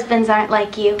all husbands aren't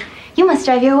like you. You must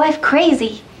drive your wife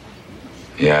crazy.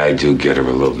 Yeah, I do get her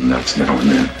a little nuts now and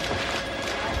then.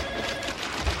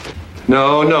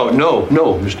 No,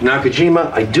 Mr.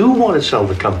 Nakajima, I do want to sell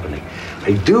the company.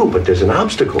 I do, but there's an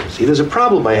obstacle. See, there's a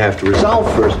problem I have to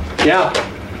resolve first. Yeah.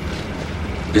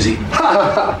 Busy?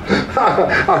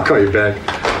 I'll call you back.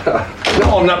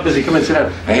 No, I'm not busy. Come in, sit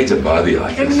down. I hate to bother you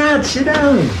like You're this. not. Sit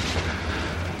down.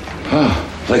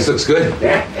 Oh, place looks good.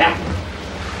 Yeah.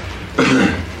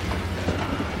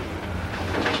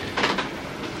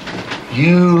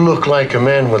 You look like a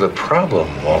man with a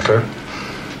problem, Walter.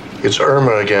 It's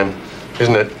Irma again,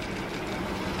 isn't it?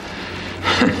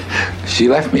 She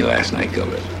left me last night,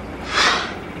 Gilbert.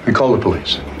 We called the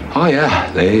police. Oh, yeah.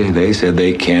 They said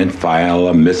they can't file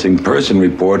a missing person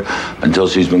report until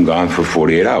she's been gone for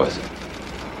 48 hours.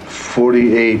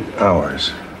 48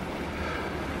 hours.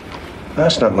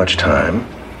 That's not much time.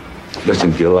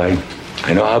 Listen, Gil, I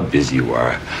know how busy you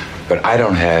are, but I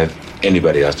don't have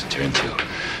anybody else to turn to.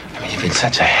 I mean, you've been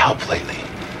such a help lately.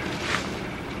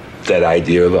 That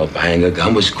idea about buying a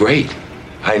gun was great.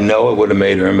 I know it would have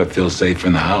made Irma feel safer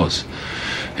in the house.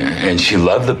 And she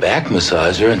loved the back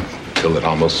massager until it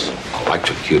almost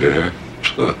electrocuted her.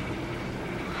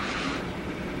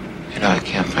 You know, I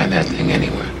can't find that thing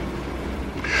anywhere.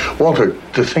 Walter,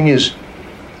 the thing is,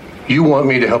 you want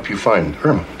me to help you find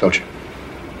Irma, don't you?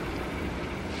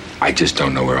 I just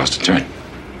don't know where else to turn.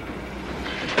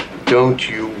 Don't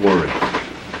you worry.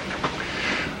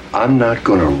 I'm not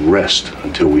gonna rest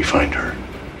until we find her.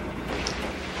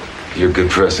 You're a good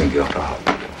person, Gil.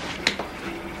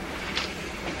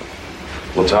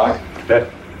 We'll talk?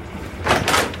 Bet.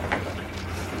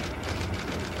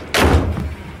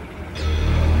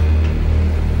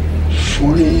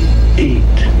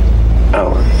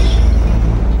 $48.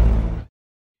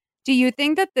 Do you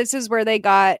think that this is where they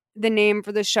got the name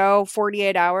for the show,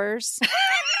 48 Hours?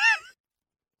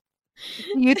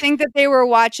 You think that they were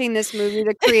watching this movie?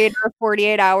 The creator of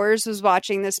 48 Hours was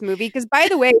watching this movie? Because, by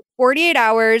the way, 48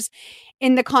 Hours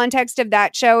in the context of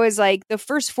that show is like the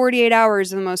first 48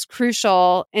 hours are the most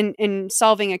crucial in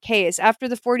solving a case. After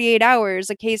the 48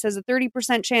 hours, a case has a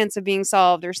 30% chance of being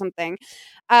solved or something.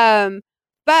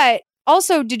 But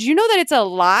also, did you know that it's a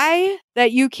lie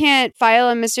that you can't file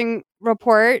a missing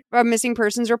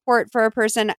persons report for a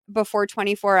person before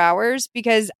 24 hours?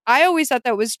 Because I always thought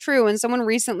that was true, and someone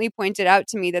recently pointed out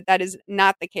to me that that is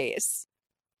not the case.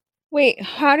 Wait,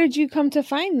 how did you come to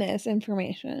find this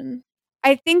information?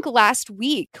 I think last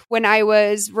week when I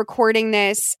was recording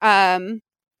this,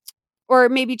 or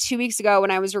maybe 2 weeks ago when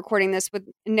I was recording this with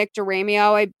Nick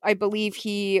DeRamio, I believe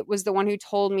he was the one who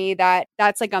told me that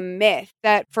that's like a myth,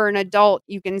 that for an adult,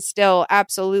 you can still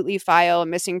absolutely file a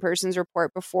missing persons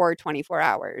report before 24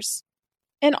 hours.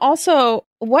 And also,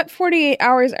 what 48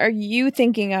 hours are you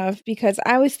thinking of? Because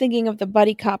I was thinking of the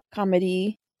buddy cop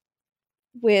comedy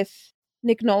with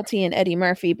Nick Nolte and Eddie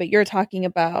Murphy, but you're talking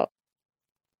about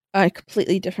a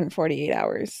completely different 48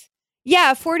 hours.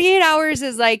 Yeah, 48 Hours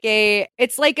is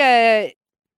it's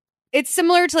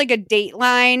similar to like a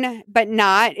Dateline, but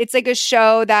not. It's like a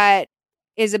show that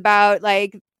is about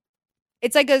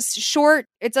it's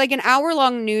like an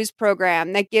hour-long news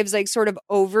program that gives like sort of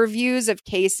overviews of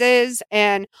cases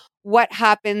and what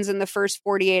happens in the first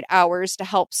 48 hours to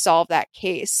help solve that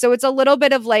case. So it's a little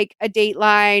bit of like a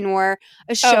Dateline or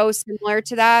a show similar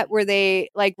to that, where they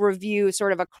like review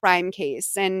sort of a crime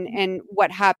case and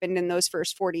what happened in those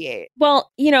first 48.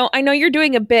 Well, you know, I know you're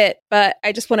doing a bit, but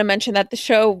I just want to mention that the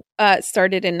show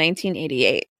started in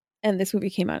 1988 and this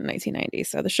movie came out in 1990.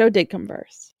 So the show did come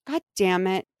first. God damn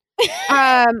it.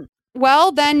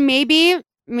 Well, then maybe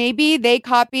they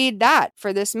copied that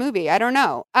for this movie. I don't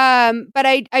know. But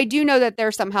I do know that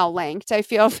they're somehow linked. I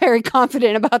feel very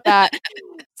confident about that.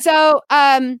 So,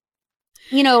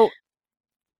 you know,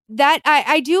 that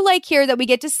I do like here that we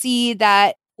get to see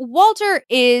that Walter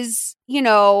is, you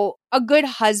know, a good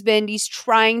husband. He's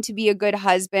trying to be a good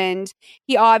husband.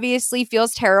 He obviously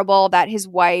feels terrible that his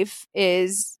wife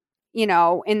is, you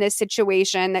know, in this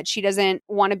situation, that she doesn't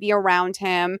want to be around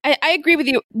him. I agree with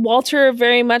you. Walter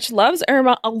very much loves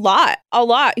Irma a lot.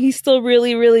 He still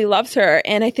really, really loves her.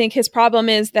 And I think his problem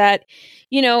is that,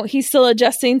 you know, he's still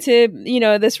adjusting to, you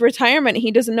know, this retirement.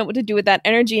 He doesn't know what to do with that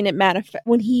energy. And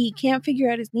when he can't figure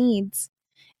out his needs,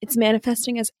 it's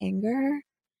manifesting as anger.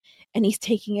 And he's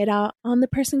taking it out on the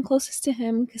person closest to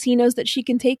him because he knows that she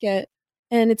can take it.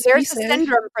 And it's there's a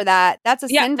syndrome for that. That's a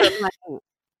syndrome.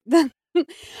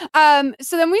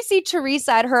 So then we see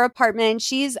Teresa at her apartment.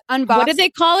 She's unboxing. What did they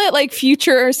call it? Like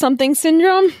future or something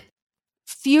syndrome?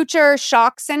 Future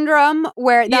shock syndrome,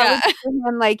 where that was for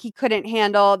him, like he couldn't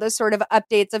handle the sort of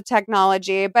updates of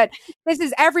technology. But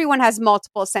everyone has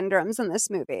multiple syndromes in this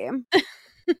movie.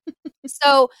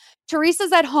 So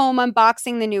Teresa's at home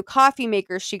unboxing the new coffee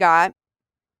maker she got.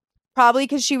 Probably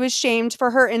because she was shamed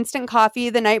for her instant coffee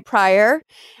the night prior.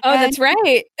 Oh, that's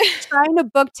right. Trying to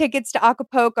book tickets to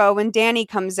Acapulco when Danny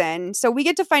comes in. So we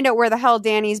get to find out where the hell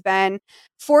Danny's been.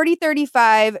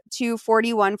 4035 to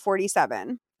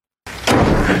 4147.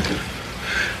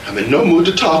 I'm in no mood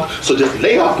to talk, so just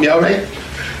lay off me, all right?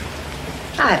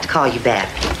 I'll have to call you back.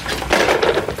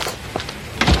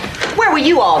 Where were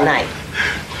you all night?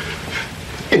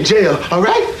 In in jail, all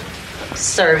right?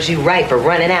 Serves you right for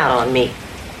running out on me.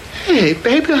 Hey,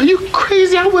 baby, are you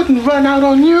crazy? I wouldn't run out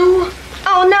on you.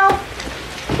 Oh, no?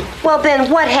 Well, then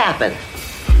what happened?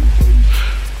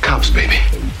 Cops, baby.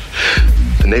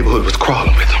 The neighborhood was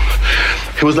crawling with them.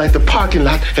 It was like the parking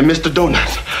lot at Mr.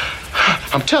 Donuts.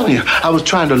 I'm telling you, I was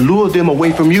trying to lure them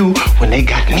away from you when they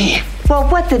got me. Well,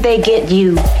 what did they get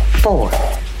you for?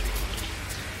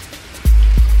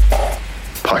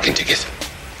 Parking tickets.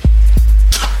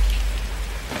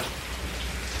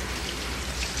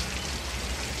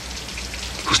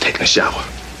 Who's taking a shower?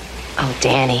 Oh,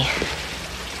 Danny.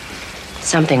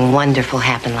 Something wonderful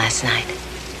happened last night.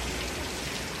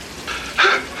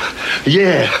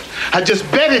 Yeah, I just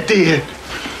bet it did.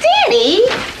 Danny!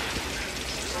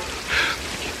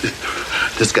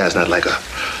 This guy's not like a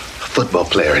football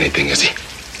player or anything, is he?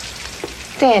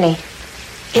 Danny,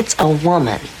 it's a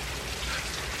woman.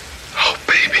 Oh,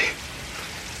 baby.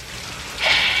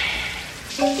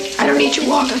 I don't need you,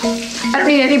 Walter. I don't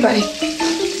need anybody.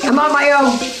 I'm on my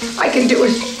own. I can do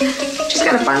it. Just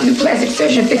gotta find a new plastic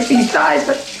surgeon, fix these thighs,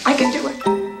 but I can do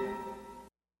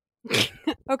it.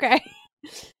 Okay.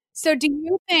 So do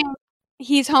you think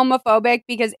he's homophobic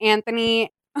because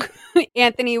Anthony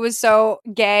was so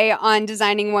gay on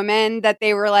Designing Women that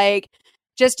they were like,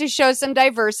 just to show some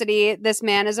diversity, this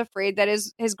man is afraid that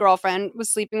his girlfriend was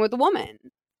sleeping with a woman?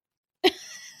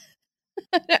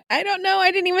 I don't know. I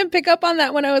didn't even pick up on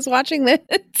that when I was watching this.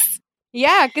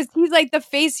 Yeah, because he's like the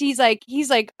face. He's like,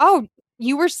 oh,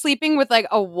 you were sleeping with like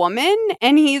a woman,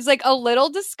 and he's like a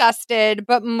little disgusted,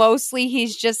 but mostly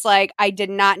he's just like, I did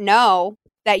not know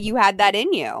that you had that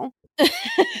in you.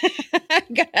 I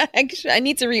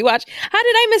need to rewatch. How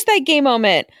did I miss that gay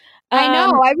moment? I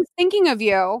know. I was thinking of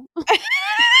you.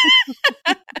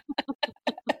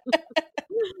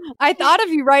 I thought of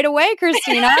you right away,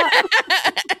 Christina.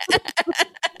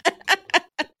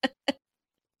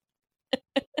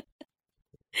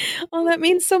 Oh, that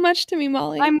means so much to me,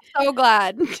 Molly. I'm so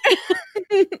glad.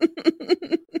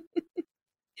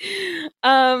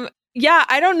 Yeah,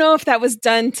 I don't know if that was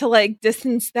done to like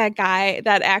distance that guy,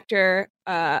 that actor.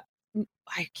 I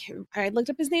looked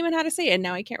up his name and how to say it, and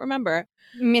now I can't remember.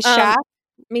 Mishak,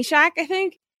 I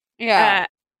think. Yeah.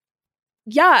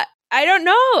 Yeah. I don't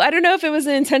know. I don't know if it was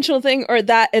an intentional thing or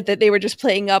that they were just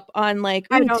playing up on like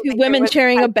two women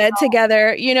sharing a bed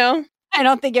together, you know? I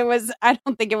don't think it was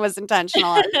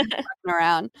intentional.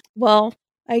 Around. Well,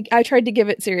 I tried to give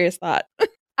it serious thought.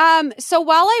 So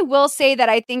while I will say that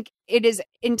I think it is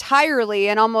entirely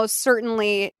and almost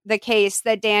certainly the case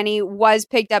that Danny was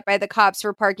picked up by the cops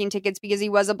for parking tickets because he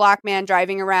was a black man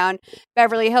driving around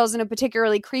Beverly Hills in a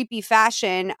particularly creepy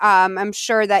fashion, I'm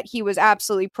sure that he was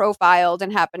absolutely profiled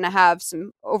and happened to have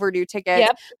some overdue tickets.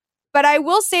 Yep. But I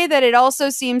will say that it also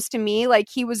seems to me like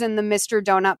he was in the Mr.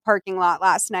 Donut parking lot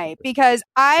last night because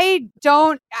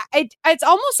it's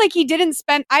almost like he didn't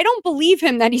spend, I don't believe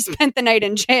him that he spent the night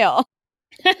in jail.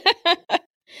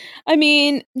 I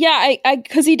mean, yeah,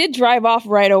 because he did drive off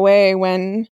right away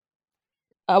when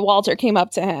Walter came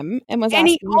up to him and was asking. And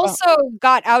he also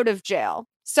got out of jail.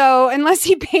 So unless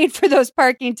he paid for those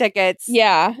parking tickets,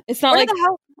 yeah, it's not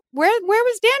where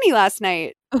was Danny last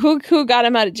night? Who got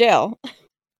him out of jail?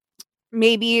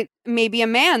 Maybe a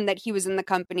man that he was in the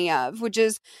company of, which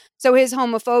is so his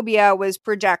homophobia was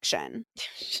projection.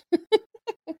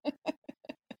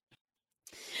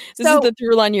 This is the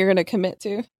through line you're going to commit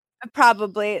to.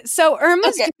 Probably. So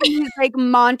Irma's doing these like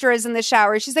mantras in the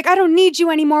shower. She's like, I don't need you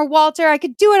anymore, Walter. I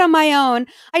could do it on my own.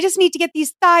 I just need to get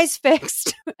these thighs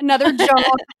fixed. Another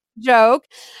joke.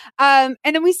 And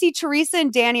then we see Teresa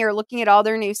and Danny are looking at all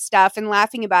their new stuff and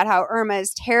laughing about how Irma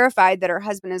is terrified that her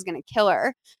husband is going to kill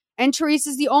her. And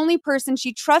Teresa's the only person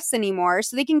she trusts anymore,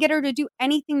 so they can get her to do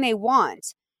anything they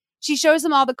want. She shows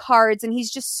him all the cards, and he's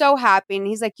just so happy. And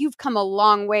he's like, you've come a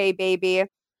long way, baby.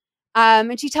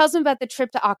 And she tells him about the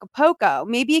trip to Acapulco.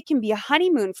 Maybe it can be a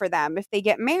honeymoon for them if they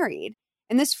get married.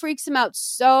 And this freaks him out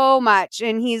so much.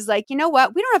 And he's like, you know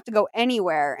what? We don't have to go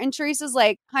anywhere. And Teresa's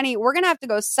like, honey, we're going to have to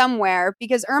go somewhere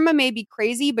because Irma may be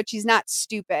crazy, but she's not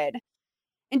stupid.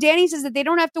 And Danny says that they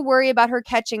don't have to worry about her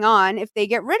catching on if they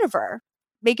get rid of her.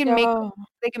 They can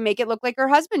make it look like her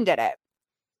husband did it.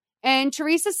 And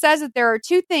Teresa says that there are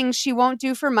two things she won't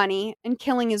do for money, and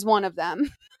killing is one of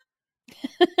them.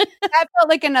 That felt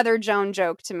like another Joan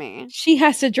joke to me. She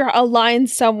has to draw a line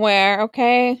somewhere,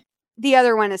 okay? The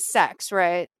other one is sex,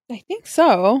 right? I think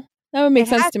so. That would make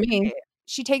sense to me.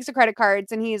 she takes the credit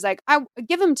cards and he's like, I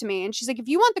give them to me. And she's like, if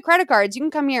you want the credit cards, you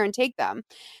can come here and take them.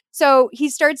 So he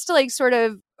starts to like sort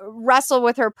of wrestle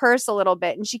with her purse a little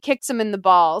bit and she kicks him in the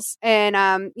balls.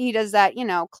 And he does that,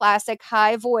 classic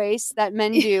high voice that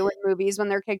men do in movies when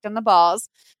they're kicked in the balls.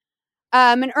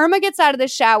 And Irma gets out of the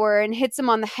shower and hits him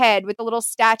on the head with a little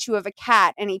statue of a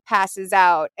cat and he passes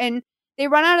out. And they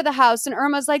run out of the house and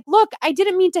Irma's like, look, I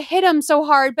didn't mean to hit him so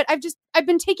hard, but I've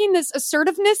been taking this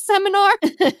assertiveness seminar.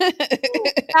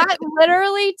 That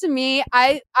literally, to me,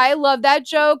 I love that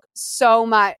joke so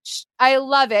much. I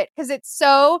love it because it's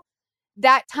so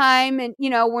that time. And,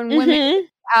 when women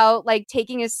out like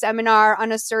taking a seminar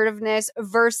on assertiveness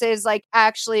versus like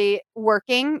actually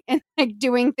working and like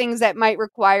doing things that might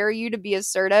require you to be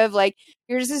assertive. Like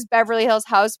you're just this Beverly Hills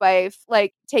housewife,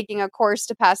 like taking a course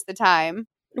to pass the time.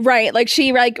 Right. Like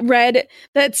she like read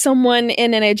that someone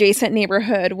in an adjacent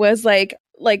neighborhood was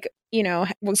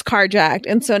was carjacked.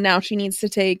 And so now she needs to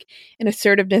take an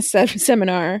assertiveness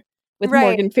seminar with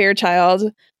Morgan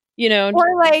Fairchild,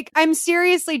 Or like, I'm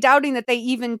seriously doubting that they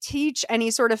even teach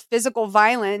any sort of physical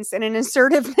violence in an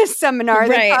assertiveness seminar.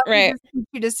 They probably just teach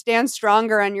you to stand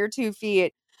stronger on your 2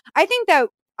 feet. I think that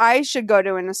I should go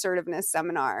to an assertiveness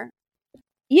seminar.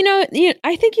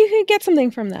 I think you could get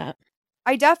something from that.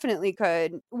 I definitely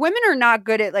could. Women are not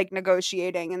good at like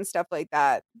negotiating and stuff like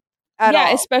that at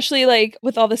all. Especially like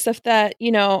with all the stuff that,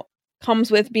 comes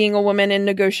with being a woman and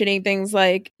negotiating things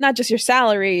like not just your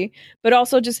salary, but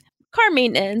also just car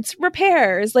maintenance,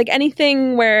 repairs, like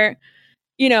anything where,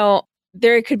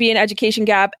 there could be an education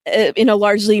gap in a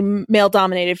largely male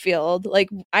dominated field. Like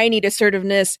I need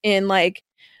assertiveness in like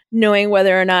knowing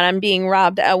whether or not I'm being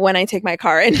robbed when I take my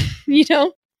car in,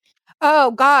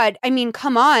 Oh God. I mean,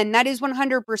 come on. That is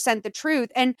 100% the truth.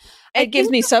 And it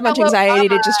gives me so much anxiety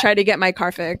to just try to get my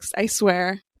car fixed. I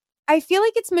swear. I feel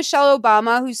like it's Michelle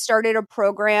Obama who started a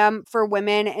program for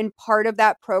women. And part of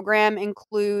that program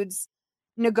includes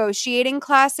negotiating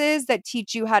classes that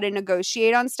teach you how to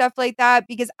negotiate on stuff like that.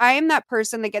 Because I am that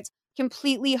person that gets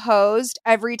completely hosed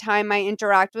every time I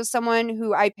interact with someone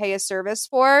who I pay a service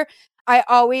for. I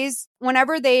always,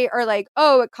 whenever they are like,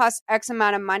 oh, it costs X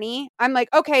amount of money, I'm like,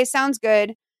 okay, sounds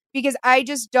good. Because I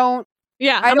just don't.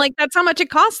 Yeah. I'm like, that's how much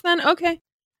it costs then. Okay.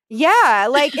 Yeah.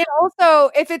 Like, and also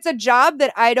if it's a job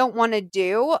that I don't want to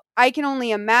do, I can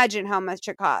only imagine how much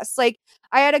it costs. Like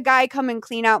I had a guy come and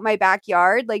clean out my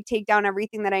backyard, like take down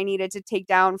everything that I needed to take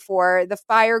down for the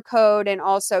fire code and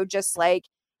also just like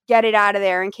get it out of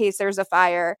there in case there's a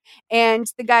fire. And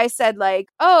the guy said like,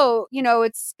 oh,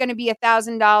 it's going to be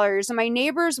 $1,000. And my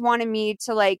neighbors wanted me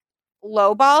to like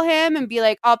lowball him and be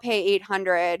like, I'll pay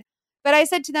 $800. But I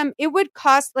said to them, it would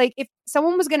cost like if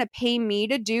someone was going to pay me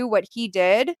to do what he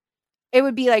did, it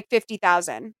would be like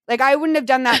 50,000. Like I wouldn't have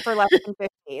done that for less than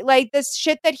 50. Like this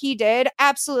shit that he did,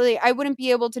 absolutely, I wouldn't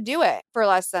be able to do it for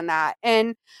less than that.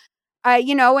 And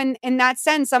in that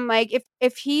sense, I'm like,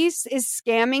 if he's is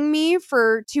scamming me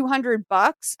for $200,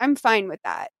 I'm fine with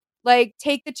that. Like,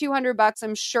 take the $200.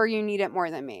 I'm sure you need it more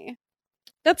than me.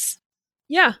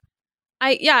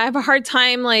 I have a hard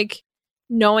time like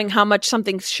knowing how much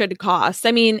something should cost.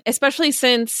 I mean, especially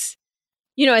since,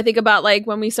 I think about like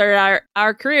when we started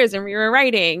our careers and we were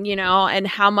writing, and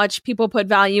how much people put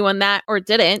value on that or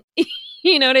didn't.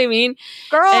 You know what I mean?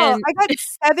 Girl, I got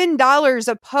 $7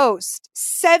 a post.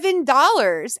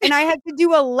 $7. And I had to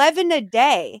do 11 a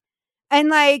day. And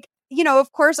like,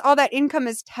 of course, all that income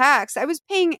is taxed. I was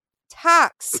paying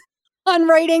tax on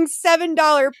writing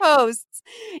 $7 posts.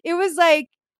 It was like,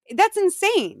 that's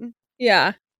insane.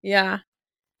 Yeah. Yeah.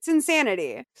 It's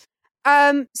insanity.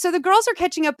 So the girls are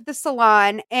catching up at the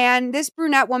salon, and this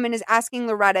brunette woman is asking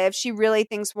Loretta if she really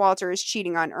thinks Walter is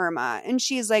cheating on Irma. And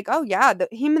she's like, oh yeah,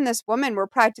 him and this woman were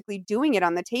practically doing it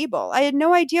on the table. I had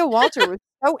no idea Walter was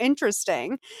so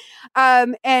interesting.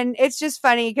 And it's just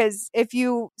funny because if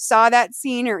you saw that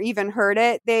scene or even heard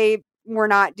it, they were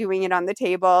not doing it on the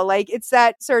table. Like it's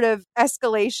that sort of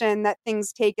escalation that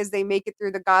things take as they make it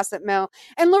through the gossip mill.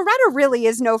 And Loretta really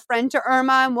is no friend to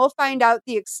Irma, and we'll find out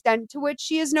the extent to which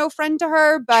she is no friend to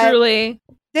her. But truly,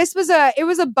 it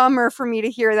was a bummer for me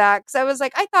to hear that because I was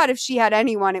like, I thought if she had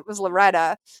anyone, it was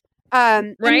Loretta.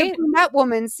 Right? And that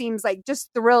woman seems like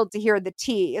just thrilled to hear the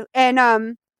tea. And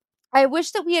I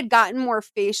wish that we had gotten more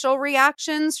facial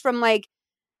reactions from like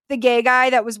the gay guy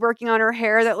that was working on her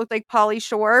hair that looked like Pauly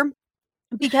Shore.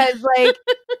 Because like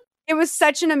it was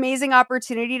such an amazing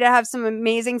opportunity to have some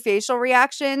amazing facial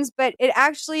reactions, but it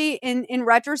actually in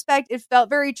retrospect it felt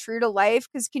very true to life.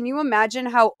 Because can you imagine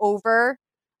how over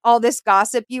all this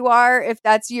gossip you are if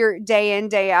that's your day in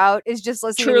day out is just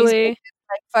listening to these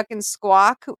like fucking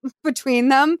squawk between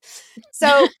them.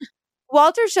 So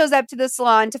Walter shows up to the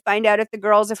salon to find out if the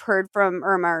girls have heard from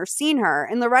Irma or seen her.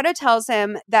 And Loretta tells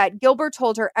him that Gilbert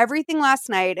told her everything last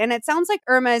night, and it sounds like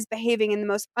Irma is behaving in the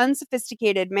most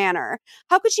unsophisticated manner.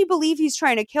 How could she believe he's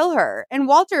trying to kill her? And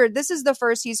Walter, this is the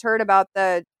first he's heard about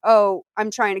the, oh, I'm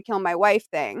trying to kill my wife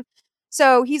thing.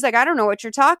 So he's like, I don't know what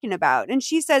you're talking about. And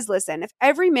she says, listen, if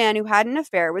every man who had an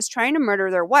affair was trying to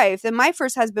murder their wife, then my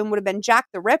first husband would have been Jack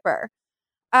the Ripper.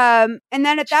 And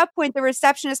then at that point, the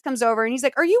receptionist comes over and he's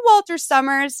like, are you Walter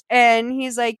Summers? And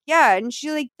he's like, yeah. And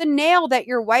she's like, the nail that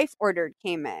your wife ordered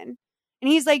came in.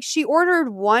 And he's like, she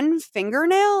ordered one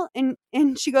fingernail? And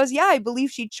she goes, yeah, I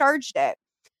believe she charged it.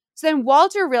 So then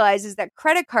Walter realizes that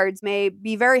credit cards may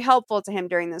be very helpful to him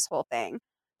during this whole thing.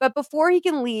 But before he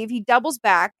can leave, he doubles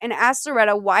back and asks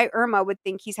Loretta why Irma would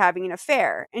think he's having an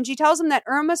affair. And she tells him that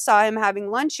Irma saw him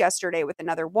having lunch yesterday with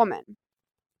another woman.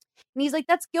 And he's like,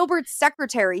 that's Gilbert's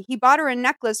secretary. He bought her a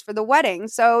necklace for the wedding.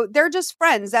 So they're just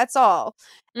friends. That's all.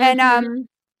 And I'm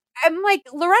like,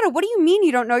 Loretta, what do you mean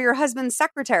you don't know your husband's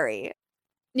secretary?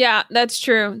 Yeah, that's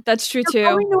true. That's true, You're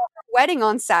too. going to a wedding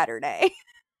on Saturday.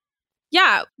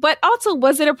 Yeah, but also,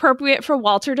 was it appropriate for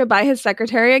Walter to buy his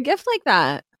secretary a gift like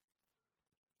that?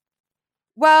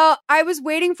 Well, I was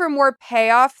waiting for more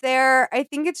payoff there. I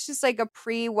think it's just like a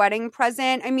pre-wedding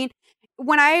present. I mean,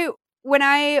 when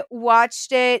I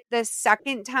watched it the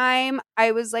second time,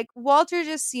 I was like, Walter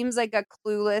just seems like a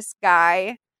clueless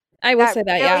guy. I will say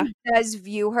that, yeah. Does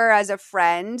view her as a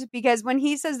friend, because when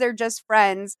he says they're just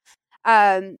friends,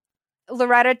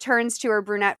 Loretta turns to her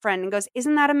brunette friend and goes,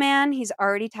 isn't that a man? He's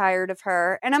already tired of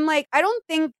her. And I'm like, I don't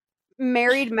think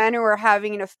married men who are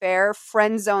having an affair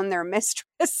friend zone their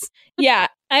mistress. Yeah.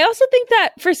 I also think that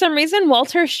for some reason,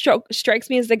 Walter strikes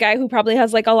me as the guy who probably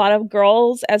has like a lot of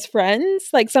girls as friends.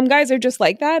 Like some guys are just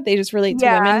like that. They just relate to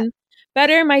women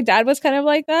better. My dad was kind of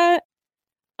like that.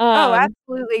 Oh,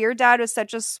 absolutely. Your dad was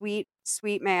such a sweet,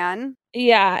 sweet man.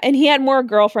 Yeah. And he had more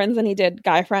girlfriends than he did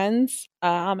guy friends.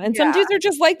 And some dudes are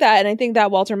just like that. And I think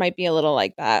that Walter might be a little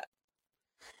like that.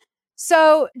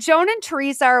 So Joan and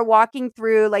Teresa are walking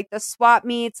through like the swap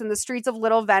meets and the streets of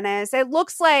Little Venice. It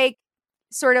looks like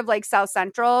sort of like South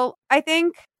Central, I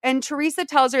think. And Teresa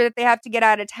tells her that they have to get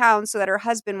out of town so that her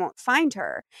husband won't find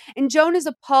her. And Joan is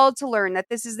appalled to learn that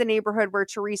this is the neighborhood where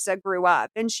Teresa grew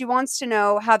up. And she wants to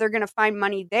know how they're going to find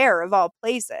money there, of all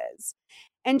places.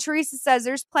 And Teresa says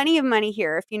there's plenty of money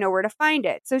here if you know where to find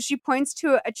it. So she points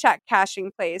to a check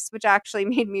cashing place, which actually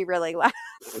made me really laugh.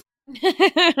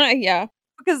 Yeah.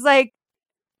 Because like,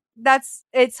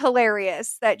 it's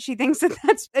hilarious that she thinks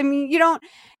that's, I mean,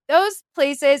 those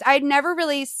places I'd never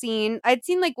really seen. I'd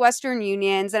seen like Western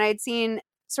Unions and I'd seen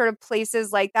sort of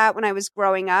places like that when I was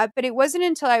growing up, but it wasn't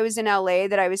until I was in LA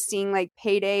that I was seeing like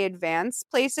payday advance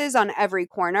places on every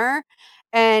corner.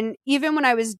 And even when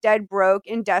I was dead broke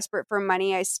and desperate for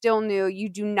money, I still knew you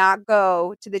do not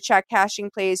go to the check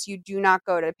cashing place. You do not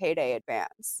go to payday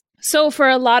advance. So for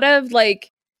a lot of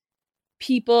like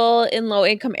people in low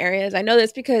income areas, I know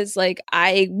this because like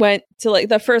I went to like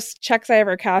the first checks I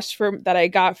ever cashed that I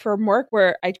got from work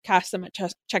where I cashed them at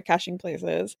check cashing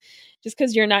places, just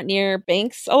because you're not near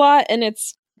banks a lot. And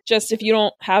it's just, if you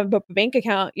don't have a bank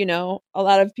account, a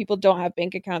lot of people don't have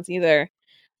bank accounts either.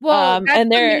 Well,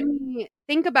 and they're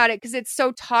think about it, because it's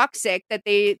so toxic that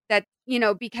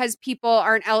because people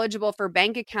aren't eligible for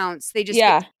bank accounts, they just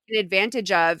get taken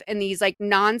advantage of in these like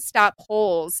nonstop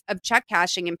holes of check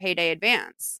cashing and payday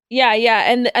advance. Yeah.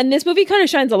 And this movie kind of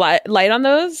shines a light on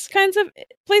those kinds of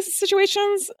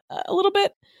situations a little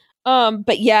bit.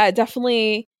 But yeah,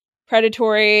 definitely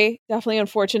predatory, definitely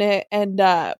unfortunate. And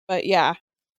but yeah,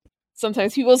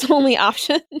 sometimes people's only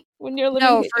option when you're living.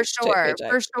 No, for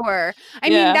sure. I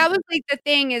mean, that was like the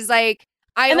thing is like,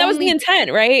 that was the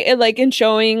intent, right? In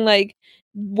showing like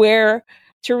where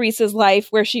Teresa's life,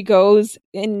 where she goes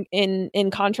in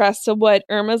contrast to what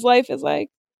Irma's life is like.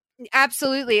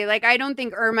 Absolutely. Like, I don't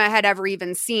think Irma had ever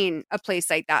even seen a place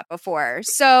like that before.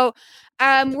 So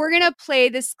we're going to play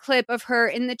this clip of her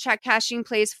in the check cashing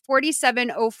place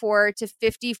 4704 to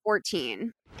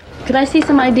 5014. Could I see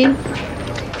some ID?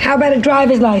 How about a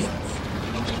driver's license?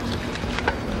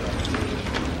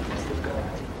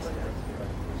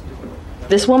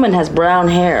 This woman has brown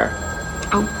hair.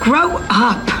 Oh, grow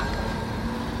up.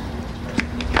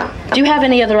 Do you have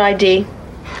any other ID?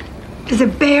 There's a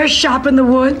bear shop in the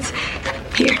woods.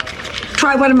 Here,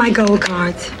 try one of my gold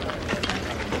cards.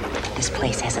 This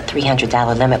place has a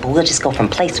 $300 limit, but we'll just go from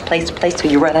place to place to place till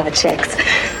you run out of checks.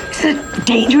 Is it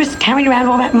dangerous carrying around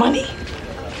all that money?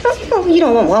 Oh, you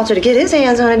don't want Walter to get his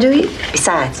hands on it, do you?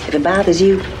 Besides, if it bothers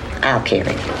you, I'll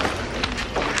carry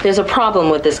it. There's a problem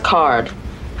with this card.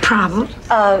 Problem?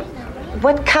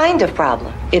 What kind of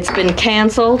problem? It's been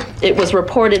canceled. It was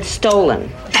reported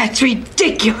stolen. That's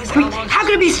ridiculous. I mean, how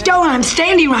could it be stolen? I'm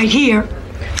standing right here.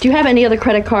 Do you have any other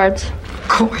credit cards? Of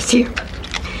course, here.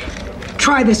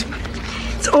 Try this one.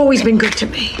 It's always been good to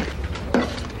me.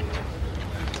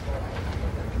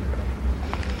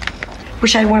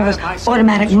 Wish I had one of those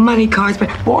automatic money cards, but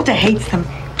Walter hates them.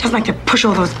 Doesn't like to push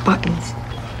all those buttons.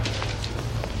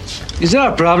 Is there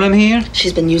a problem here?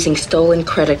 She's been using stolen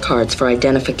credit cards for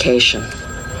identification.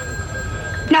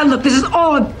 Now look, this is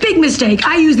all a big mistake.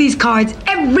 I use these cards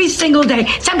every single day,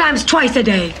 sometimes twice a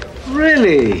day.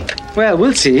 Really? Well,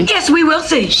 we'll see. Yes, we will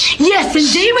see. Yes,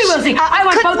 indeed we will see. I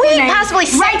want both Could we names. possibly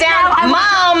sit right down?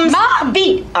 Now, Mom's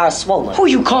feet are swollen. Who are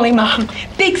you calling Mom?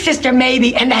 Big sister,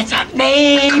 maybe, and that's a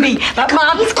maybe. But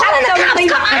Mom, he's calling the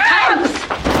cops.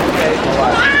 Come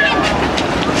on.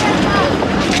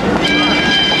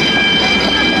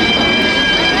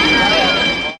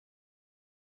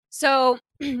 So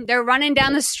they're running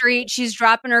down the street. She's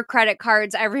dropping her credit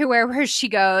cards everywhere where she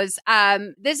goes.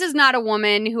 This is not a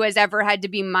woman who has ever had to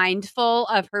be mindful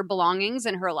of her belongings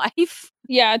in her life.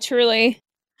 Yeah, truly.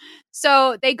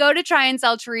 So they go to try and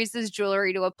sell Teresa's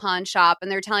jewelry to a pawn shop,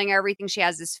 and they're telling her everything she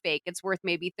has is fake. It's worth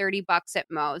maybe $30 at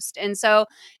most. And so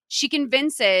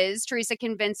Teresa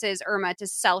convinces Irma to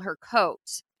sell her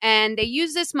coat. And they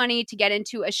use this money to get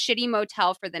into a shitty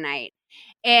motel for the night.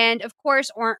 And of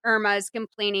course, Irma is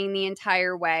complaining the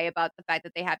entire way about the fact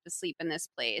that they have to sleep in this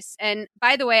place. And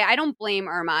by the way, I don't blame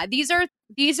Irma. These are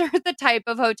the type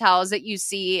of hotels that you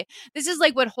see. This is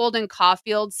like what Holden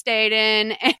Caulfield stayed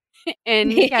in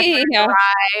and Catherine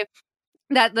Dry,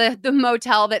 that the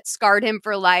motel that scarred him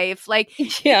for life. Like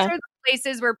these are the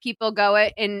places where people go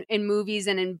in movies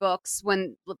and in books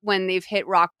when they've hit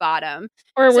rock bottom,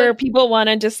 or where people want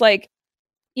to just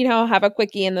have a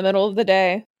quickie in the middle of the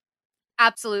day.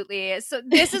 Absolutely. So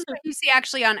this is what you see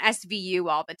actually on SVU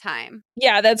all the time.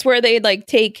 Yeah, that's where they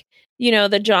take,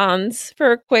 the Johns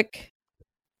for a quick,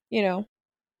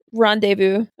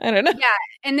 rendezvous. I don't know. Yeah.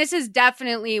 And this is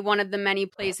definitely one of the many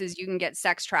places you can get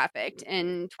sex trafficked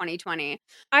in 2020.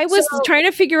 I was trying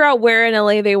to figure out where in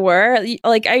LA they were.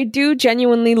 Like, I do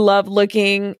genuinely love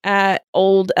looking at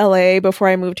old LA before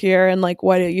I moved here and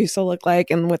what it used to look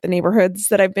like and what the neighborhoods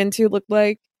that I've been to look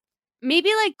like.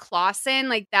 Maybe Clawson,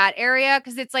 that area,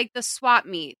 because it's the swap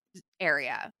meet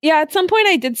area. Yeah, at some point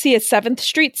I did see a 7th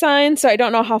Street sign, so I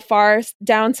don't know how far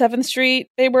down 7th Street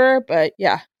they were, but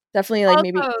yeah, definitely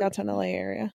maybe downtown LA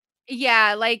area.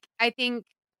 Yeah, I think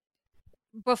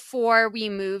before we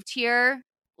moved here,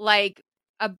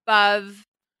 above,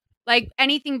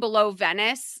 anything below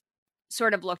Venice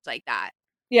sort of looked like that.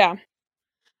 Yeah.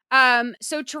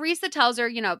 So Teresa tells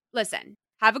her, listen,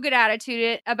 have a good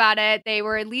attitude about it. They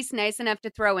were at least nice enough to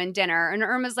throw in dinner. And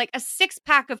Irma's like, a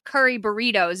 6-pack of curry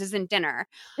burritos isn't dinner.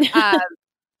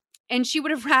 And she would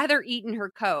have rather eaten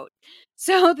her coat.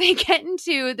 So they get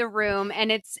into the room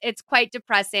and it's quite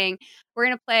depressing. We're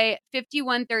going to play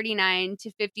 5139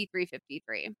 to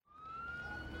 5353.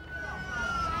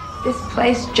 This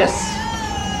place just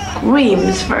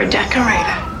screams for a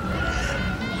decorator.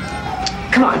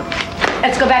 Come on.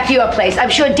 Let's go back to your place.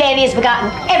 I'm sure Danny has forgotten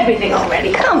everything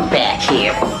already. Come back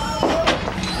here.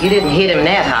 You didn't hit him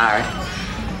that hard.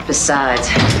 Besides,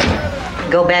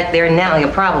 go back there now,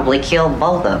 he'll probably kill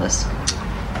both of us.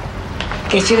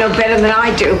 Guess you know better than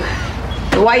I do.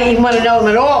 Why you even want to know him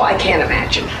at all, I can't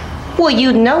imagine. Well,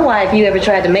 you'd know why if you ever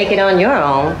tried to make it on your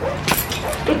own.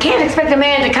 You can't expect a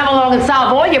man to come along and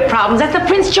solve all your problems. That's the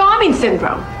Prince Charming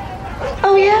syndrome.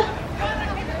 Oh, yeah?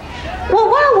 Well,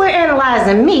 while we're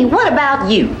analyzing me, what about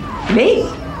you? Me?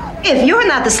 If you're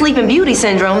not the Sleeping Beauty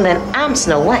syndrome, then I'm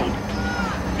Snow White.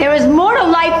 There is more to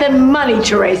life than money,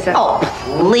 Teresa. Oh,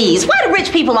 please. Why do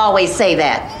rich people always say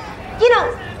that?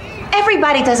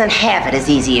 Everybody doesn't have it as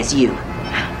easy as you.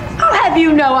 I'll have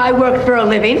you know I worked for a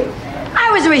living.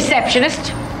 I was a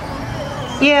receptionist.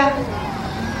 Yeah?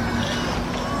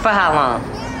 For how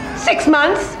long? 6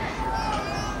 months.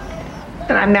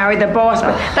 Then I married the boss,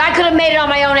 but I could have made it on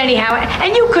my own anyhow.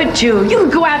 And you could too. You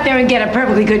could go out there and get a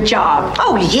perfectly good job.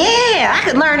 Oh, yeah. I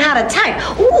could learn how to type.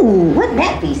 Ooh, wouldn't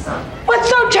that be something? What's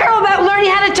so terrible about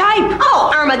learning how to type?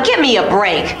 Oh, Irma, give me a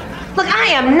break. Look, I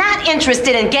am not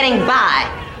interested in getting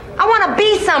by. I want to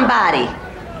be somebody.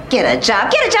 Get a job.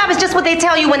 Get a job is just what they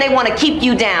tell you when they want to keep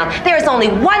you down. There is only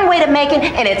one way to make it,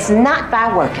 and it's not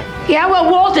by working. Yeah, well,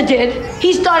 Walter did.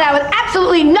 He started out with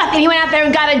absolutely nothing. He went out there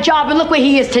and got a job, and look where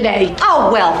he is today.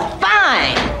 Oh, well,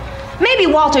 fine. Maybe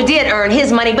Walter did earn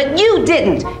his money, but you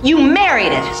didn't. You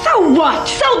married it. So what?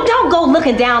 So don't go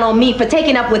looking down on me for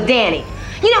taking up with Danny.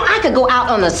 I could go out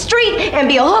on the street and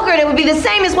be a hooker, and it would be the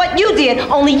same as what you did,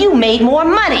 only you made more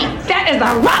money. That is the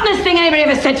rottenest thing anybody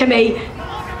ever said to me.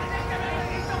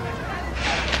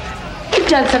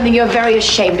 done something you're very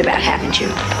ashamed about, haven't you?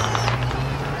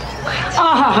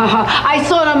 I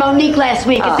saw it on Monique last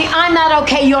week. It's the I'm not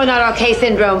okay, you're not okay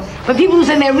syndrome. When people who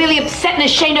say they're really upset and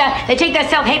ashamed of it, they take their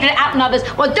self-hatred out on others.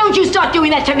 Well, don't you start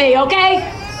doing that to me, okay?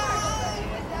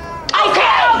 I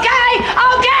said okay!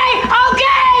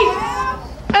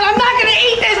 And I'm not going to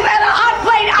eat this at a hot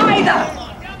plate either!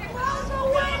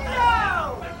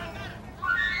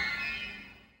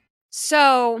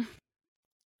 So,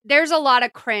 there's a lot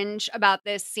of cringe about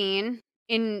this scene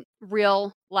in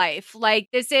real life. Like,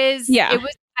 this is, I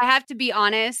have to be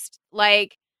honest,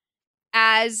 like,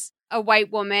 as a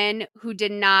white woman who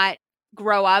did not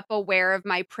grow up aware of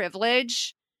my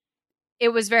privilege, it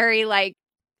was very, like,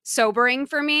 sobering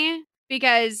for me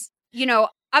because,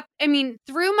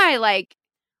 through my, like,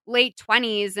 late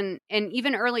 20s and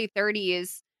even early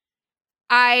 30s,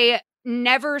 I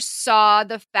never saw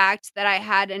the fact that I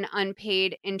had an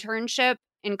unpaid internship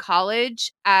in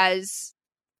college as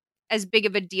big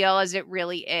of a deal as it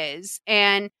really is.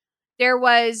 And there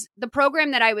was the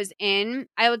program that I was in,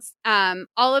 I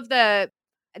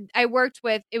worked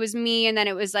with, it was me and then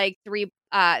it was like three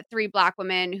Black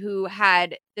women who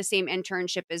had the same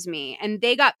internship as me, and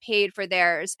they got paid for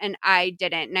theirs and I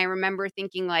didn't. And I remember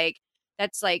thinking, like,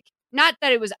 that's like, not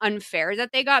that it was unfair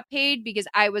that they got paid because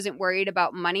I wasn't worried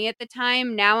about money at the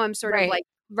time. Now I'm sort of like,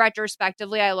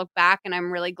 retrospectively, I look back and I'm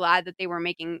really glad that they were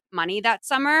making money that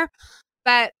summer.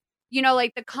 But,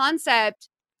 like, the concept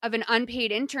of an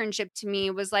unpaid internship to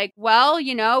me was like, well,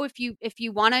 if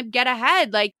you want to get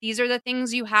ahead, like, these are the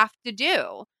things you have to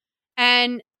do.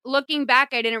 And looking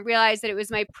back, I didn't realize that it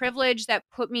was my privilege that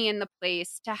put me in the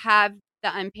place to have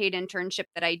the unpaid internship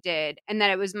that I did. And that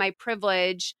it was my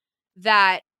privilege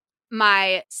that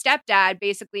my stepdad,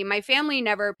 basically, my family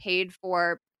never paid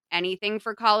for anything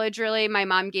for college, really. My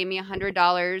mom gave me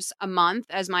 $100 a month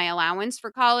as my allowance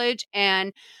for college.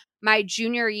 And my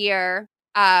junior year,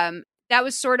 that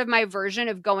was sort of my version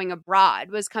of going abroad,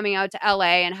 was coming out to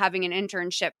LA and having an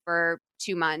internship for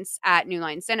 2 months at New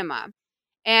Line Cinema.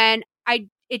 And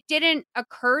it didn't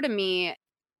occur to me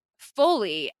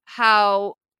fully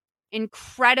how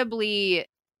incredibly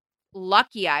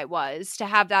lucky I was to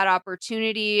have that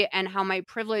opportunity and how my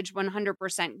privilege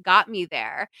 100% got me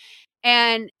there.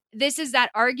 And this is that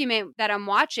argument that I'm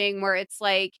watching where it's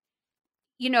like,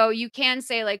 you can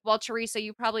say, like, well, Teresa,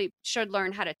 you probably should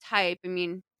learn how to type. I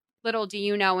mean, little do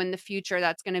you know, in the future,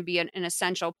 that's going to be an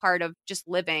essential part of just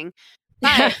living.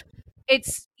 But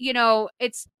it's,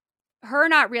 it's her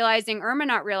not realizing, Irma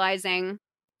not realizing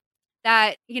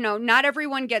that, not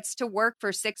everyone gets to work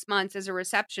for 6 months as a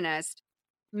receptionist,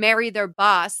 marry their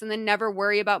boss, and then never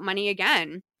worry about money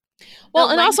again. Well,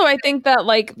 and also I think that,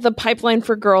 like, the pipeline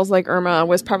for girls like Irma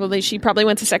was she probably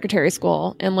went to secretary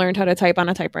school and learned how to type on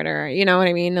a typewriter. You know what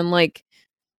I mean? And, like,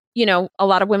 a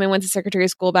lot of women went to secretary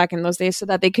school back in those days so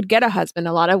that they could get a husband.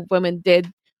 A lot of women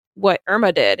did what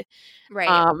Irma did.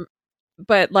 Right.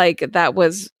 But, like, that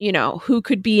was, who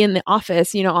could be in the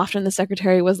office. Often the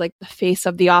secretary was, like, the face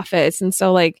of the office. And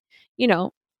so, like,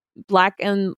 Black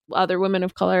and other women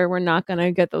of color were not going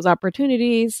to get those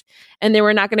opportunities, and they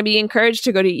were not going to be encouraged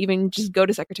to go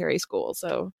to secretary school.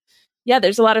 So yeah,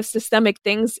 there's a lot of systemic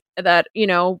things that,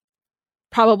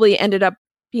 probably ended up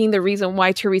being the reason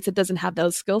why Teresa doesn't have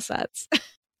those skill sets.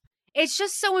 It's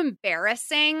just so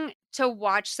embarrassing to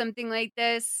watch something like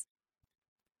this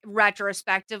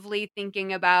retrospectively,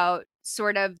 thinking about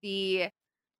sort of the,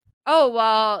 oh,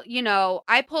 well,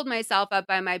 I pulled myself up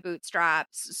by my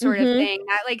bootstraps sort of thing.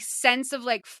 That, like, sense of,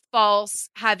 like, false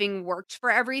having worked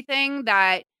for everything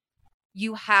that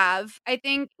you have, I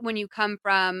think, when you come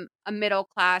from a middle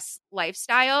class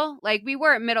lifestyle. Like, we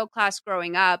weren't middle class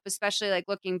growing up, especially, like,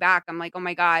 looking back, I'm like, oh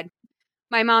my God,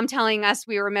 my mom telling us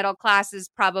we were middle class is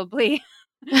probably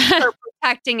her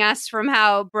protecting us from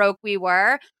how broke we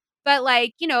were. But,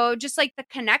 like, just, like, the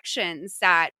connections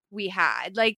that we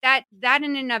had, like, that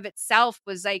in and of itself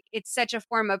was, like, it's such a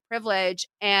form of privilege.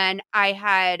 And I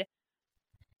had,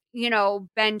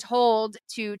 been told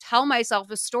to tell myself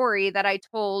a story that I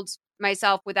told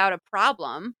myself without a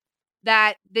problem,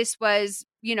 that this was,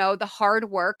 the hard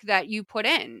work that you put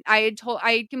in. I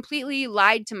had completely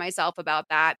lied to myself about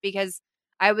that because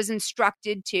I was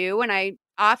instructed to, and I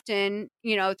often,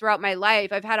 throughout my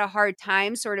life, I've had a hard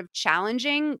time sort of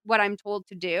challenging what I'm told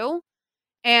to do.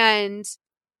 And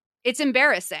it's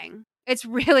embarrassing. It's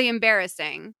really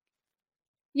embarrassing.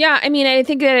 Yeah, I mean, I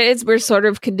think that we're sort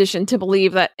of conditioned to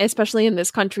believe that, especially in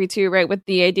this country too, right, with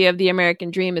the idea of the American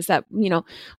dream, is that,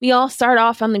 we all start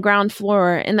off on the ground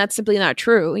floor, and that's simply not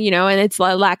true, and it's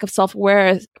a lack of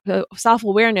self-awareness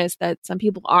that some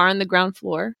people are on the ground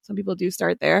floor. Some people do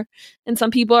start there, and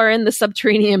some people are in the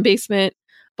subterranean basement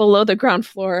below the ground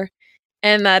floor,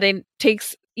 and that it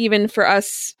takes even for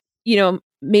us,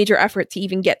 major effort to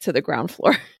even get to the ground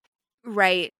floor.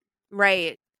 Right.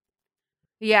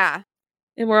 Yeah.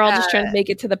 And we're all just trying to make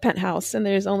it to the penthouse, and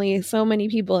there's only so many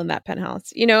people in that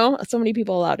penthouse, so many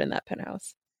people allowed in that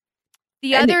penthouse.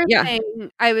 The other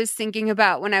thing I was thinking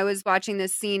about when I was watching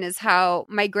this scene is how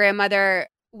my grandmother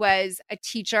was a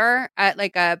teacher at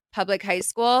like a public high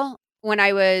school when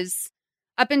I was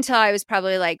up until I was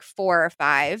probably like 4 or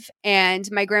 5. And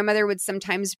my grandmother would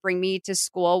sometimes bring me to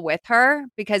school with her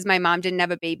because my mom didn't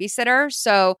have a babysitter.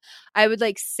 So I would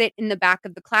like sit in the back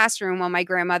of the classroom while my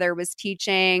grandmother was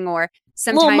teaching, or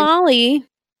sometimes Little Molly.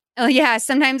 Oh yeah,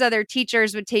 sometimes other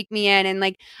teachers would take me in, and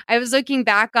like I was looking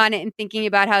back on it and thinking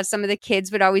about how some of the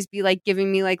kids would always be like giving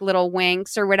me like little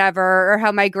winks or whatever, or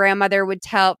how my grandmother would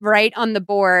write on the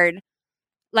board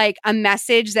like a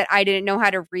message that I didn't know how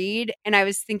to read. And I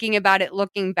was thinking about it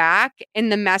looking back, and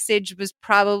the message was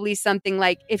probably something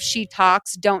like, if she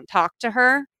talks, don't talk to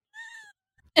her.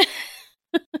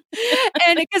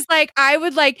 And because like I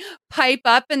would like pipe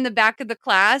up in the back of the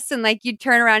class, and like you'd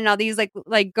turn around and all these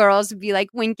like girls would be like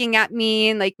winking at me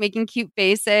and like making cute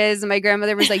faces, and my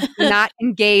grandmother was like, do not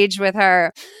engage with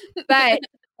her. But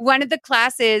one of the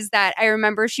classes that I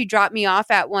remember she dropped me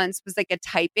off at once was like a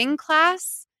typing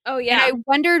class. Oh yeah. And I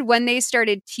wondered when they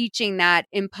started teaching that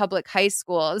in public high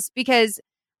schools, because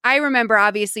I remember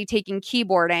obviously taking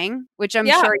keyboarding, which I'm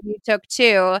sure you took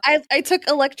too. I took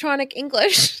electronic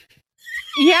English.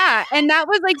 Yeah. And that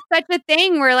was like such a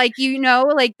thing where like,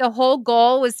 like the whole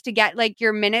goal was to get like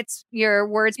your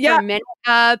words per minute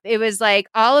up. It was like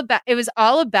all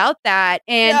about that.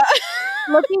 And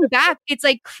looking back, it's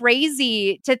like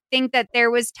crazy to think that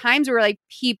there was times where like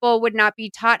people would not be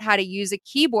taught how to use a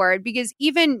keyboard, because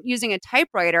even using a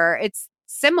typewriter, it's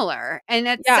similar. And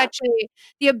it's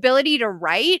the ability to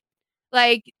write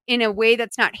like in a way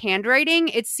that's not handwriting.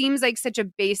 It seems like such a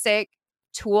basic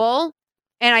tool.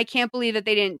 And I can't believe that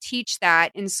they didn't teach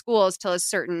that in schools till a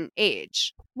certain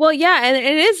age. Well, yeah. And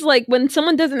it is like when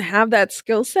someone doesn't have that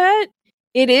skill set,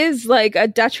 it is like a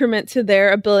detriment to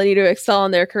their ability to excel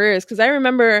in their careers. Because I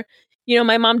remember,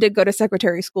 my mom did go to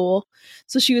secretary school.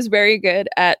 So she was very good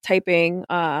at typing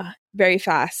very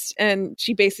fast. And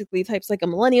she basically types like a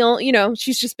millennial.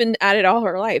 She's just been at it all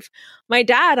her life. My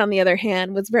dad, on the other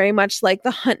hand, was very much like the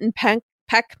hunt and peck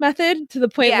method, to the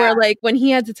point where like when he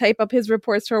had to type up his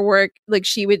reports for work, like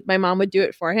my mom would do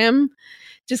it for him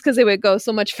just because it would go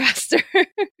so much faster.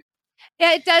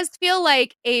 Yeah, it does feel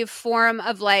like a form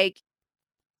of like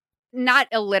not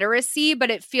illiteracy,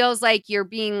 but it feels like you're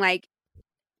being like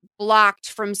blocked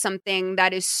from something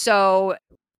that is so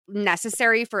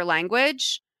necessary for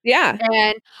language. Yeah.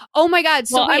 And oh my God.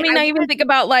 So I even think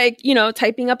about like,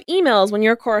 typing up emails when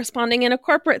you're corresponding in a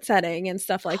corporate setting and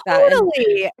stuff like that.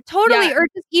 Totally. Yeah. Or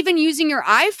just even using your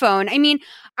iPhone. I mean,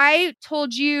 I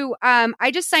told you,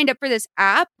 I just signed up for this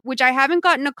app, which I haven't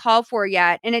gotten a call for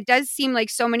yet. And it does seem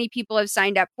like so many people have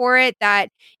signed up for it that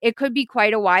it could be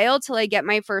quite a while till I get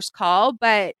my first call.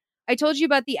 But I told you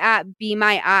about the app Be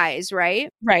My Eyes,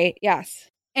 right? Right. Yes.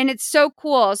 And it's so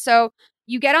cool. So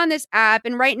you get on this app,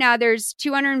 and right now there's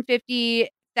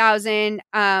 250,000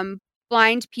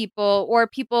 blind people, or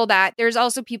people that there's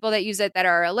also people that use it that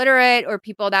are illiterate, or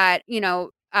people that,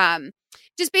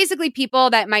 just basically people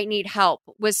that might need help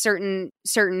with certain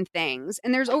things.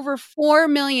 And there's over 4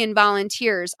 million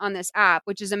volunteers on this app,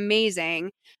 which is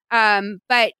amazing.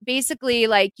 But basically,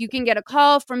 like, you can get a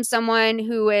call from someone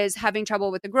who is having trouble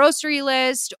with the grocery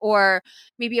list, or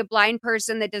maybe a blind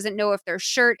person that doesn't know if their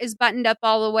shirt is buttoned up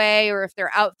all the way or if their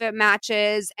outfit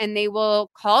matches, and they will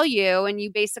call you, and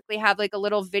you basically have like a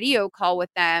little video call with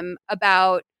them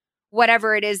about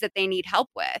whatever it is that they need help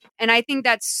with. And I think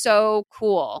that's so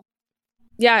cool.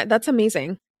 Yeah, that's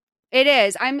amazing. It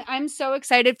is. I'm so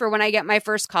excited for when I get my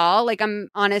first call. Like, I'm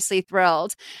honestly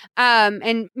thrilled.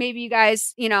 And maybe you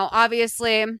guys,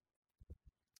 obviously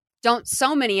don't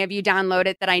so many of you download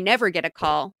it that I never get a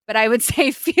call, but I would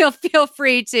say feel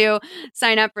free to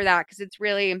sign up for that, because it's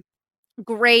really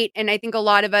great. And I think a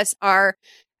lot of us are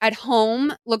at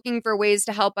home looking for ways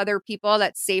to help other people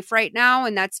that's safe right now.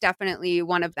 And that's definitely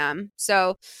one of them.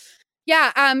 So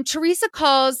yeah, Teresa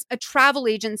calls a travel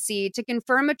agency to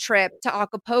confirm a trip to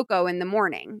Acapulco in the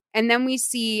morning. And then we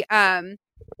see I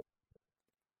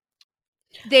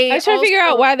was trying to figure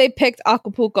out why they picked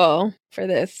Acapulco for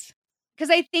this. Because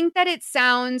I think that it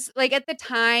sounds like, at the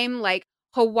time, like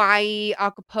Hawaii,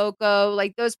 Acapulco,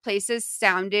 like those places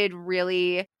sounded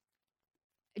really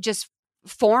just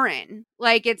foreign.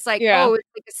 Like, it's like, oh, it's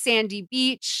like a sandy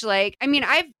beach. Like, I mean,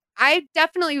 I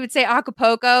definitely would say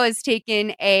Acapulco has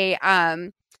taken a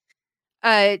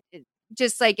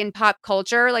just like in pop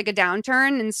culture, like a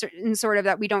downturn and sort of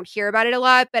that we don't hear about it a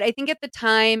lot. But I think at the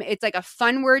time it's like a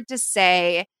fun word to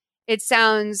say. It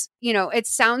sounds, it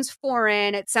sounds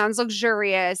foreign. It sounds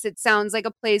luxurious. It sounds like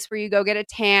a place where you go get a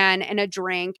tan and a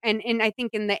drink. And I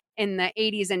think in the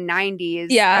 80s and 90s.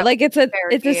 Yeah, like it's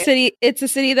a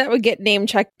city that would get name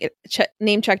checked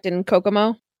in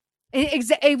Kokomo.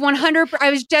 100.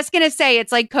 I was just gonna say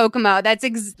it's like Kokomo. That's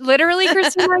literally,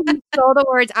 Christina. You stole the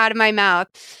words out of my mouth.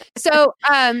 So,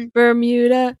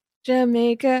 Bermuda,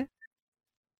 Jamaica.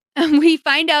 We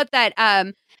find out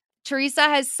that Teresa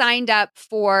has signed up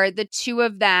for the two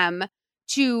of them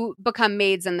to become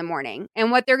maids in the morning,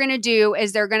 and what they're gonna do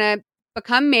is they're gonna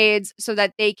become maids so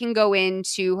that they can go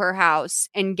into her house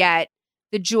and get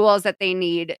the jewels that they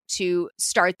need to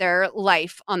start their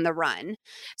life on the run.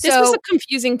 This was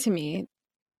confusing to me.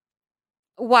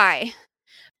 Why?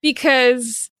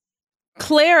 Because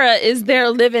Clara is their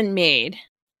live-in maid.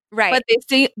 Right. But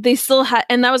they still had,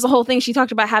 and that was the whole thing. She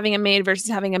talked about having a maid versus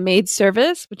having a maid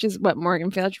service, which is what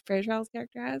Morgan Fairchild's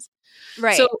character has.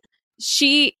 Right. So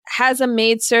she has a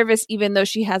maid service even though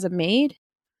she has a maid?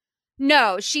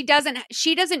 No, she doesn't.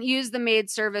 She doesn't use the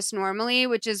maid service normally,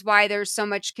 which is why there's so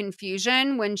much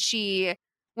confusion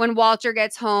when Walter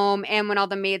gets home and when all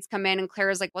the maids come in and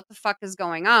Claire's like, what the fuck is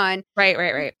going on?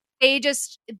 Right. They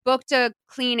just booked a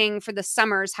cleaning for the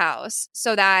Summers house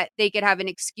so that they could have an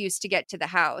excuse to get to the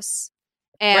house.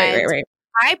 And right.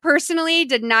 I personally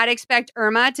did not expect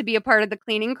Irma to be a part of the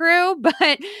cleaning crew,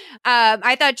 but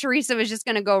I thought Teresa was just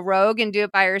going to go rogue and do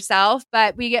it by herself.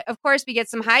 But we get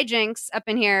some hijinks up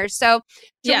in here. So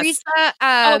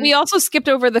Teresa, we also skipped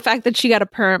over the fact that she got a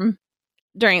perm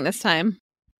during this time.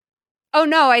 Oh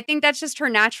no, I think that's just her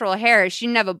natural hair. She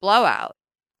didn't have a blowout.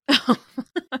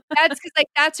 That's because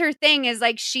that's her thing. Is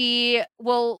like she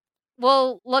will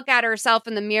look at herself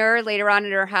in the mirror later on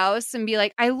at her house and be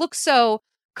like, I look so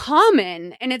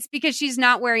common, and it's because she's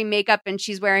not wearing makeup and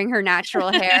she's wearing her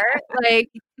natural hair.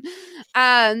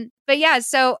 But yeah,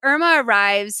 so Irma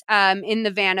arrives in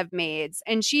the van of maids,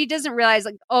 and she doesn't realize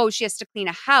she has to clean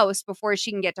a house before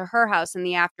she can get to her house in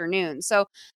the afternoon. So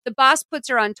the boss puts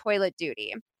her on toilet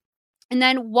duty. And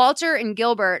then Walter and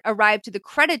Gilbert arrive to the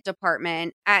credit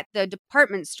department at the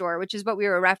department store, which is what we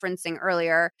were referencing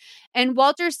earlier. And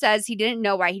Walter says he didn't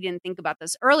know why he didn't think about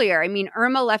this earlier. I mean,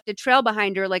 Irma left a trail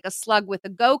behind her like a slug with a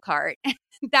go-kart.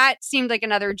 That seemed like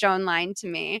another Joan line to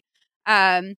me.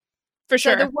 For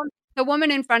sure. So the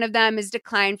woman in front of them is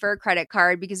declined for a credit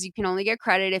card because you can only get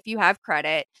credit if you have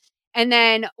credit. And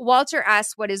then Walter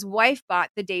asks what his wife bought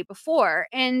the day before.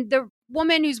 And the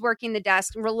woman who's working the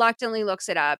desk reluctantly looks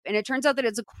it up. And it turns out that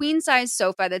it's a queen-size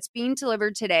sofa that's being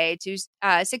delivered today to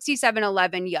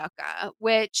 6711 Yucca,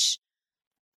 which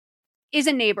is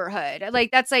a neighborhood.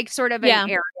 That's sort of an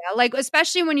area.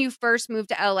 Especially when you first move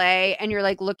to LA and you're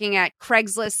looking at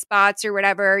Craigslist spots or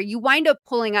whatever, you wind up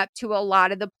pulling up to a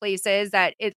lot of the places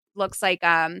that it looks like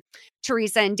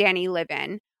Teresa and Danny live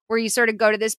in, where you sort of go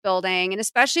to this building. And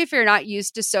especially if you're not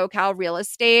used to SoCal real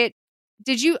estate,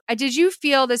 did you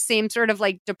feel the same sort of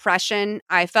depression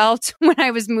I felt when I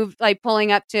was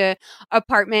pulling up to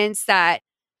apartments that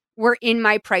were in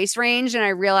my price range and I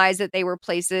realized that they were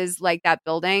places like that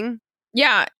building?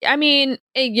 Yeah. I mean,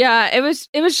 it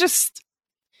was just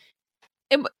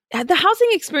the housing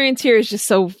experience here is just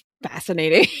so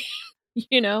fascinating.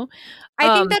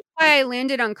 I think that's why I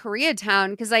landed on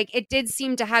Koreatown, because it did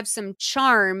seem to have some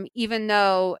charm, even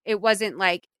though it wasn't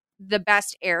the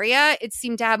best area. It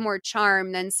seemed to have more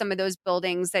charm than some of those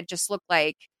buildings that just look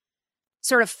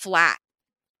sort of flat.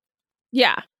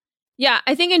 Yeah.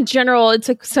 I think in general it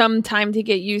took some time to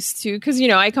get used to, because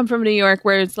I come from New York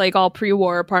where it's all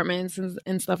pre-war apartments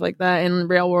and stuff like that, and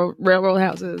railroad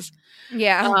houses.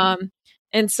 Yeah.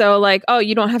 And so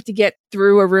you don't have to get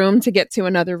through a room to get to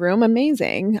another room.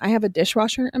 Amazing. I have a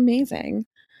dishwasher. Amazing.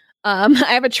 I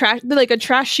have a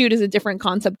trash chute is a different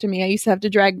concept to me. I used to have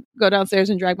to go downstairs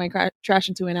and drag my trash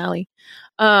into an alley.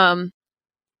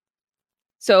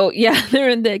 So yeah, they're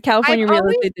in the California real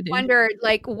estate. I wondered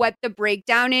what the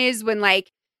breakdown is when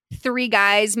three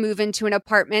guys move into an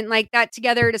apartment like that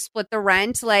together to split the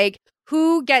rent.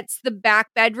 Who gets the back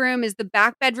bedroom? Is the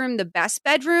back bedroom the best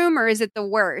bedroom, or is it the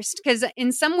worst? Because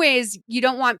in some ways you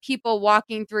don't want people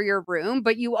walking through your room,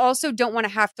 but you also don't want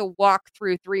to have to walk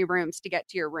through 3 rooms to get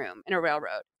to your room in a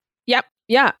railroad. Yep.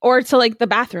 Yeah. Or to the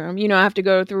bathroom, I have to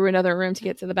go through another room to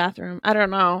get to the bathroom. I don't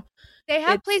know. They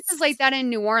have places like that in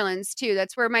New Orleans too.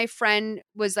 That's where my friend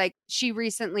was she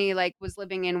recently was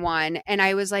living in one. And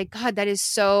I was like, God, that is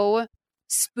so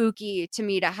spooky to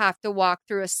me to have to walk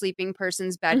through a sleeping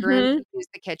person's bedroom to use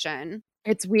the kitchen.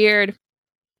 It's weird.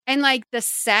 And like the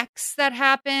sex that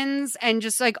happens and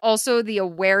just like also the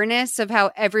awareness of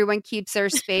how everyone keeps their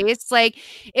space. Like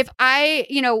if I,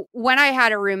 when I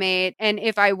had a roommate and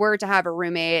if I were to have a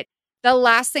roommate, the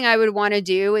last thing I would want to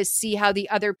do is see how the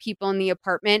other people in the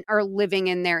apartment are living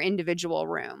in their individual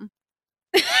room.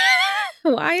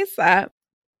 Why is that?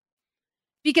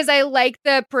 Because I like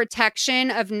the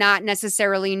protection of not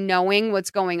necessarily knowing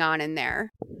what's going on in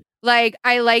there. Like,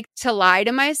 I like to lie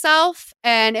to myself.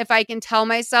 And if I can tell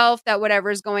myself that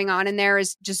whatever's going on in there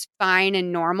is just fine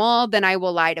and normal, then I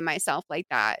will lie to myself like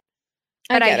that.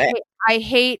 But I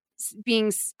hate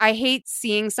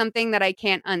seeing something that I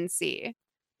can't unsee.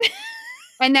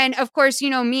 And then, of course,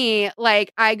 me,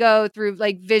 like I go through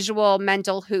like visual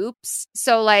mental hoops.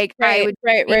 So like I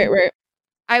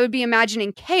would be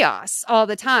imagining chaos all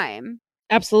the time.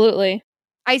 Absolutely.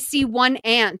 I see one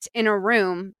ant in a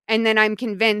room and then I'm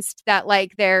convinced that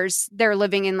like they're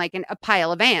living in like a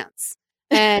pile of ants.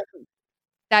 And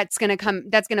that's going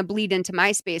to bleed into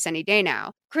my space any day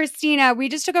now. Christina, we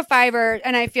just took a $5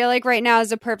 and I feel like right now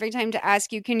is a perfect time to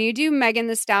ask you, can you do Megan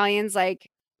Thee Stallion's like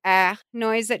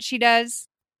noise that she does?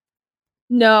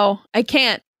 No, I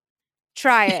can't.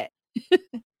 Try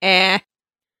it.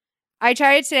 I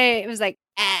tried it today. It was like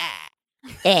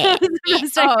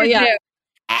Oh yeah.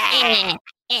 I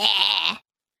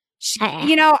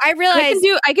realized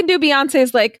I can do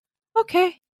Beyonce's like,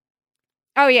 okay.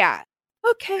 Oh yeah.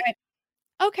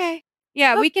 Okay.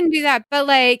 Yeah, we can do that. But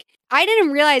like, I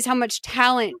didn't realize how much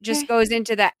talent just goes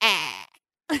into the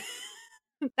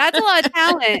That's a lot of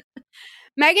talent.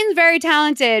 Megan's very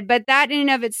talented, but that in and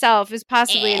of itself is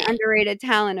possibly an underrated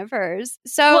talent of hers.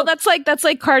 So that's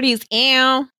like Cardi's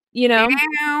Yeah.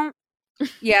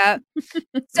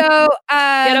 So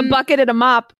get a bucket and a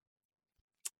mop.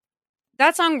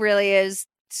 That song really is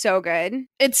so good.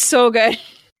 It's so good.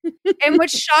 And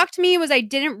what shocked me was I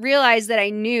didn't realize that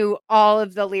I knew all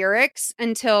of the lyrics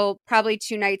until probably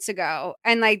 2 nights ago.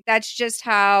 And like, that's just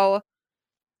how,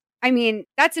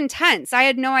 that's intense. I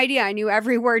had no idea I knew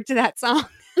every word to that song.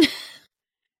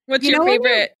 What's your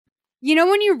favorite?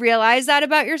 When you realize that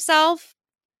about yourself,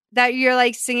 that you're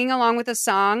like singing along with a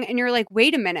song and you're like,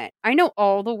 wait a minute, I know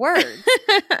all the words.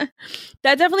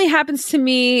 That definitely happens to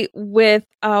me with,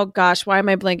 oh gosh, why am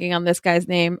I blanking on this guy's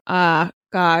name?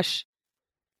 Gosh.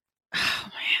 Oh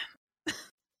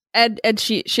man. Ed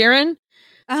Sheeran.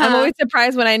 Uh-huh. I'm always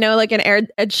surprised when I know like an Ed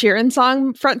Sheeran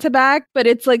song front to back, but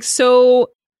it's like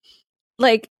so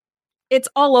like it's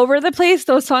all over the place.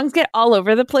 Those songs get all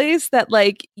over the place that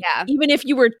like, even if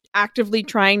you were actively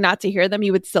trying not to hear them,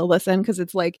 you would still listen because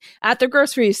it's like at the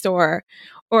grocery store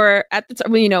or at the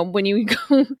when you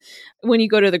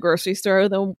go to the grocery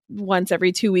store once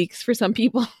every 2 weeks for some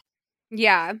people.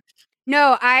 Yeah.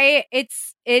 No, it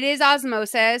is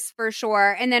osmosis for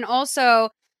sure. And then also,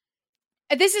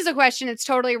 this is a question, it's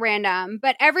totally random,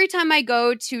 but every time I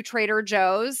go to Trader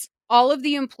Joe's, all of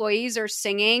the employees are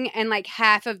singing and like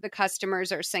half of the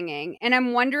customers are singing. And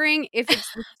I'm wondering if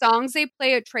it's the songs they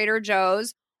play at Trader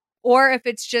Joe's or if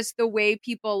it's just the way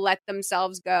people let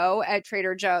themselves go at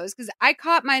Trader Joe's. Because I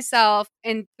caught myself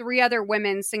and 3 other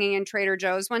women singing in Trader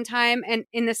Joe's one time and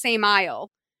in the same aisle.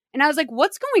 And I was like,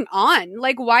 what's going on?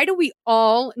 Like, why do we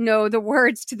all know the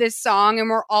words to this song and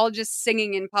we're all just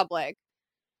singing in public?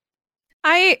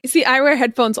 I wear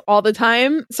headphones all the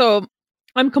time. So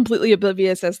I'm completely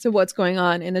oblivious as to what's going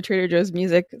on in the Trader Joe's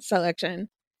music selection.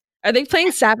 Are they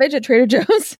playing Savage at Trader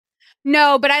Joe's?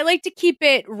 No, but I like to keep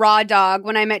it raw dog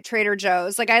when I'm at Trader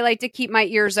Joe's. Like, I like to keep my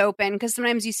ears open because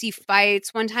sometimes you see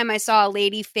fights. One time I saw a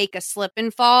lady fake a slip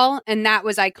and fall, and that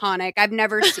was iconic.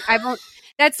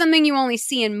 That's something you only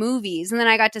see in movies. And then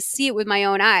I got to see it with my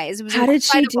own eyes. It was How did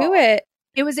she do it?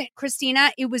 It was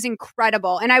Christina. It was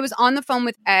incredible. And I was on the phone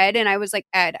with Ed and I was like,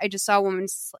 Ed, I just saw a woman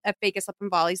fake a slip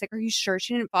and fall. He's like, are you sure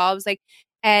she didn't fall? I was like,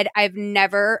 Ed, I can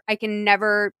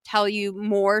never tell you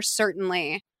more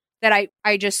certainly that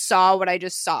I just saw what I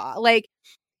just saw. Like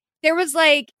there was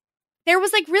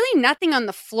really nothing on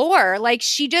the floor. Like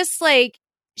she just like,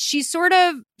 she sort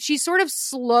of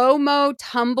slow-mo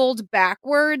tumbled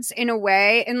backwards in a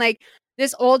way. And like,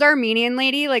 this old Armenian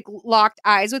lady like locked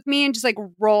eyes with me and just like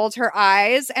rolled her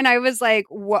eyes. And I was like,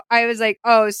 what? I was like,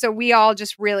 oh, so we all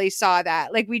just really saw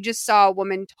that. Like we just saw a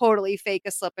woman totally fake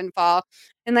a slip and fall.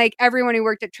 And like everyone who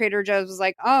worked at Trader Joe's was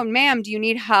like, oh, ma'am, do you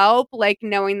need help? Like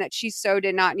knowing that she so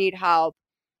did not need help.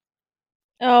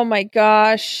 Oh my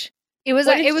gosh. It was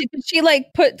did she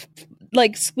like put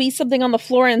like squeeze something on the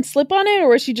floor and slip on it, or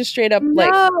was she just straight up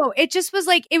like? No, it just was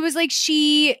like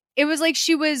she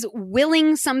was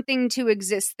willing something to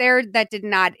exist there that did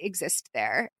not exist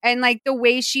there. And like the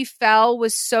way she fell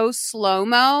was so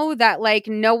slow-mo that like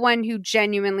no one who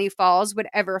genuinely falls would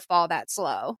ever fall that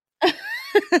slow.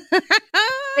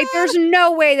 Like there's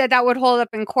no way that would hold up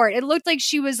in court. It looked like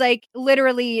she was like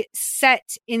literally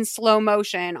set in slow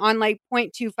motion on like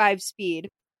 0.25 speed.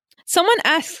 Someone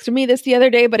asked me this the other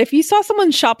day, but if you saw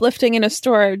someone shoplifting in a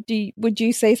store, would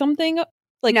you say something?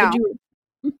 Like, no. Would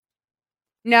you?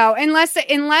 No, unless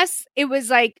it was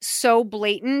like so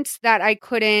blatant that I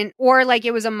couldn't, or like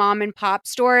it was a mom and pop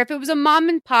store. If it was a mom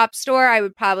and pop store, I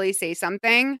would probably say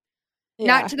something,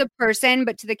 not to the person,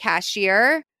 but to the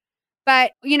cashier.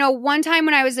 But, you know, one time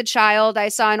when I was a child, I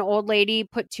saw an old lady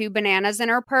put 2 bananas in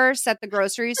her purse at the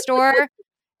grocery store.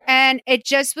 And it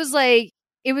just was like,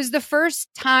 it was the first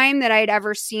time that I'd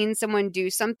ever seen someone do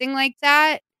something like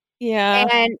that. Yeah.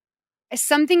 And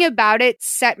something about it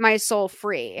set my soul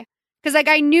free. Because like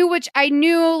I knew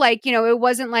like, you know, it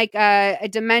wasn't like a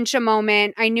dementia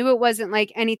moment. I knew it wasn't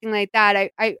like anything like that.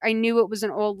 I knew it was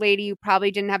an old lady who probably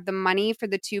didn't have the money for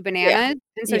the 2 bananas. Yeah.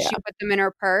 And so she put them in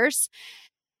her purse.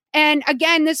 And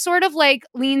again, this sort of like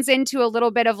leans into a little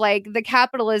bit of like the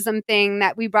capitalism thing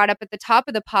that we brought up at the top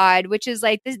of the pod, which is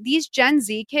like these Gen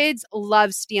Z kids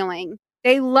love stealing.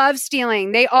 They love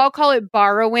stealing. They all call it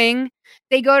borrowing.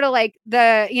 They go to like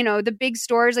the big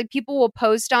stores, like people will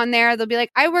post on there. They'll be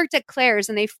like, I worked at Claire's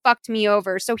and they fucked me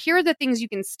over. So here are the things you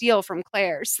can steal from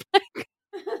Claire's.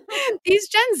 These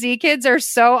Gen Z kids are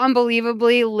so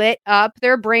unbelievably lit up.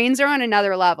 Their brains are on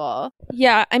another level.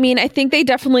 Yeah. I mean, I think they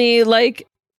definitely like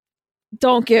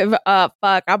don't give a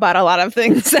fuck about a lot of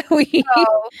things that we,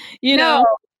 know,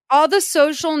 all the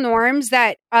social norms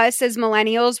that us as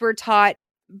millennials were taught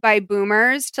by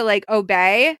boomers to like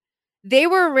obey. They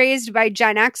were raised by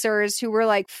Gen Xers who were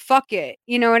like, fuck it.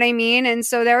 You know what I mean? And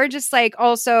so they were just like,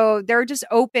 also, they're just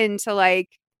open to like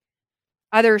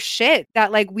other shit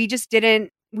that like we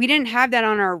didn't have that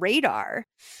on our radar.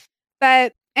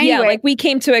 But anyway. Yeah, like we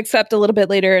came to accept a little bit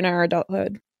later in our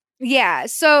adulthood. Yeah.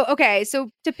 So, okay.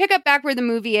 So to pick up back where the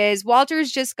movie is,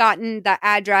 Walter's just gotten the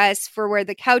address for where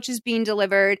the couch is being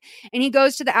delivered. And he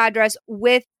goes to the address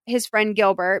with his friend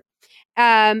Gilbert.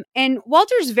 And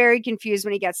Walter's very confused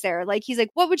when he gets there. Like, he's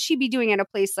like, what would she be doing at a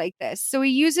place like this? So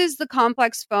he uses the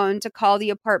complex phone to call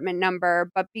the apartment number.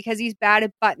 But because he's bad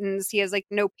at buttons, he has like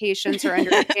no patience or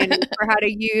understanding for how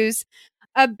to use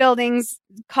a building's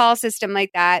call system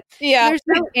like that. Yeah. So there's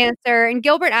no answer. And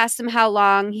Gilbert asks him how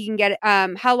long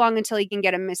until he can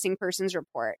get a missing persons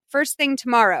report. First thing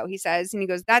tomorrow, he says. And he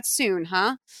goes, that's soon,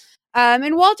 huh?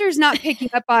 And Walter's not picking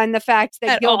up on the fact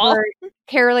that Gilbert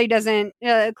clearly doesn't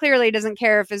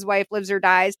care if his wife lives or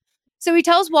dies. So he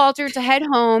tells Walter to head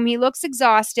home. He looks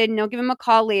exhausted and he'll give him a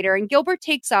call later. And Gilbert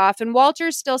takes off and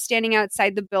Walter's still standing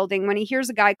outside the building when he hears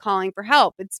a guy calling for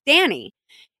help. It's Danny.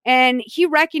 And he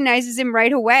recognizes him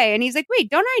right away. And he's like,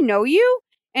 wait, don't I know you?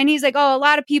 And he's like, oh, a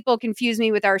lot of people confuse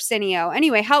me with Arsenio.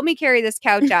 Anyway, help me carry this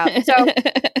couch out. So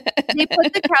they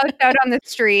put the couch out on the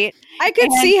street. I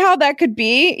could see how that could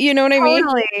be. You know what I mean?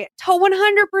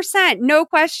 Totally. 100%. No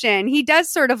question. He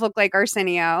does sort of look like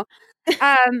Arsenio.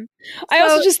 I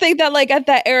also just think that like at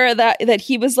that era that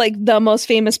he was like the most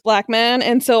famous black man.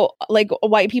 And so like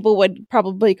white people would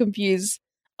probably confuse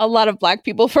a lot of black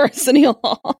people for Arsenio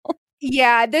Hall.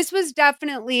 Yeah, this was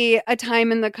definitely a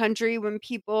time in the country when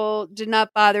people did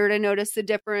not bother to notice the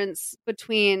difference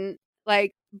between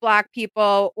like black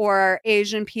people or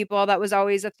Asian people. That was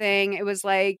always a thing. It was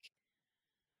like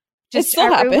just it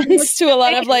still happens to a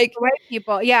lot of like white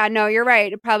people. Yeah, no, you're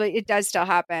right. It does still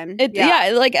happen.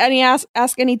 Like any ask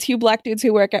any 2 black dudes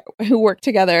who work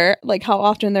together, like how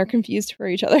often they're confused for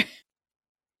each other.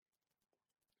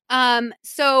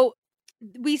 So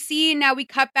we see now we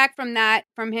cut back from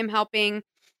him helping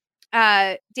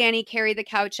Danny carry the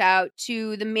couch out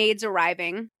to the maids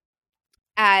arriving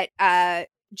at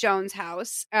Joan's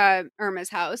house,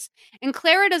 Irma's house. And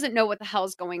Clara doesn't know what the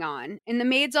hell's going on. And the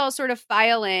maids all sort of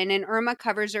file in and Irma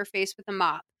covers her face with a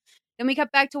mop. Then we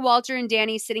cut back to Walter and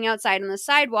Danny sitting outside on the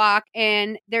sidewalk.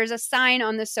 And there's a sign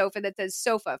on the sofa that says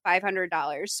sofa,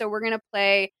 $500. So we're going to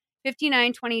play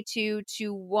 59:22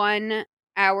 to 1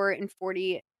 hour and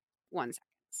 41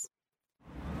 seconds.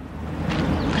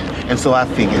 And so I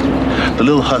figured the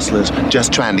little hustler's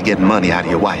just trying to get money out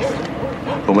of your wife.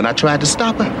 But when I tried to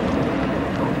stop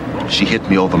her, she hit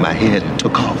me over my head and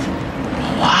took off.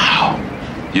 Wow.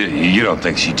 You don't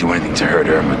think she'd do anything to hurt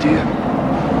Irma, do you?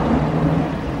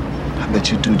 I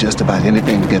bet you'd do just about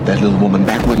anything to get that little woman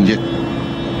back, wouldn't you?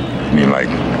 You mean like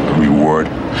a reward?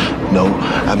 No,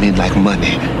 I mean like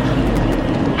money.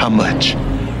 How much?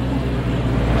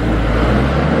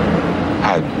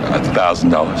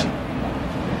 $1,000.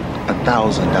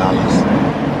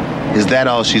 $1,000. Is that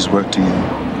all she's worth to you?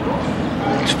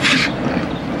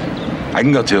 I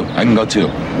can go too.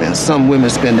 Man, some women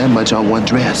spend that much on one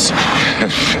dress.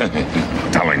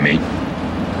 Telling me.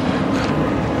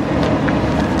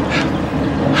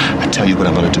 I tell you what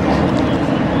I'm gonna do.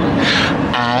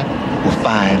 I will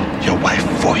find your wife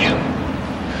for you.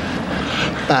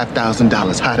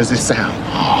 $5,000. How does it sound?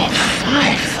 Oh,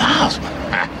 5,000.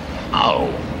 Oh.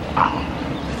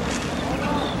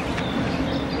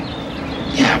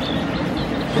 Yeah.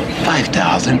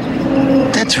 5,000.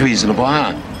 That's reasonable,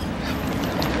 huh?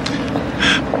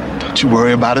 Don't you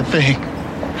worry about a thing.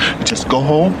 Just go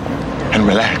home and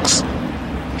relax.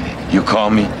 You call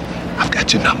me? I've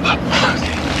got your number.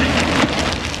 Okay.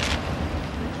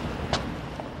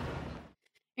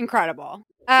 Incredible.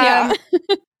 Yeah.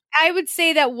 I would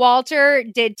say that Walter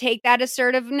did take that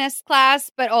assertiveness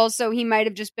class, but also he might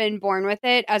have just been born with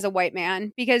it as a white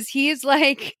man, because he's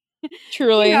like,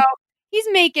 truly, he's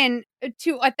making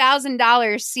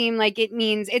 $1,000 seem like it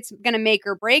means it's gonna make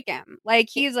or break him. Like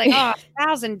he's like, oh,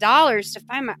 $1,000 to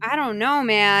find my, I don't know,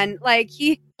 man. Like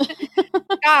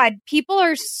God, people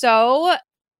are so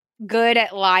good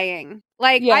at lying.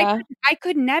 Like I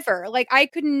could never. Like I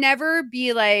could never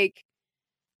be like,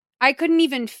 I couldn't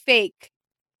even fake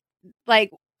like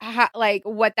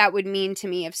what that would mean to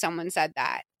me if someone said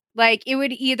that. Like it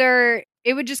would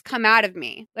just come out of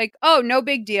me like, oh, no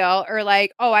big deal, or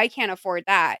like, oh, I can't afford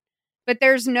that. But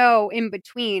there's no in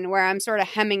between where I'm sort of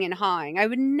hemming and hawing. I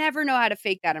would never know how to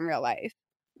fake that in real life.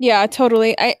 Yeah,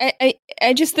 totally. I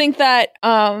just think that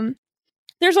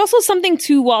there's also something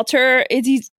to Walter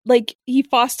is he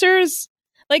fosters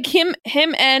like him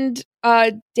and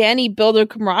Danny build a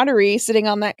camaraderie sitting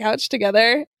on that couch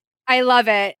together. I love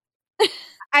it.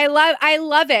 I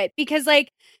love it because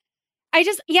like I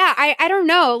don't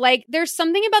know. Like there's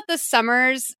something about the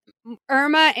Summers,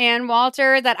 Irma and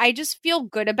Walter, that I just feel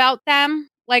good about them.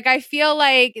 Like I feel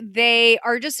like they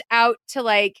are just out to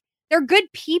like, they're good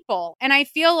people. And I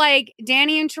feel like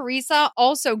Danny and Teresa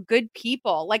also good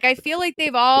people. Like I feel like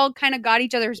they've all kind of got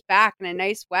each other's back in a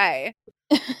nice way.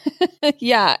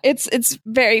 Yeah, it's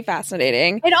very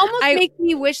fascinating. It almost makes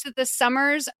me wish that the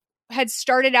Summers had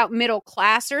started out middle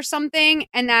class or something,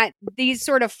 and that these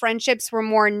sort of friendships were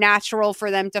more natural for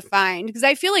them to find, because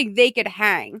I feel like they could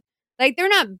hang. Like they're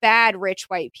not bad rich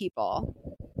white people.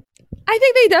 I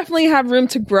think they definitely have room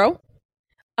to grow.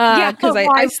 Because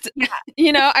I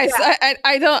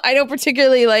don't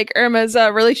particularly like Irma's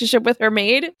relationship with her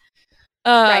maid.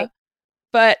 Right.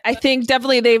 But I think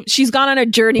definitely she's gone on a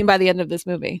journey by the end of this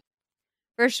movie.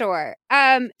 For sure.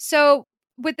 So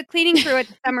with the cleaning crew at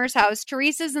the Summers house,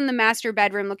 Teresa's in the master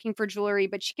bedroom looking for jewelry,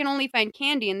 but she can only find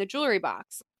candy in the jewelry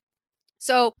box.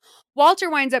 So Walter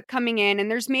winds up coming in, and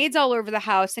there's maids all over the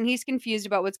house, and he's confused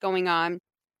about what's going on.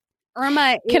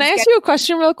 Irma, can I ask you a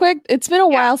question real quick? It's been a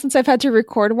while since I've had to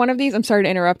record one of these. I'm sorry to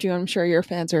interrupt you. I'm sure your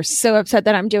fans are so upset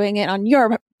that I'm doing it on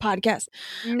your podcast.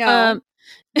 No.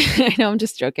 I know, I'm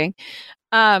just joking.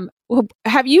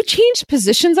 Have you changed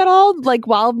positions at all, like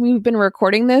while we've been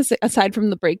recording this, aside from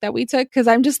the break that we took? Because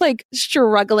I'm just like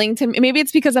struggling to. Maybe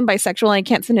it's because I'm bisexual and I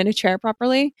can't sit in a chair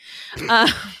properly.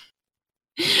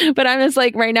 But I'm just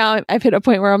like right now I've hit a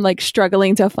point where I'm like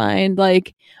struggling to find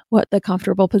like what the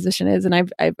comfortable position is,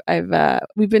 and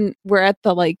we're at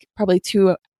the like probably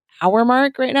 2 hour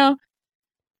mark right now.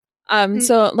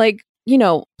 So like, you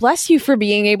know, bless you for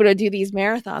being able to do these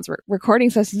marathons, recording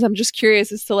sessions. I'm just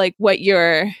curious as to like what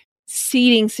your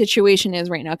seating situation is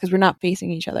right now, because we're not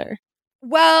facing each other.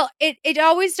 Well, it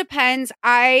always depends.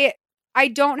 I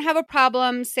don't have a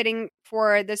problem sitting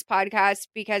for this podcast,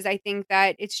 because I think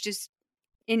that it's just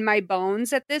in my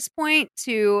bones at this point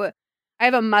I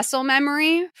have a muscle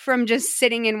memory from just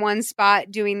sitting in one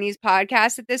spot doing these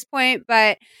podcasts at this point.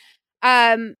 But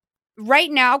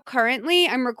right now, currently,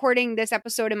 I'm recording this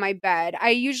episode in my bed. I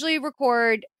usually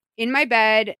record in my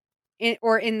bed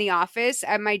or in the office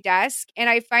at my desk. And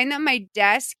I find that my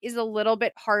desk is a little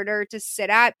bit harder to sit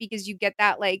at, because you get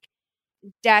that like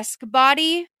desk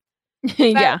body.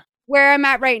 Yeah. Where I'm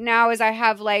at right now is I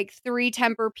have like 3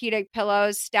 Tempur-Pedic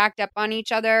pillows stacked up on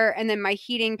each other, and then my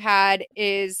heating pad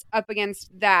is up against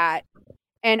that.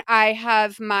 And I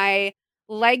have my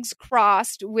legs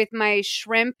crossed with my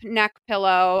shrimp neck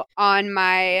pillow on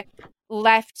my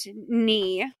left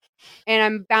knee, and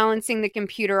I'm balancing the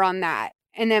computer on that.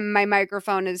 And then my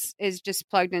microphone is just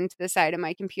plugged into the side of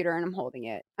my computer, and I'm holding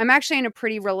it. I'm actually in a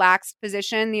pretty relaxed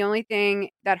position. The only thing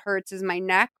that hurts is my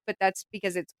neck, but that's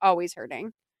because it's always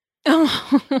hurting.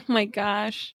 Oh my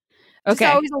gosh. Just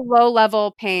always a low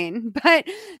level pain. But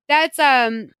that's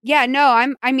yeah,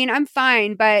 no, I'm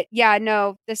fine. But yeah,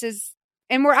 no, this is,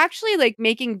 and we're actually like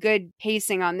making good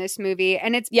pacing on this movie.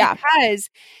 And it's because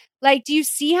like, do you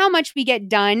see how much we get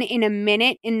done in a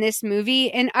minute in this movie?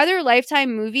 In other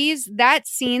Lifetime movies, that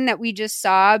scene that we just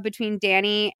saw between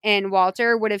Danny and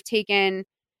Walter would have taken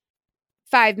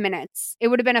 5 minutes. It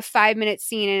would have been a 5-minute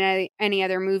scene in any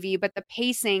other movie, but the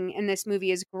pacing in this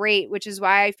movie is great, which is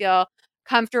why I feel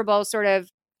comfortable sort of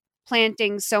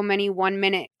planting so many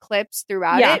 1-minute clips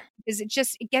throughout it, because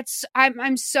it gets,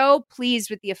 I'm so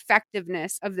pleased with the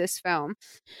effectiveness of this film.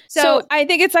 So I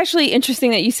think it's actually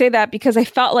interesting that you say that, because I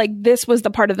felt like this was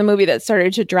the part of the movie that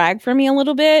started to drag for me a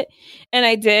little bit. And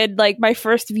I did, like, my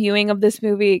first viewing of this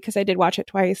movie, because I did watch it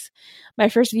twice. My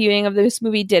first viewing of this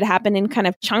movie did happen in kind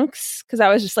of chunks, because I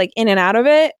was just like in and out of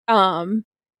it.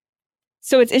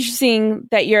 So it's interesting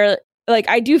that you're like,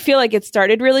 I do feel like it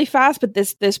started really fast, but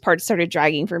this part started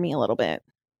dragging for me a little bit.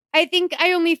 I think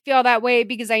I only feel that way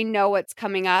because I know what's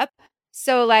coming up.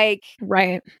 So like,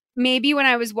 right. Maybe when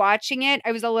I was watching it,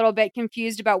 I was a little bit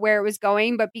confused about where it was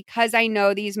going, but because I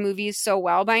know these movies so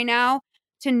well by now,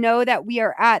 to know that we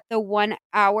are at the 1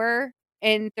 hour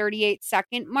and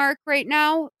 38-second mark right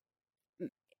now,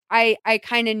 I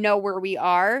kind of know where we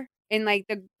are in like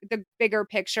the bigger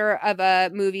picture of a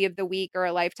movie of the week or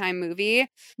a Lifetime movie.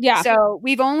 Yeah. So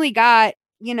we've only got,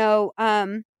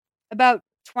 about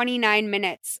 29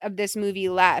 minutes of this movie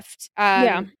left.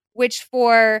 Which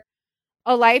for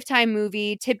a Lifetime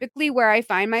movie, typically where I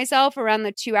find myself around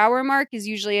the 2-hour mark is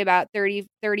usually about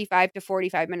 35 to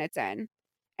 45 minutes in.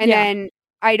 And then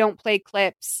I don't play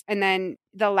clips. And then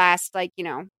the last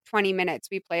 20 minutes,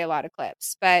 we play a lot of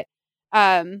clips. But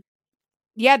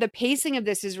the pacing of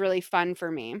this is really fun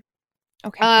for me.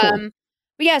 Okay, cool.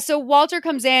 But yeah, so Walter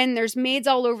comes in, there's maids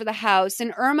all over the house,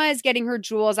 and Irma is getting her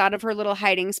jewels out of her little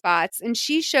hiding spots. And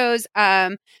she shows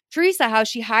Teresa how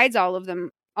she hides all of them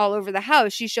all over the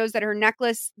house. She shows that her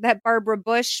necklace that Barbara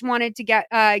Bush wanted to get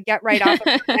right off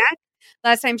of her neck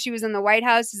last time she was in the White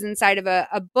House is inside of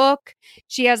a book.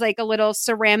 She has like a little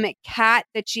ceramic cat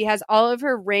that she has all of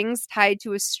her rings tied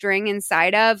to a string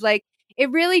inside of. Like, it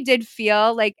really did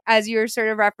feel like, as you were sort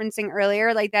of referencing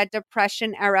earlier, like that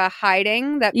Depression era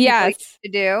hiding that people used to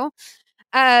do.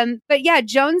 But yeah,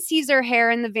 Joan sees her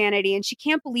hair in the vanity and she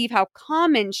can't believe how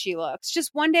common she looks.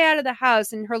 Just one day out of the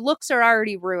house and her looks are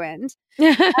already ruined.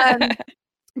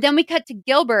 Then we cut to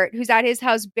Gilbert, who's at his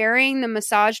house burying the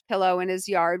massage pillow in his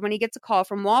yard when he gets a call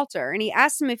from Walter. And he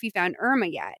asks him if he found Irma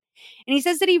yet. And he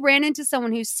says that he ran into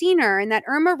someone who's seen her and that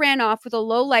Irma ran off with a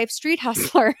low-life street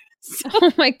hustler.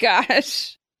 Oh my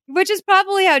gosh. Which is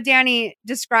probably how Danny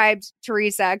described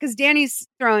Teresa, because Danny's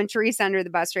throwing Teresa under the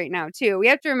bus right now, too. We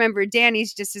have to remember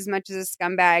Danny's just as much as a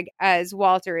scumbag as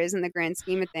Walter is in the grand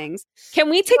scheme of things. Can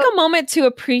we take a moment to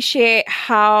appreciate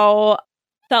how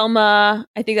Thelma,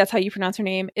 I think that's how you pronounce her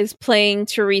name, is playing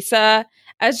Teresa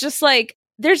as just like,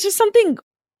 there's just something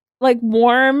like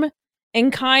warm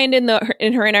and kind in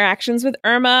her interactions with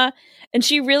Irma. And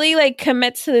she really like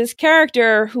commits to this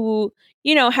character who,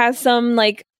 has some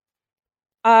like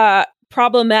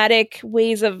problematic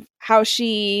ways of how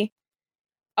she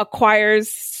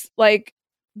acquires like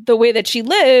the way that she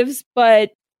lives, but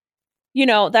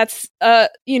that's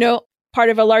part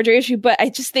of a larger issue. But I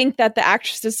just think that the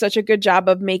actress does such a good job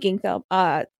of making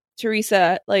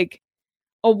Teresa like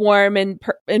a warm and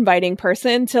inviting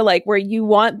person to like where you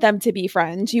want them to be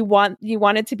friends. You want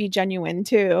it to be genuine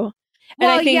too. And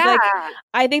well,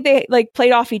 I think they like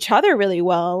played off each other really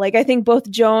well. Like I think both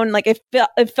Joan, like it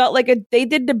felt like they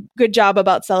did a good job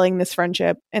about selling this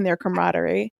friendship and their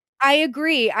camaraderie. I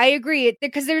agree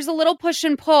because there's a little push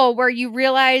and pull where you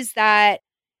realize that,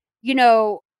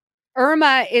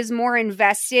 Irma is more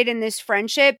invested in this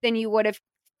friendship than you would have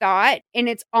thought. And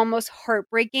it's almost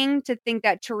heartbreaking to think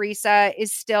that Teresa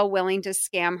is still willing to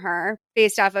scam her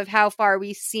based off of how far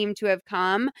we seem to have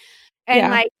come.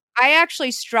 And I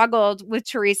actually struggled with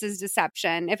Teresa's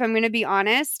deception. If I'm going to be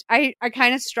honest, I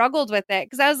kind of struggled with it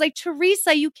because I was like,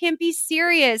 Teresa, you can't be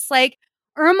serious. Like,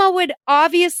 Irma would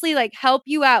obviously like help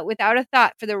you out without a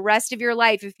thought for the rest of your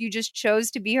life if you just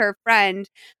chose to be her friend.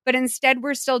 But instead,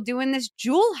 we're still doing this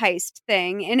jewel heist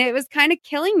thing. And it was kind of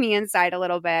killing me inside a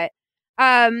little bit.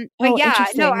 But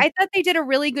I thought they did a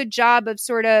really good job of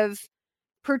sort of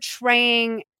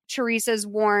portraying Teresa's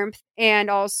warmth and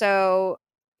also,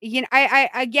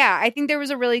 I think there was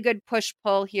a really good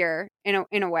push-pull here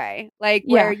in a way, like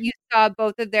where you saw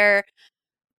both of their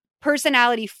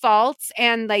personality faults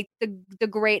and like the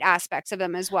great aspects of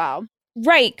them as well.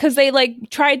 Right, because they like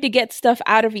tried to get stuff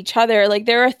out of each other. Like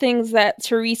there are things that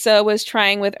Teresa was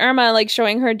trying with Irma, like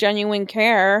showing her genuine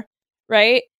care,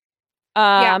 right?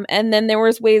 And then there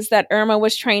was ways that Irma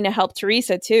was trying to help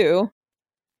Teresa too.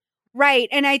 Right.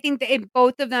 And I think that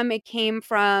both of them, it came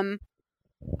from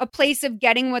a place of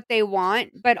getting what they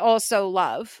want, but also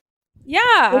love.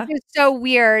 Yeah. Which is so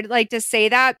weird, like, to say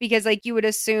that, because like you would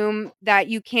assume that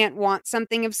you can't want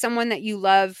something of someone that you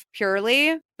love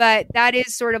purely, but that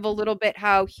is sort of a little bit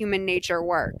how human nature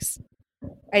works,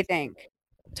 I think.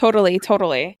 Totally.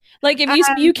 Like if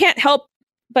you can't help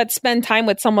but spend time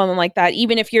with someone like that,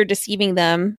 even if you're deceiving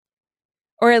them,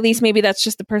 or at least maybe that's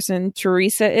just the person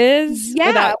Teresa is,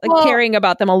 without caring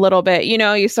about them a little bit,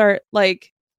 you start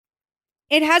like.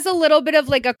 It has a little bit of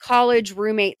like a college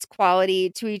roommates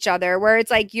quality to each other, where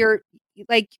it's like you're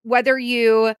like, whether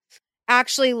you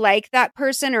actually like that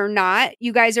person or not,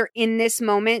 you guys are in this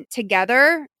moment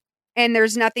together, and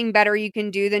there's nothing better you can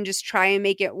do than just try and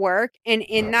make it work. And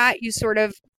in that, you sort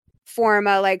of form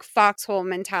a like foxhole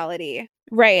mentality.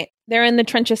 Right. They're in the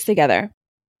trenches together.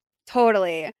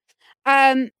 Totally.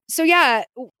 So yeah,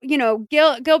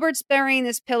 Gilbert's burying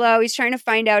this pillow. He's trying to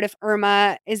find out if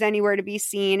Irma is anywhere to be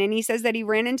seen. And he says that he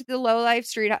ran into the lowlife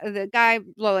street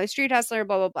hustler,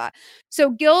 blah, blah, blah. So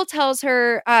Gil tells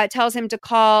him to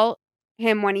call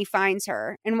him when he finds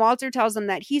her. And Walter tells him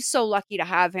that he's so lucky to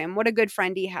have him. What a good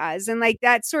friend he has. And like,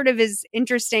 that sort of is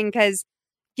interesting because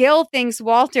Gil thinks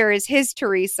Walter is his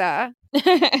Teresa.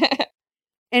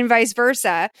 And vice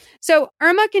versa. So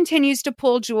Irma continues to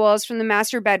pull jewels from the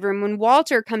master bedroom when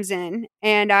Walter comes in.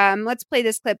 And let's play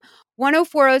this clip.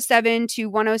 10407 to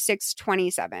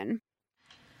 10627.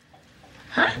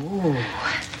 Ooh.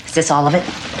 Is this all of it?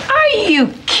 Are you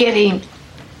kidding?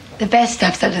 The best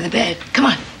stuff's under the bed. Come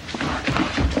on.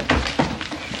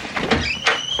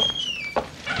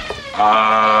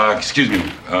 Excuse me.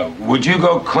 Would you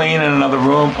go clean in another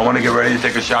room? I want to get ready to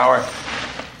take a shower.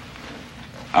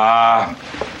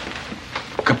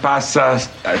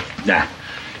 Nah.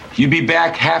 You be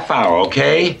back half hour,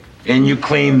 okay? And you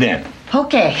clean then.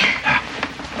 Okay.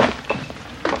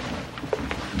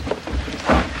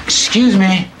 Excuse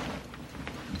me.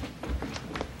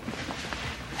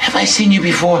 Have I seen you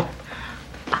before?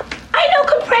 I no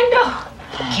comprendo.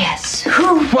 Yes.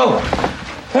 Who? Whoa!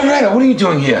 Loretta, what are you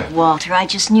doing here? Walter, I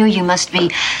just knew you must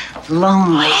be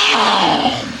lonely.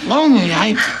 Oh, lonely?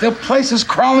 The place is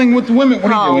crawling with women.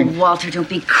 What are you doing? Oh, Walter, don't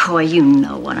be coy. You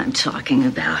know what I'm talking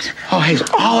about. Oh, hey,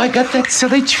 I got that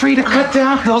silly tree to cut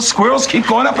down. Those squirrels keep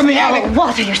going up in the attic. Oh,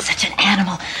 Walter, you're such an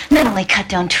animal. Men only cut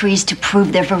down trees to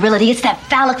prove their virility. It's that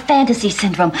phallic fantasy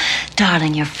syndrome.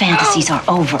 Darling, your fantasies are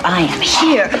over. I am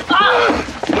here.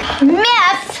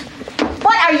 Miss!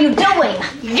 What are you doing?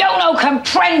 Yo no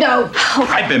comprendo. Oh.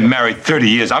 I've been married 30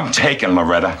 years. I'm taken,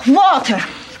 Loretta. Walter,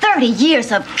 30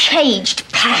 years of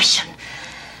caged passion.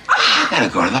 I gotta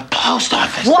go to the post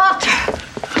office. Walter!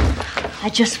 I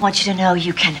just want you to know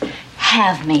you can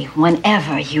have me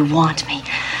whenever you want me.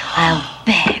 I'll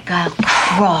beg, I'll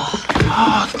crawl.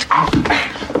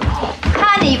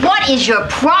 Honey, what is your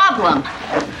problem?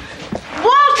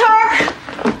 Walter!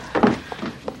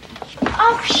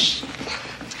 Oh,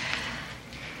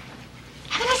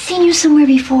 haven't I seen you somewhere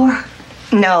before?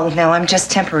 No, I'm just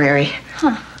temporary.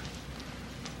 Huh.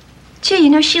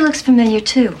 Gee, she looks familiar,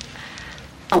 too.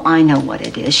 Oh, I know what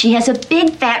it is. She has a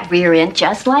big, fat rear end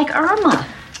just like Irma.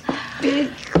 Big?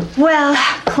 Well,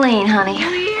 clean, honey.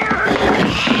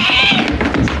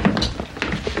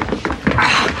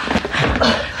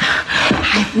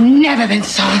 I've never been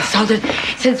so insulted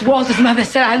since Walter's mother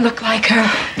said I look like her.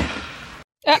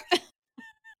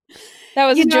 That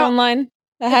was a Joan line.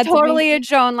 That had totally a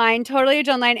Joan line.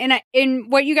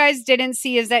 And what you guys didn't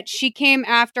see is that she came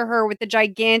after her with the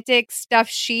gigantic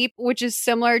stuffed sheep, which is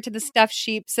similar to the stuffed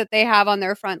sheeps that they have on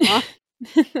their front lawn.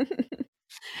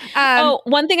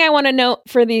 One thing I want to note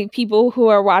for the people who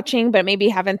are watching but maybe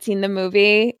haven't seen the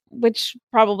movie, which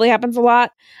probably happens a lot,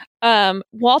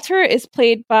 Walter is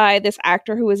played by this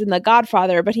actor who was in The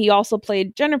Godfather, but he also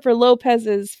played Jennifer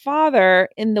Lopez's father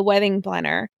in The Wedding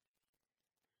Planner.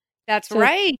 That's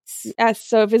right. Yes.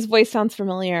 So if his voice sounds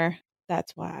familiar,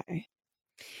 that's why.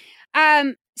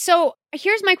 So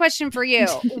here's my question for you.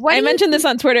 I mentioned this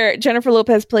on Twitter. Jennifer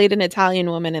Lopez played an Italian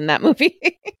woman in that movie.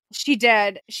 She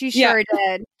did. She sure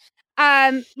did.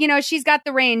 She's got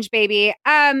the range, baby.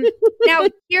 Now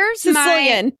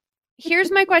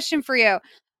here's my question for you.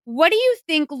 What do you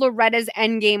think Loretta's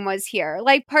endgame was here?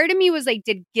 Like, part of me was like,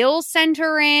 did Gil send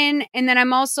her in? And then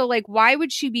I'm also like, why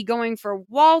would she be going for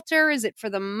Walter? Is it for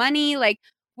the money? Like,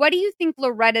 what do you think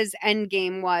Loretta's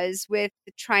endgame was with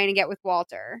trying to get with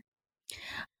Walter?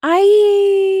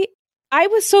 This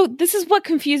is what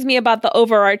confused me about the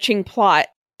overarching plot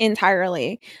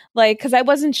entirely. Like, because I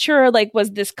wasn't sure, like,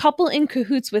 was this couple in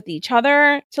cahoots with each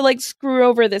other to like screw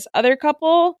over this other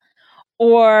couple,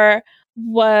 or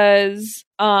was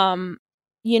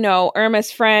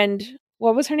Irma's friend,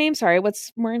 what was her name? Sorry,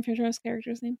 what's Maureen Fisher's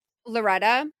character's name?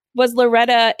 Loretta. Was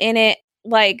Loretta in it,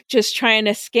 like, just trying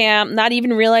to scam, not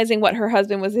even realizing what her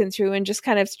husband was into, and just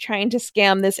kind of trying to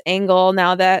scam this angle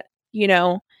now that,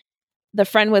 the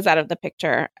friend was out of the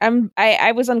picture?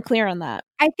 I was unclear on that.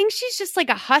 I think she's just like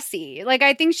a hussy. Like,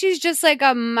 I think she's just like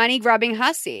a money grubbing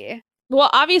hussy. Well,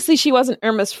 obviously she wasn't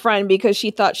Irma's friend because she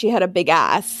thought she had a big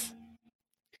ass.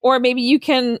 Or maybe you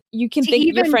can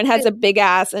think your friend has a big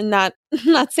ass and not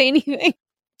say anything.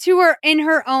 To her in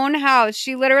her own house.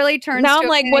 She literally turns now to I'm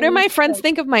like, what do my friends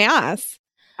think of my ass?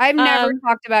 I've never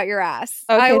talked about your ass.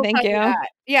 Okay, thank you. That.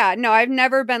 Yeah, no, I've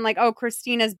never been like, oh,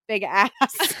 Christina's big ass.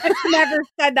 I've never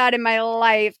said that in my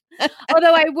life.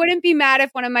 Although I wouldn't be mad if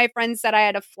one of my friends said I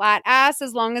had a flat ass,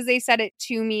 as long as they said it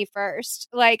to me first.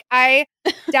 Like, I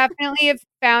definitely have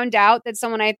found out that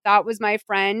someone I thought was my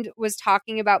friend was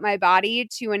talking about my body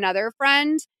to another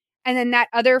friend. And then that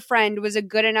other friend was a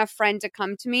good enough friend to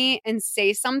come to me and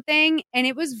say something. And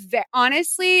it was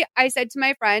honestly, I said to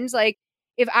my friends, like,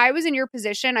 if I was in your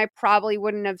position, I probably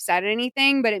wouldn't have said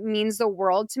anything, but it means the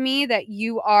world to me that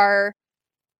you are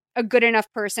a good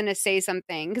enough person to say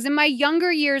something. Because in my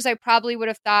younger years, I probably would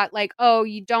have thought like, oh,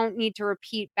 you don't need to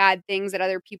repeat bad things that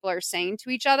other people are saying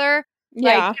to each other.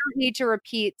 Yeah. Like, you don't need to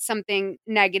repeat something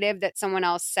negative that someone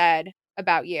else said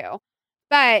about you.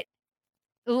 But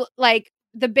like,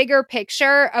 the bigger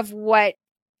picture of what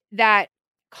that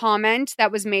comment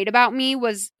that was made about me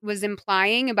was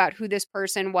implying about who this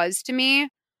person was to me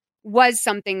was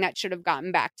something that should have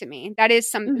gotten back to me. That is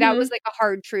that was like a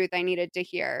hard truth I needed to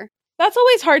hear. That's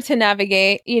always hard to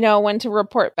navigate, when to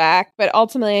report back. But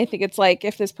ultimately, I think it's like,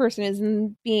 if this person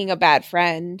isn't being a bad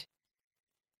friend.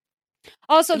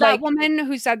 Also, that woman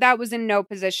who said that was in no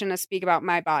position to speak about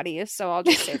my body. So I'll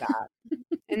just say that.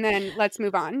 And then let's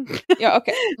move on. Yeah,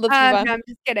 okay. Let's move on. No, I'm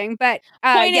just kidding. But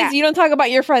point is, you don't talk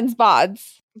about your friend's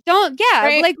bods. Don't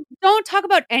talk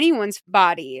about anyone's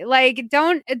body. Like,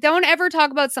 don't ever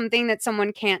talk about something that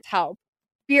someone can't help.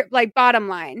 Like, bottom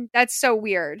line, that's so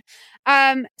weird.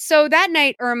 So that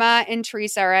night, Irma and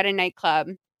Teresa are at a nightclub,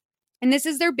 and this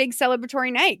is their big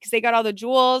celebratory night because they got all the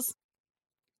jewels.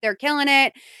 They're killing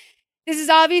it. This is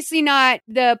obviously not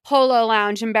the Polo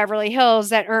Lounge in Beverly Hills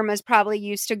that Irma's probably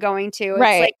used to going to. It's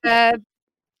right. Like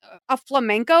a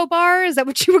flamenco bar. Is that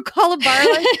what you would call a bar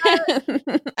like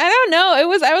that? I don't know. I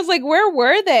was like, where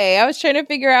were they? I was trying to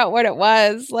figure out what it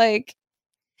was. Like,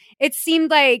 it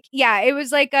seemed like, it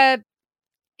was like a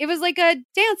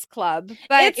dance club.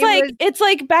 But it's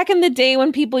like back in the day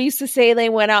when people used to say they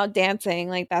went out dancing,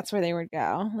 like that's where they would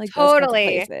go. Like, totally. Those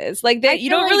kinds of places. Like, you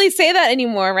don't really say that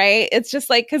anymore, right? It's just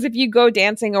like, because if you go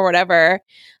dancing or whatever,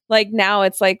 like now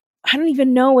it's like, I don't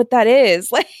even know what that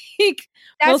is. Like,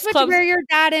 that's where your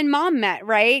dad and mom met,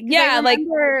 right?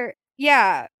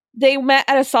 Yeah, they met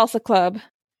at a salsa club.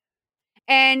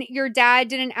 And your dad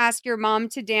didn't ask your mom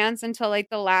to dance until like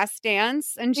the last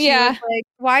dance. And she was like,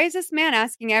 why is this man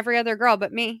asking every other girl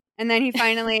but me? And then he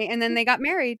finally, and then they got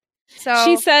married. So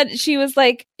she said, she was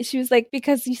like,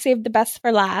 because you saved the best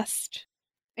for last.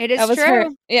 It is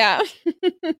true. Yeah.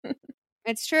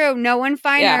 It's true. No one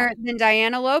finer than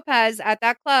Diana Lopez at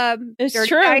that club. It's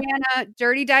true.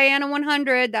 Dirty Diana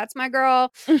 100. That's my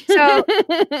girl. So,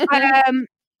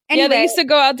 anyway. Yeah, they used to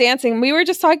go out dancing. We were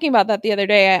just talking about that the other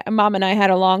day. Mom and I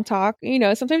had a long talk.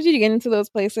 Sometimes you get into those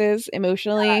places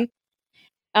emotionally.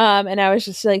 And I was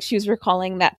just like, she was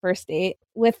recalling that first date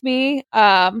with me.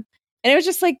 And it was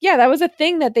just like, yeah, that was a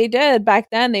thing that they did back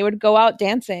then. They would go out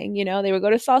dancing, they would go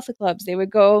to salsa clubs. They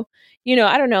would go,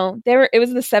 I don't know. It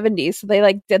was the 70s. So they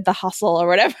like did the hustle or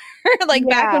whatever.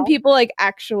 Back when people like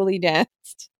actually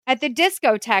danced. At the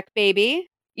discotheque, baby.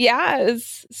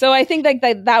 Yes. So I think like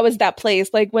that was that place,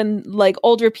 like when like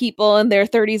older people in their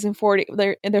 30s and 40s,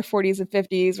 they're in their 40s and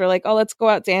 50s were like, oh, let's go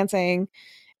out dancing.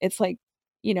 It's like,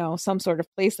 some sort of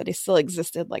place that still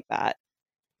existed like that.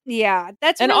 Yeah,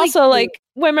 that's and really also cute. Like,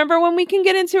 remember when we can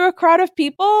get into a crowd of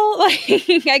people? Like,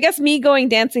 I guess me going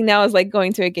dancing now is like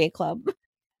going to a gay club.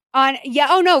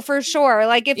 Oh no, for sure.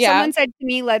 Like, if someone said to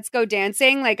me, let's go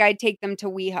dancing, like I'd take them to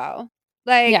WeHo.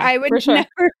 Like, I would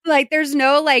never, like, there's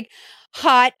no like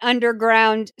hot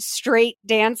underground straight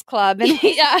dance club in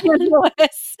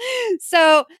Angeles.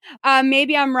 So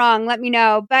maybe I'm wrong. Let me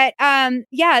know. But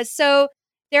so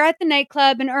they're at the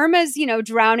nightclub and Irma's,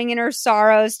 drowning in her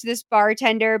sorrows to this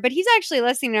bartender, but he's actually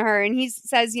listening to her. And he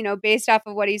says, based off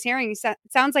of what he's hearing,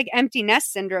 sounds like empty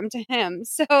nest syndrome to him.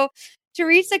 So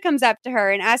Teresa comes up to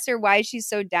her and asks her why she's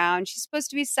so down. She's supposed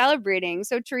to be celebrating.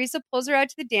 So Teresa pulls her out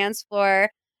to the dance floor,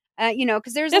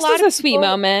 because there's a lot of a sweet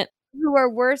moment who are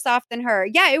worse off than her.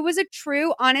 Yeah, it was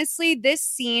honestly, this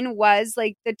scene was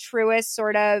like the truest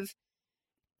sort of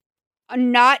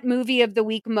not movie of the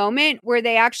week moment where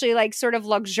they actually like sort of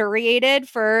luxuriated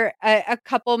for a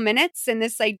couple minutes in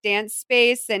this like dance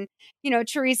space. And,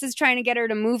 Teresa's trying to get her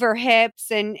to move her hips.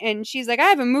 And she's like, I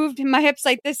haven't moved my hips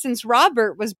like this since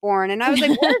Robert was born. And I was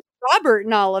like, where's Robert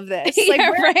in all of this? Like,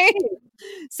 yeah, right.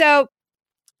 So,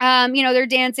 they're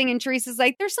dancing and Teresa's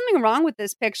like, there's something wrong with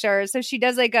this picture. So she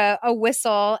does like a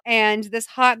whistle and this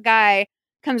hot guy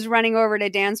comes running over to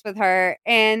dance with her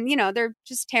and, they're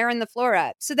just tearing the floor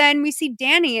up. So then we see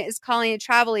Danny is calling a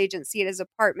travel agency at his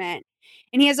apartment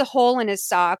and he has a hole in his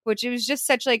sock, which it was just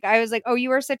such like, I was like, oh, you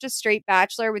are such a straight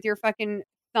bachelor with your fucking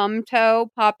thumb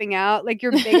toe popping out, like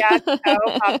your big ass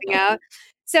toe popping out.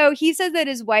 So he says that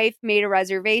his wife made a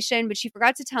reservation, but she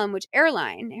forgot to tell him which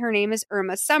airline. Her name is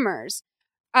Irma Summers.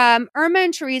 Irma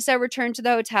and Teresa return to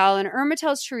the hotel and Irma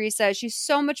tells Teresa she's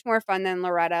so much more fun than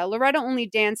Loretta. Loretta only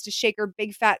danced to shake her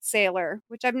big fat sailor,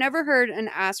 which I've never heard an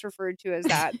ass referred to as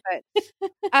that. But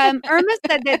Irma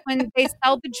said that when they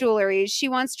sell the jewelry, she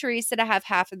wants Teresa to have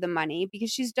half of the money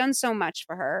because she's done so much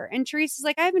for her. And Teresa's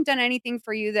like, I haven't done anything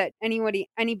for you that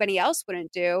anybody else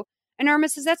wouldn't do. And Irma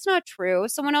says, that's not true.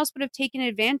 Someone else would have taken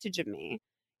advantage of me.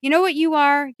 You know what you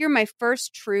are? You're my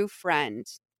first true friend.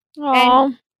 Aww.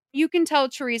 And you can tell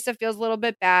Teresa feels a little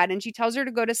bit bad and she tells her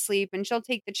to go to sleep and she'll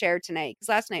take the chair tonight because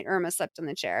last night Irma slept on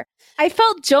the chair. I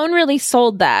felt Joan really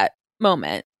sold that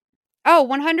moment. Oh,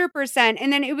 100%.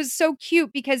 And then it was so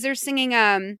cute because they're singing,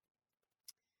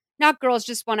 not Girls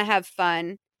Just Want to Have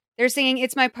Fun. They're singing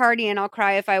It's My Party and I'll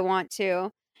Cry If I Want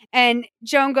to. And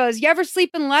Joan goes, you ever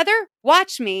sleep in leather?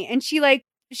 Watch me. And she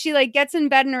gets in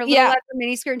bed in her little leather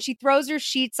miniskirt and she throws her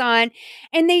sheets on.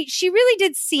 And she really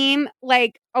did seem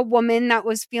like a woman that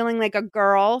was feeling like a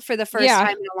girl for the first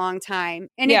time in a long time.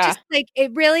 And it just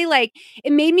it really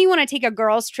it made me want to take a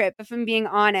girls trip, if I'm being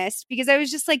honest, because I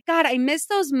was just like, God, I miss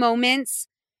those moments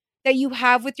that you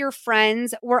have with your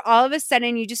friends where all of a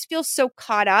sudden you just feel so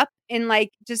caught up in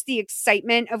like just the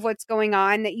excitement of what's going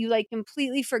on that you like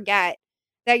completely forget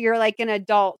that you're like an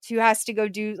adult who has to go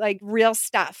do like real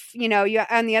stuff. You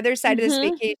on the other side of this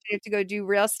vacation, you have to go do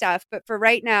real stuff. But for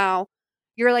right now,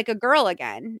 you're like a girl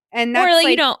again. And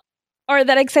that's or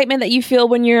that excitement that you feel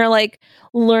when you're like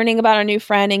learning about a new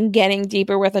friend and getting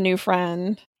deeper with a new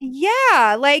friend.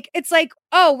 Yeah. Like, it's like,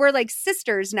 oh, we're like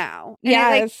sisters now. And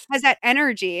it like has that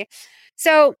energy.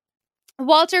 So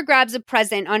Walter grabs a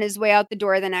present on his way out the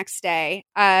door the next day.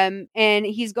 And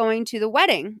he's going to the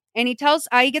wedding and he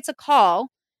gets a call.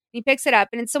 He picks it up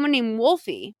and it's someone named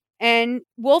Wolfie. And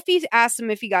Wolfie asks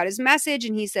him if he got his message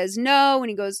and he says no. And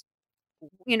he goes,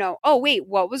 oh, wait,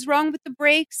 what was wrong with the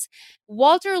brakes?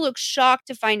 Walter looks shocked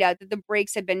to find out that the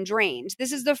brakes had been drained.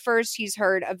 This is the first he's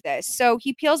heard of this. So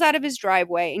he peels out of his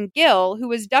driveway and Gil, who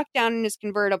was ducked down in his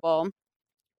convertible,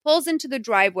 pulls into the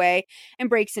driveway and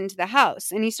breaks into the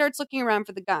house. And he starts looking around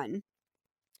for the gun.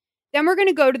 Then we're going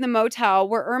to go to the motel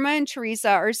where Irma and Teresa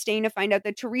are staying to find out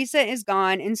that Teresa is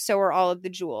gone and so are all of the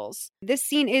jewels. This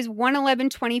scene is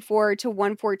 1:11:24 to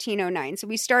 1:14:09. So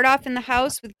we start off in the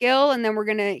house with Gil and then we're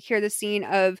going to hear the scene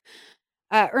of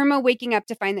Irma waking up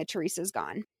to find that Teresa's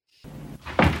gone.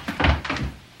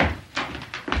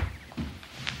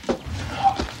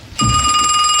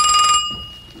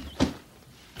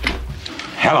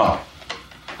 Hello.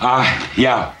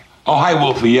 Yeah. Oh, hi,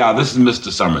 Wolfie. Yeah, this is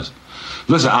Mr. Summers.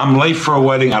 Listen, I'm late for a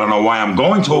wedding. I don't know why I'm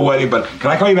going to a wedding, but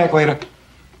can I call you back later?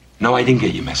 No, I didn't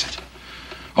get your message.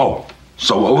 Oh,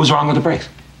 so what was wrong with the brakes?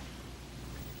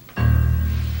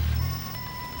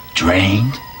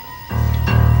 Drained?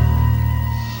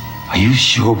 Are you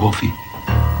sure, Wolfie?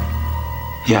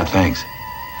 Yeah, thanks.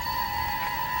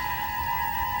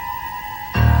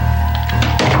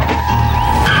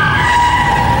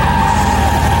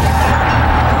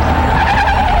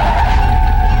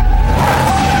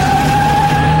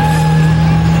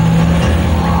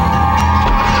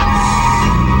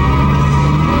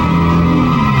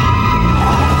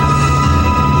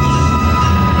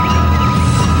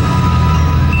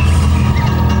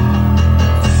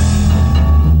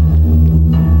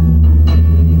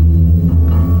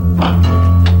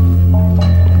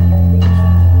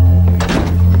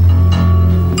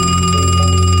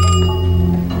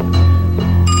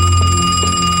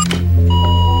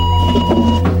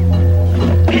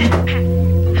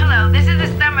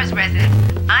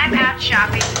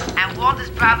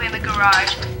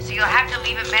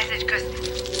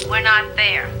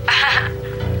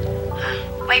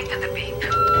 Wait for the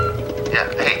beep. Yeah.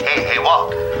 Hey,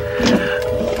 Walt.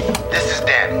 This is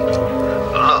Danny.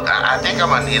 Look, I think I'm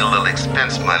gonna need a little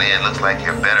expense money. It looks like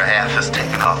your better half is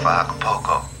taking off for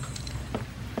Acapulco.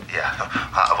 Yeah.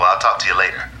 Well, I'll talk to you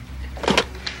later.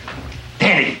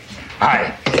 Danny,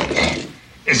 hi.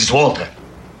 This is Walter.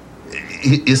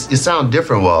 You sound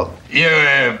different, Walt.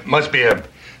 You must be a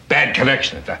bad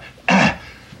connection.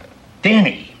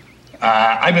 Danny,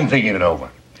 I've been thinking it over,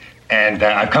 and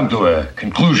I've come to a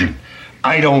conclusion.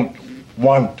 I don't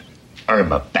want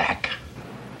Irma back.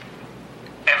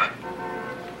 Ever.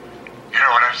 You know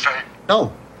what I'm saying?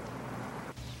 No.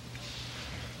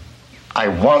 I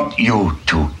want you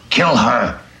to kill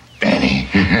her, Danny.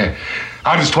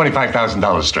 How does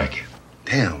 $25,000 strike you?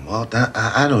 Damn, Walt,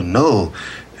 I don't know.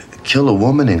 Kill a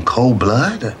woman in cold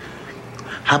blood?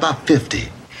 How about 50?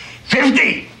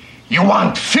 50? You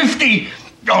want 50?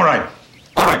 All right,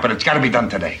 but it's got to be done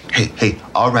today. Hey,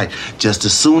 all right. Just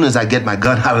as soon as I get my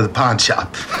gun out of the pawn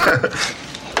shop.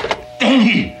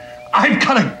 Danny, I've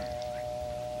got a...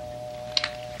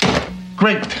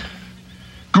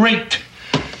 Great.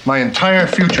 My entire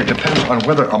future depends on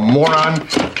whether a moron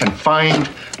can find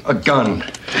a gun.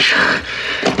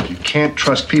 You can't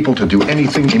trust people to do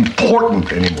anything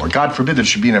important anymore. God forbid there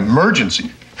should be an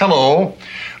emergency. Hello.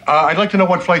 I'd like to know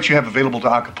what flights you have available to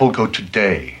Acapulco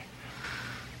today.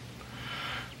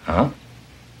 Huh?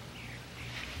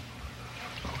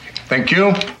 Okay. Thank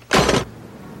you.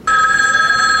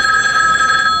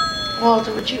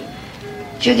 Walter, would you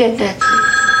get that, please?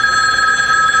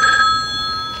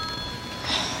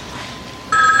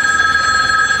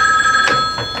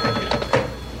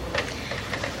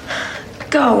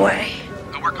 Go away.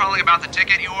 We're calling about the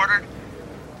ticket you ordered.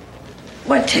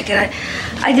 What ticket?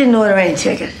 I didn't order any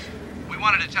ticket. We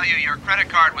wanted to tell you your credit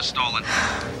card was stolen.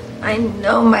 I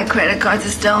know my credit cards are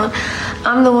stolen.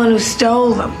 I'm the one who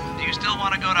stole them. Do you still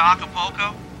want to go to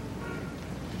Acapulco?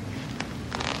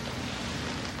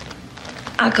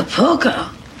 Acapulco?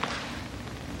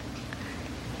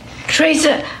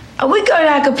 Teresa, are we going to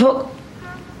Acapulco?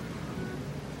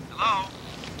 Hello?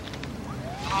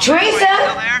 Teresa?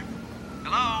 Still there?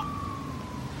 Hello?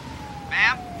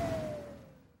 Ma'am?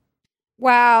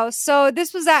 Wow. So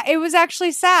this was it was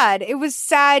actually sad. It was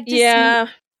sad to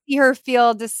see her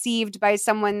feel deceived by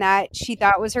someone that she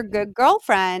thought was her good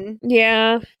girlfriend.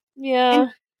 Yeah. And,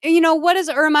 what does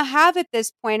Irma have at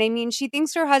this point? I mean, she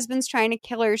thinks her husband's trying to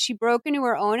kill her. She broke into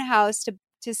her own house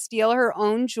to steal her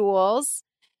own jewels.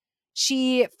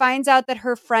 She finds out that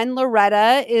her friend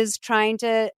Loretta is trying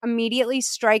to immediately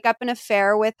strike up an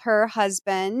affair with her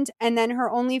husband. And then her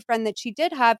only friend that she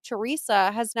did have,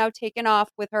 Teresa, has now taken off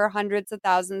with her hundreds of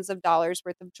thousands of dollars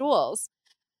worth of jewels.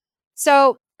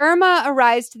 So Irma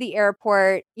arrives to the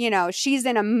airport. She's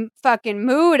in a fucking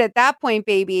mood at that point,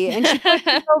 baby. And she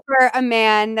pushes over a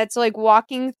man that's like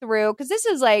walking through. Because this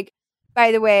is like,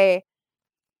 by the way,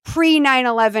 pre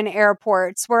 9/11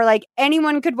 airports where like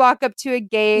anyone could walk up to a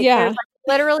gate. Yeah. There's like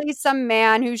literally some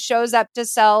man who shows up to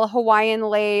sell Hawaiian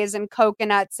leis and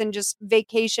coconuts and just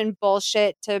vacation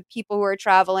bullshit to people who are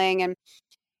traveling. And,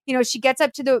 she gets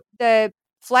up to the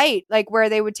flight, like where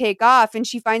they would take off. And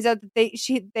she finds out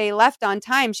that they left on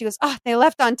time. She goes, "Oh, they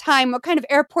left on time. What kind of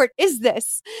airport is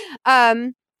this?"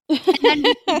 And then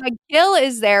Gil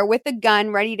is there with a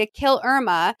gun ready to kill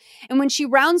Irma. And when she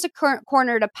rounds a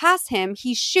corner to pass him,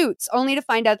 he shoots only to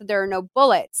find out that there are no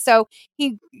bullets. So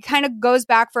he kind of goes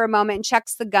back for a moment and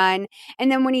checks the gun. And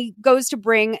then when he goes to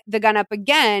bring the gun up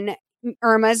again,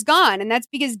 Irma's gone. And that's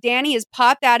because Danny is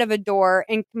popped out of a door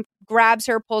and grabs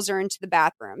her, pulls her into the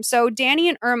bathroom. So Danny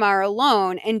and Irma are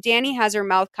alone, and Danny has her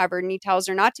mouth covered and he tells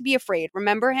her not to be afraid.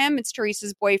 Remember him? It's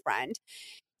Teresa's boyfriend.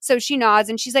 So she nods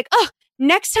and she's like, "Oh,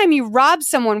 next time you rob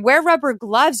someone, wear rubber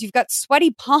gloves. You've got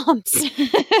sweaty palms."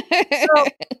 So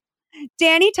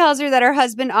Danny tells her that her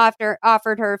husband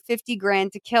offered her 50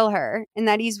 grand to kill her and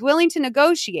that he's willing to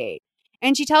negotiate.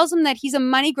 And she tells him that he's a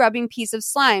money-grubbing piece of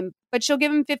slime, but she'll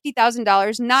give him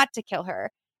 $50,000 not to kill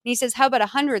her. And he says, "How about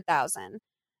 100,000?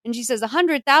 And she says,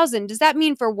 100,000? Does that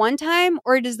mean for one time,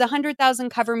 or does the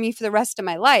 100,000 cover me for the rest of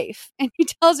my life?" And he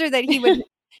tells her that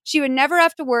she would never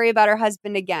have to worry about her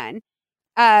husband again.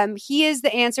 He is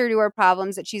the answer to her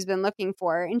problems that she's been looking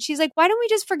for. And she's like, "Why don't we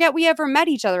just forget we ever met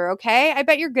each other, okay? I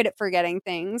bet you're good at forgetting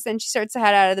things." And she starts to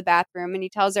head out of the bathroom, and he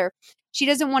tells her she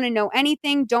doesn't want to know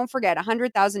anything. Don't forget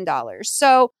 $100,000.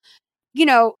 So,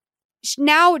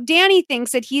 now Danny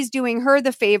thinks that he's doing her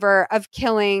the favor of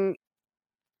killing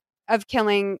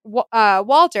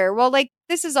Walter. Well, like,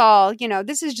 this is all,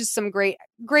 this is just some great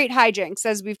hijinks,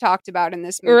 as we've talked about in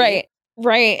this movie.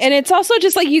 Right. And it's also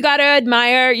just like, you got to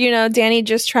admire, Danny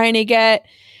just trying to get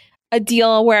a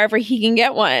deal wherever he can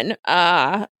get one.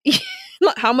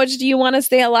 How much do you want to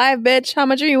stay alive, bitch? How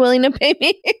much are you willing to pay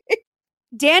me?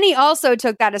 Danny also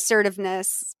took that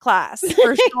assertiveness class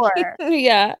for sure.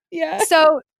 Yeah.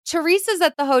 So Teresa's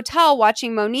at the hotel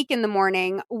watching Monique in the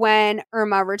morning when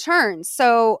Irma returns.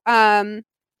 So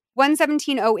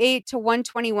 1:17:08 to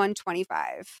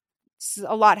 1:21:25.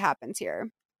 A lot happens here.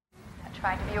 I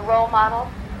tried to be a role model,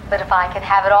 but if I can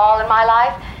have it all in my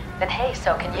life, then hey,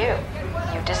 so can you.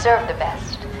 You deserve the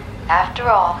best. After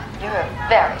all, you're a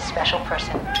very special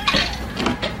person.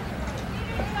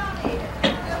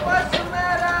 What's the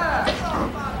matter?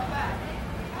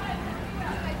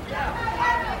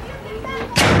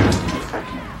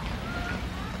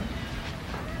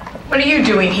 What are you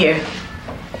doing here?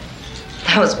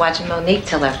 I was watching Monique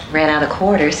till I ran out of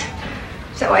quarters.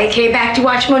 So I came back to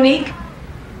watch Monique?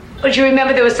 But you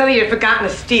remember there was something you'd forgotten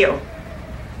to steal.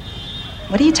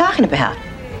 What are you talking about?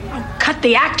 Oh, cut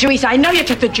the act, Teresa. I know you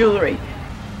took the jewelry.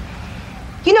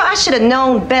 You know, I should have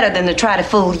known better than to try to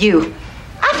fool you.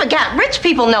 I forgot rich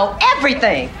people know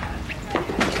everything.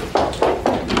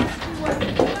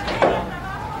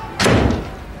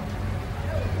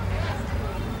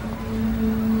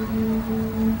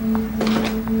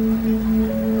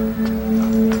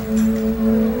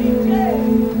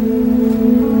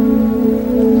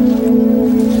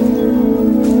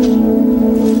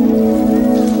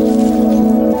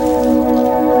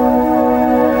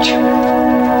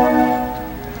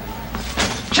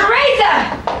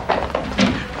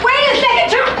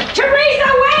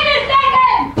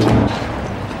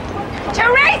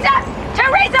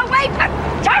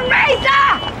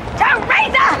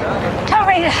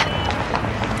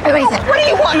 What do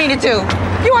you want me to do?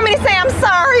 You want me to say I'm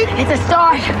sorry? It's a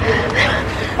start.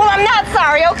 Well, I'm not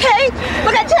sorry, okay?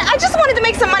 Look, I just wanted to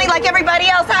make some money like everybody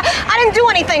else. I didn't do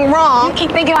anything wrong. You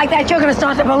keep thinking like that, you're gonna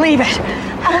start to believe it.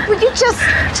 Oh, would you just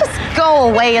go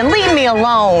away and leave me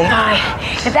alone? Fine,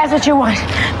 if that's what you want.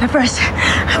 But first,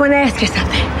 I want to ask you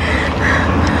something.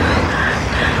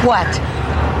 What?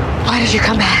 Why did you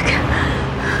come back?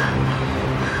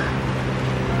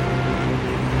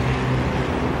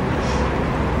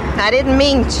 I didn't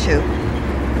mean to.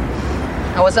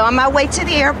 I was on my way to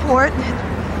the airport.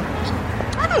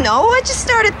 I don't know, I just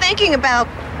started thinking about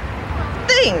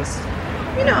things,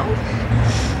 you know.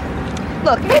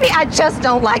 Look, maybe I just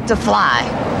don't like to fly.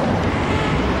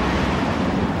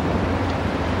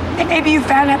 And maybe you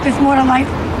found out there's more to life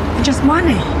than just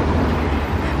money.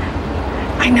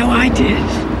 I know I did.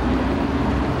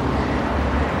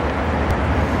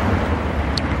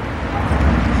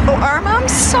 Oh, Irma, I'm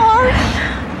sorry.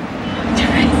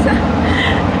 Teresa.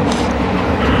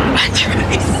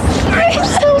 Teresa. I'm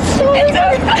so sorry.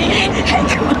 Hey,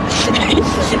 come on.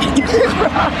 You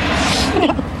cry.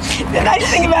 No. The nice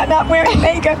thing about not wearing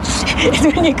makeup is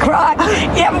when you cry,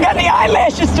 you haven't got any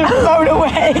eyelashes to float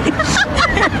away.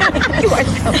 You are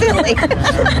silly.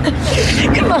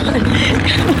 Come on.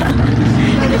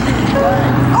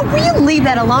 Oh, will you leave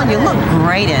that alone? You look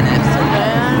great in it.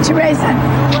 Teresa,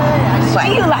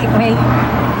 do you like me?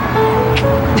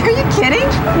 Are you kidding?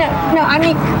 No, I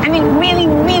mean really,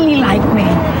 really like me.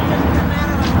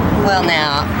 Well,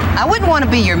 now, I wouldn't want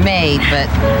to be your maid, but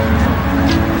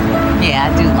yeah,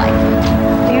 I do like you.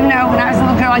 Do you know, when I was a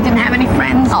little girl, I didn't have any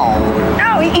friends? Oh.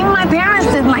 No, even my parents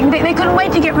didn't like me. They couldn't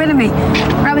wait to get rid of me.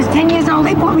 When I was 10 years old,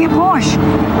 they bought me a Porsche.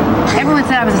 Everyone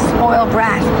said I was a spoiled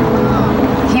brat.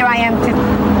 Here I am,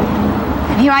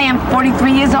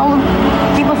 43 years old.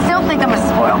 People still think I'm a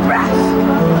spoiled brat.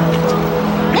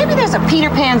 Maybe there's a Peter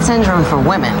Pan syndrome for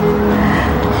women.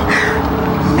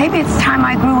 Maybe it's time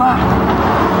I grew up.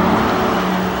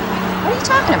 What are you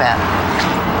talking about?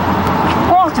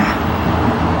 Walter.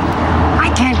 I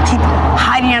can't keep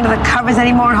hiding under the covers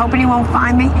anymore and hoping he won't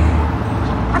find me.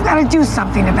 I've got to do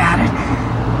something about it.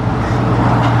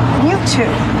 And you too.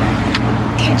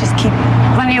 Can't just keep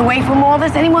running away from all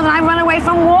this any more than I run away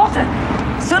from Walter.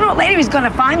 Sooner or later he's going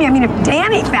to find me. I mean, if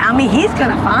Danny found me, he's going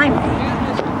to find me.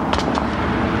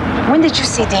 When did you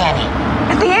see Danny?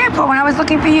 At the airport when I was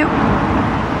looking for you.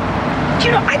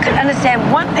 You know, I couldn't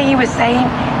understand one thing he was saying.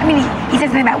 I mean, he said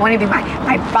something about wanting to be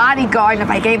my bodyguard, and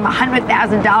if I gave him $100,000,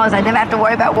 I'd never have to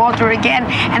worry about Walter again,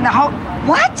 and the whole...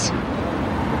 What?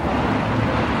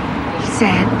 He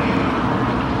said,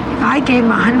 if I gave him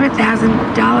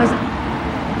 $100,000,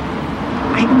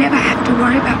 I'd never have to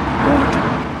worry about Walter.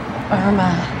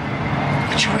 Irma.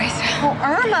 Teresa. Oh,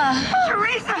 Irma.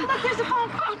 Teresa. Look, there's a phone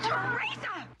call.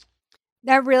 Teresa.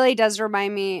 That really does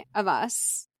remind me of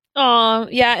us. Oh,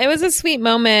 yeah, it was a sweet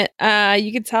moment.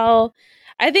 You could tell.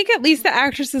 I think at least the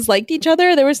actresses liked each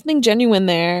other. There was something genuine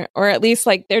there, or at least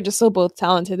like they're just so both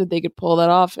talented that they could pull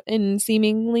that off and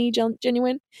seemingly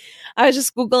genuine. I was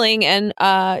just Googling,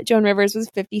 and Joan Rivers was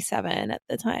 57 at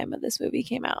the time of this movie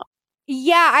came out.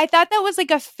 Yeah, I thought that was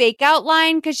like a fake out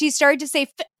line because she started to say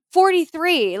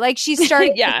 43. Like she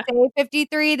started to say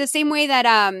 53 the same way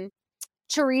that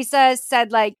Teresa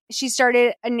said, like, she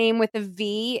started a name with a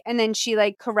V and then she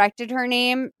like corrected her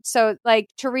name. So like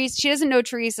Teresa, she doesn't know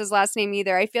Teresa's last name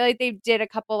either. I feel like they did a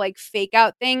couple like fake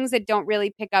out things that don't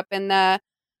really pick up in the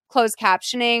closed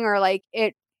captioning, or like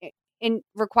it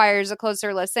requires a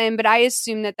closer listen. But I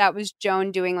assume that was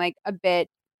Joan doing like a bit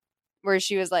where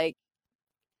she was like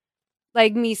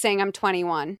me saying I'm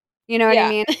 21. You know what I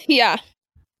mean? Yeah.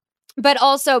 But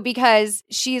also because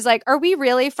she's like, are we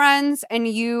really friends? And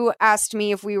you asked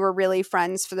me if we were really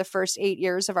friends for the first 8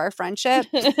 years of our friendship.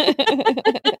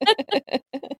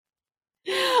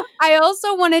 I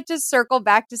also wanted to circle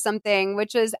back to something,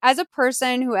 which is, as a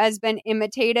person who has been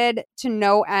imitated to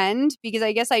no end, because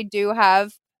I guess I do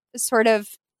have sort of,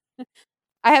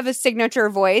 I have a signature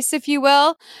voice, if you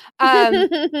will.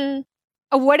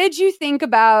 What did you think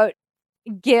about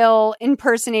Gil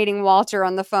impersonating Walter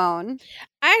on the phone?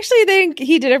 I actually think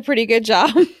he did a pretty good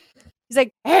job. He's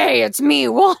like, hey, it's me,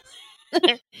 Walter.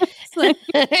 Like,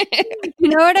 you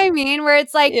know what I mean? Where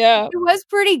it's like, it was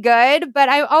pretty good, but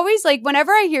I always like,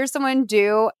 whenever I hear someone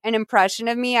do an impression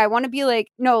of me, I want to be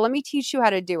like, no, let me teach you how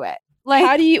to do it. Like,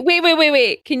 how do you,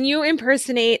 wait. Can you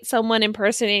impersonate someone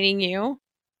impersonating you?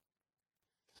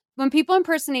 When people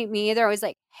impersonate me, they're always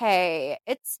like, hey,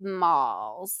 it's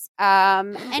Malls.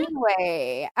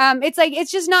 Anyway, it's like, it's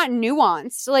just not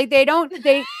nuanced. Like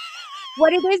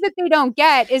what it is that they don't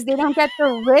get is they don't get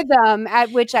the rhythm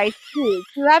at which I speak.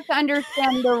 You have to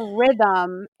understand the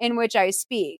rhythm in which I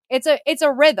speak. It's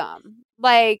a rhythm.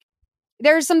 Like,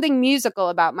 there's something musical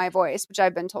about my voice, which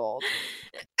I've been told.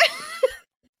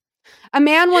 A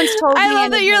man once told me. I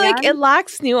love that you're like, it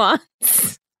lacks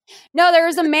nuance. No, there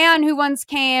was a man who once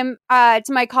came to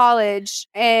my college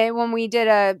when we did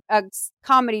a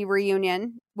comedy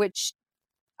reunion, which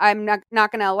I'm not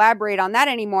going to elaborate on that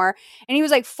anymore. And he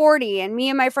was like 40, and me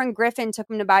and my friend Griffin took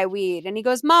him to buy weed. And he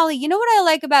goes, Molly, you know what I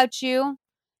like about you?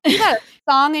 You got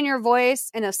a song in your voice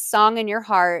and a song in your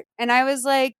heart. And I was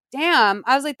like, damn.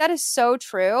 I was like, that is so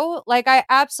true. Like, I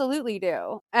absolutely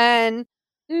do. And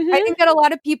I think that a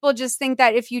lot of people just think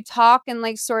that if you talk in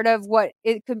like sort of what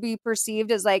it could be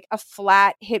perceived as like a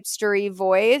flat hipstery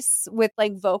voice with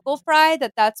like vocal fry,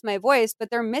 that's my voice, but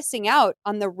they're missing out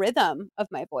on the rhythm of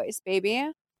my voice,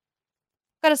 baby.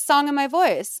 Got a song in my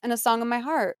voice and a song in my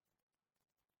heart.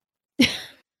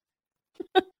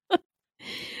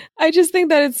 I just think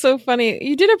that it's so funny.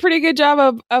 You did a pretty good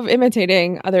job of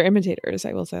imitating other imitators.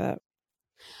 I will say that.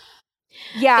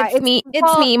 Yeah,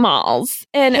 it's me, Malls.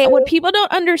 And what people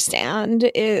don't understand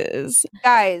is,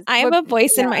 guys, I have a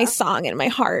voice in my song in my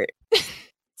heart.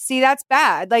 See, that's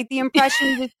bad. Like, the impression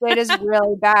you just did is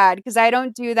really bad, because I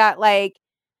don't do that. Like,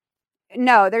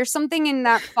 no, there's something in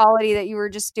that quality that you were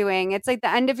just doing. It's like the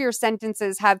end of your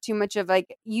sentences have too much of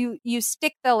like, you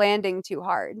stick the landing too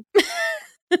hard.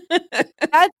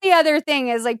 That's the other thing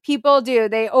is like people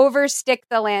they overstick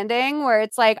the landing, where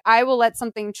it's like, I will let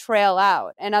something trail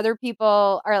out, and other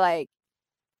people are like,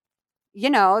 you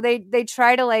know, they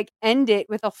try to like end it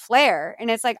with a flare,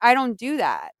 and it's like, I don't do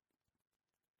that.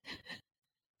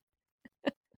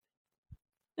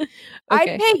 Okay.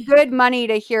 I'd pay good money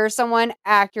to hear someone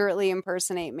accurately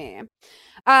impersonate me.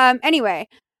 Anyway,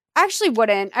 actually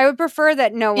wouldn't. I would prefer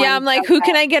that no one. Yeah, I'm like, who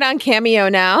can I get on Cameo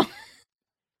now?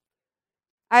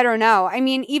 I don't know. I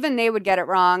mean, even they would get it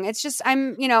wrong. It's just,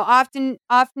 I'm, you know, often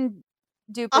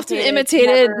duplicated. Often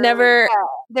imitated, never. Yeah,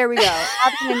 there we go.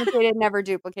 Often imitated, never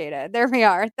duplicated. There we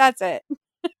are. That's it.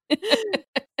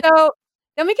 So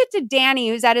then we get to Danny,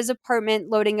 who's at his apartment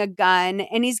loading a gun,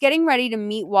 and he's getting ready to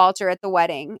meet Walter at the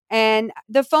wedding. And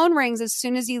the phone rings as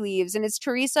soon as he leaves, and it's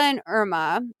Teresa and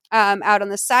Irma out on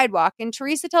the sidewalk. And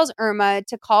Teresa tells Irma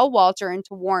to call Walter and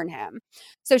to warn him.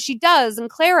 So she does, and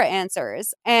Clara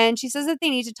answers. And she says that they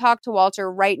need to talk to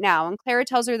Walter right now. And Clara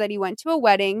tells her that he went to a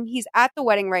wedding. He's at the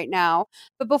wedding right now.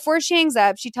 But before she hangs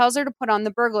up, she tells her to put on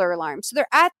the burglar alarm. So they're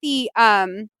at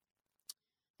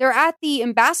the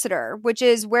Ambassador, which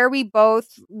is where we both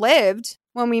lived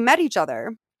when we met each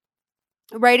other,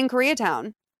 right in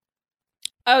Koreatown.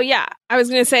 Oh, yeah. I was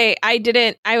going to say, I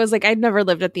was like, I'd never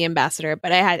lived at the Ambassador,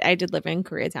 but I did live in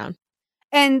Koreatown.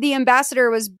 And the Ambassador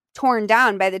was torn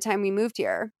down by the time we moved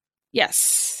here.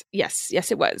 Yes,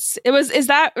 it was. It was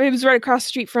right across the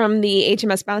street from the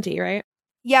HMS Bounty, right?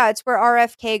 Yeah, it's where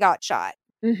RFK got shot.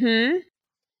 Mm-hmm.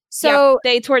 So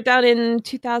they tore it down in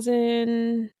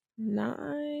 2000.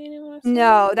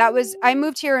 No, I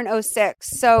moved here in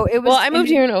 06. So it was. Well, I moved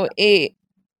here in 08.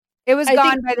 It was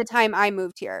gone by the time I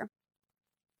moved here.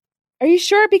 Are you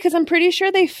sure? Because I'm pretty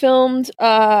sure they filmed,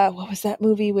 what was that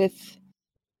movie with,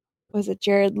 was it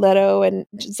Jared Leto and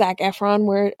Zac Efron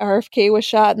where RFK was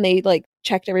shot and they like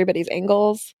checked everybody's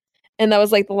angles? And that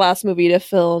was like the last movie to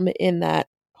film in that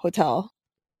hotel.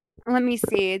 Let me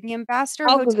see. The Ambassador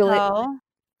I'll Google Hotel.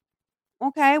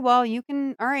 Okay, well, you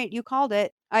can. All right, you called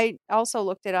it. I also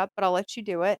looked it up, but I'll let you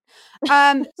do it.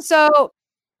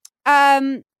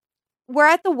 We're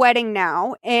at the wedding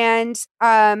now, and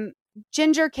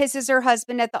Ginger kisses her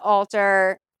husband at the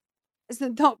altar.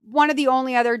 One of the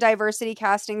only other diversity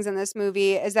castings in this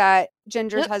movie is that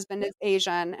Ginger's husband is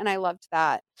Asian, and I loved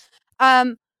that.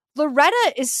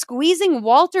 Loretta is squeezing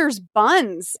Walter's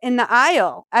buns in the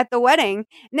aisle at the wedding,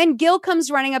 and then Gil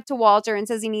comes running up to Walter and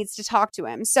says he needs to talk to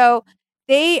him. So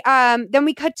then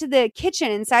we cut to the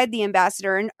kitchen inside the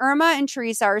Ambassador, and Irma and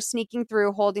Teresa are sneaking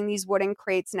through holding these wooden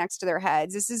crates next to their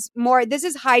heads. This is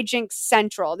hijinks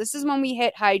central. This is when we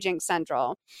hit hijinks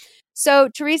central. So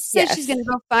Teresa says she's going to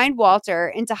go find Walter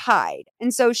and to hide.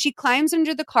 And so she climbs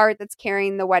under the cart that's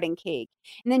carrying the wedding cake.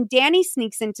 And then Danny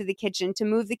sneaks into the kitchen to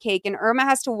move the cake, and Irma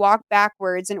has to walk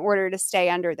backwards in order to stay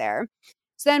under there.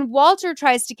 So then Walter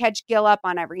tries to catch Gil up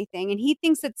on everything, and he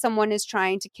thinks that someone is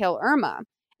trying to kill Irma.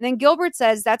 And then Gilbert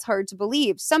says that's hard to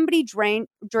believe. Somebody drained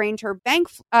her bank.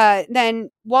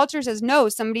 Then Walter says, no,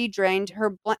 somebody drained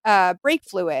her brake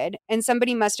fluid, and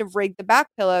somebody must have rigged the back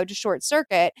pillow to short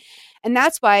circuit. And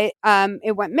that's why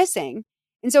it went missing.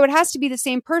 And so it has to be the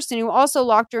same person who also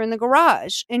locked her in the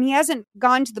garage. And he hasn't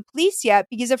gone to the police yet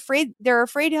because they're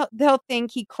afraid they'll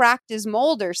think he cracked his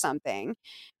mold or something.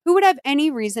 Who would have any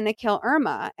reason to kill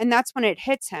Irma? And that's when it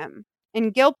hits him.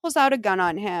 And Gil pulls out a gun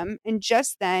on him, and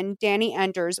just then Danny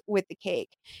enters with the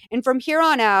cake. And from here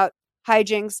on out,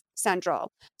 hijinks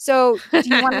central. So do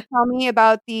you want to tell me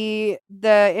about the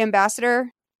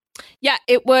Ambassador? Yeah,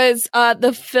 it was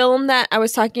the film that I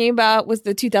was talking about was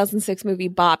the 2006 movie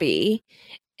Bobby.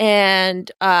 And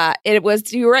it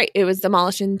was, you're right, it was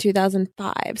demolished in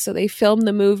 2005. So they filmed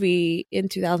the movie in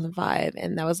 2005,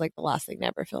 and that was like the last thing they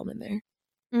ever filmed in there.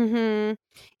 Mm-hmm.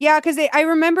 Yeah, because I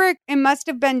remember it must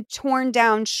have been torn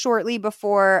down shortly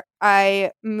before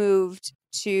I moved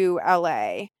to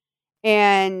LA.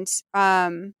 And,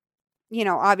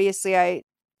 obviously I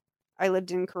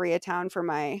lived in Koreatown for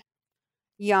my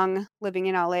young living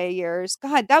in LA years.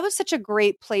 God, that was such a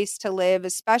great place to live,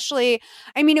 especially,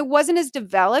 it wasn't as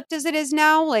developed as it is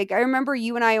now. Like, I remember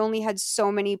you and I only had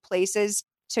so many places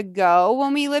to go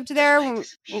when we lived there.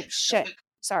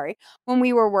 When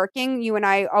we were working, you and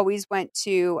I always went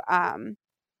to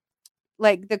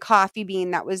like the Coffee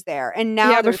Bean that was there. And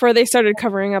now before they started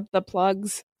covering up the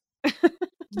plugs.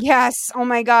 Yes. Oh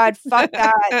my God. Fuck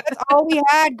that. That's all we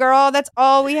had, girl. That's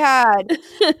all we had.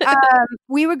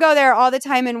 We would go there all the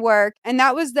time and work. And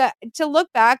that was to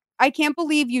look back, I can't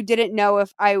believe you didn't know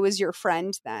if I was your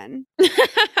friend then.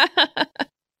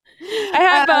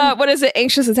 I have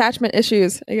anxious attachment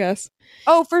issues, I guess.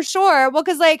 Oh, for sure. Well,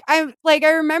 because I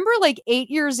remember 8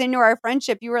 years into our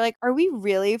friendship, you were like, "Are we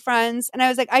really friends?" And I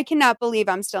was like, "I cannot believe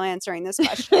I'm still answering this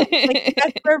question.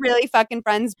 We're really fucking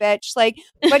friends, bitch. Like,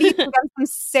 what do you think? I'm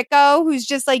some sicko who's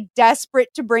just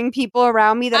desperate to bring people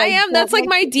around me that I am. That's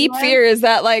my deep fear is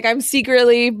that I'm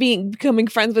secretly becoming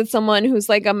friends with someone who's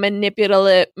a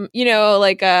manipulative,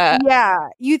 Yeah,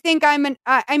 you think I'm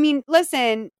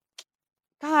listen.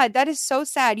 God, that is so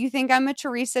sad. You think I'm a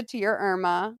Teresa to your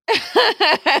Irma.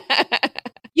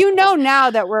 You know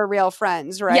now that we're real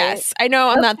friends, right? Yes, I know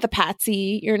I'm not the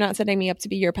patsy. You're not setting me up to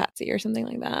be your patsy or something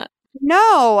like that.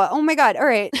 No. Oh my God. All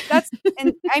right.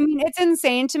 It's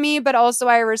insane to me, but also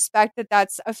I respect that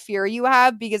that's a fear you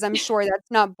have because I'm sure that's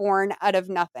not born out of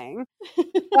nothing.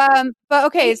 But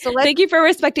okay, so thank you for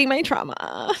respecting my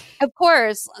trauma. Of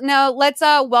course. Now let's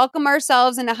welcome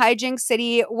ourselves into Hijinks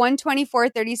City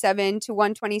 12437 to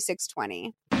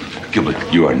 12620.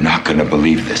 Gilbert, you are not going to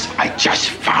believe this. I just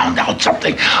found out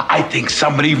something. I think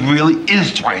somebody really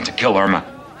is trying to kill Irma.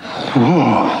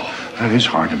 Whoa, that is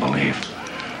hard to believe.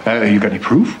 You got any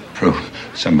proof? Proof.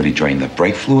 Somebody drained the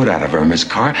brake fluid out of Irma's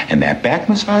car, and that back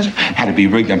massager had to be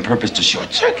rigged on purpose to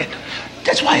short circuit.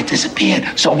 That's why it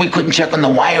disappeared, so we couldn't check on the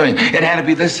wiring. It had to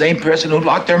be the same person who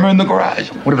locked Irma in the garage.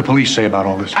 What did the police say about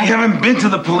all this? I haven't been to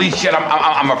the police yet.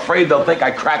 I'm afraid they'll think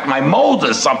I cracked my mold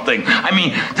or something.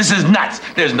 This is nuts.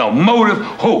 There's no motive.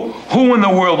 Who in the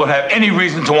world would have any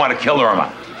reason to want to kill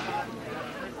Irma?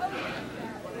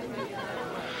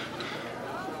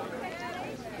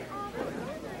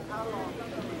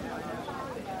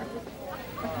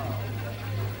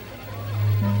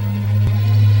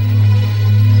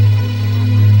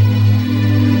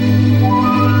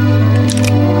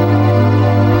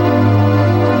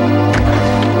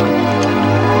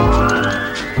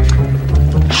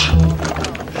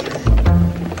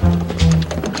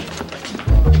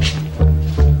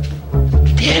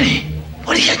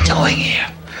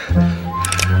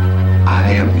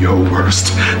 am your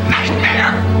worst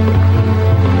nightmare.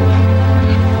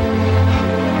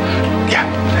 Yeah,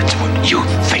 that's what you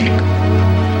think.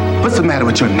 What's the matter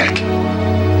with your neck?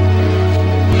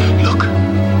 Look,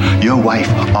 your wife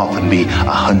offered me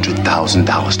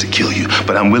 $100,000 to kill you,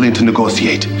 but I'm willing to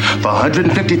negotiate. For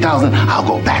 $150,000, I'll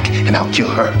go back and I'll kill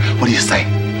her. What do you say?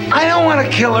 I don't want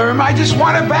to kill her. I just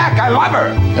want her back. I love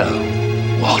her. Oh,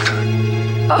 Walter.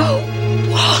 Oh,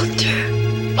 Walter.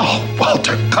 Oh,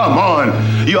 Walter, come on.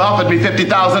 You offered me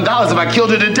 $50,000 if I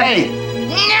killed her today.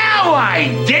 No,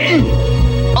 I didn't.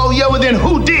 Oh, yeah, well then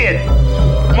who did?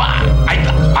 Why?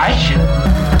 I should.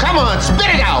 Come on,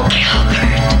 spit it out. Gilbert.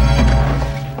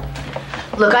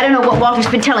 Look, I don't know what Walter's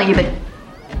been telling you, but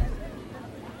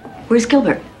where's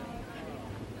Gilbert?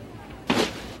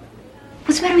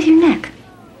 What's the matter with your neck?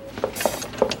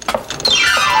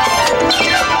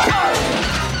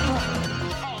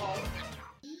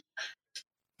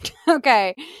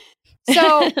 Okay.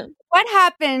 So what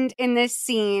happened in this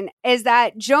scene is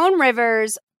that Joan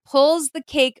Rivers pulls the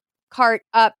cake cart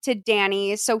up to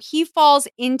Danny, so he falls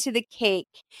into the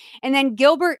cake. And then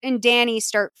Gilbert and Danny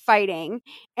start fighting.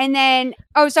 And then,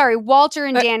 Walter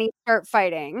and Danny start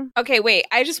fighting. Okay, wait.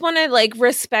 I just want to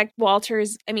respect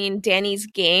Danny's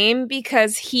game,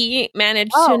 because he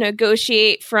managed to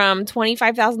negotiate from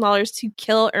 $25,000 to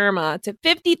kill Irma to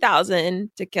 $50,000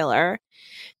 to kill her,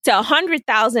 to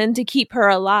 $100,000 to keep her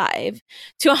alive,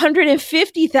 to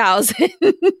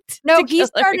 $150,000. No, he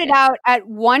started out at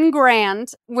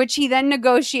 $1,000, which he then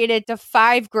negotiated to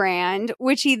 $5,000,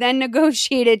 which he then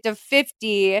negotiated to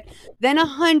 $50,000, then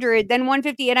 $100,000, then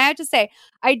 $150,000. And I have to say,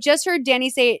 I just heard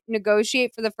Danny say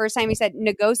negotiate for the first time. He said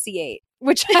negotiate,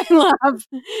 which I love.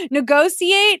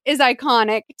 Negotiate is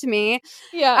iconic to me.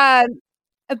 Yeah.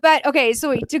 But okay,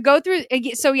 so to go through,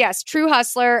 so yes, true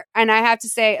hustler, and I have to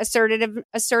say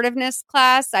assertiveness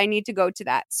class. I need to go to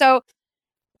that. So,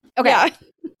 okay, yeah.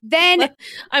 Then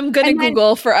I'm gonna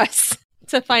Google for us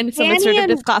to find some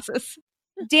assertiveness classes.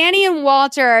 Danny and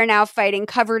Walter are now fighting,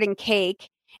 covered in cake,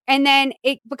 and then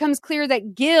it becomes clear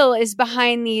that Gil is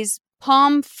behind these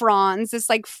palm fronds, this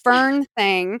fern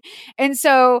thing, and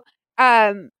so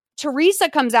Teresa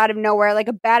comes out of nowhere like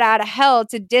a bat out of hell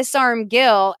to disarm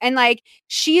Gil, and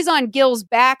she's on Gil's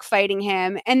back fighting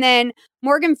him. And then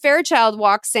Morgan Fairchild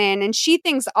walks in and she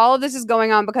thinks all of this is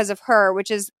going on because of her,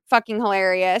 which is fucking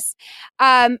hilarious.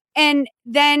 And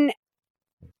then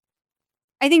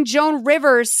I think Joan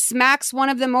Rivers smacks one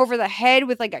of them over the head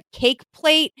with a cake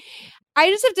plate.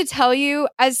 I just have to tell you,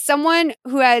 as someone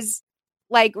who has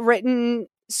written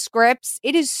scripts,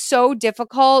 it is so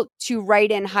difficult to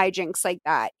write in hijinks like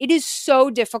that. It is so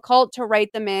difficult to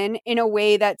write them in a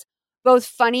way that's both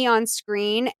funny on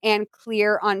screen and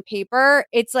clear on paper.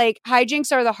 It's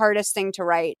hijinks are the hardest thing to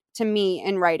write to me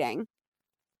in writing.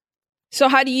 So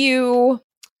how do you,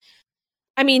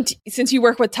 since you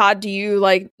work with Todd, do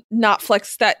you not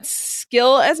flex that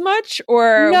skill as much,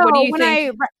 or no, what do you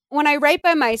think? When I write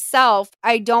by myself,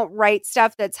 I don't write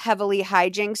stuff that's heavily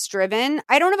hijinks driven.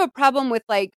 I don't have a problem with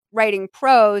writing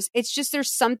prose. It's just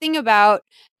there's something about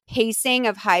pacing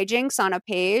of hijinks on a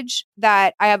page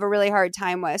that I have a really hard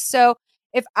time with. So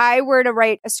if I were to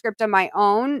write a script of my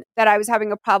own that I was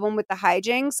having a problem with the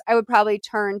hijinks, I would probably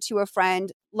turn to a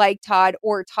friend like Todd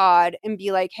and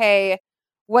be like, hey,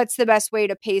 what's the best way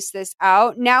to pace this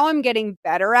out? Now I'm getting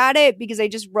better at it because I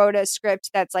just wrote a script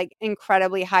that's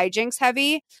incredibly hijinks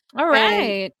heavy. All right.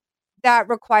 And that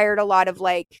required a lot of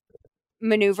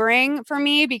maneuvering for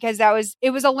me because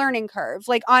it was a learning curve.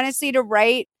 Honestly, to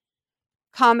write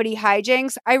comedy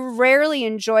hijinks, I rarely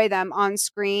enjoy them on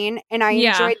screen, and I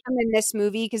enjoyed them in this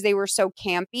movie because they were so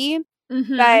campy.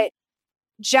 Mm-hmm. But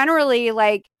generally,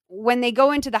 when they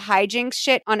go into the hijinks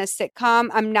shit on a sitcom,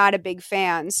 I'm not a big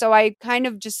fan. So I kind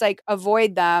of just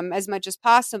avoid them as much as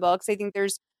possible because I think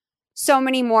there's so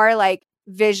many more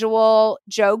visual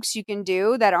jokes you can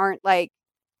do that aren't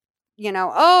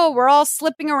oh, we're all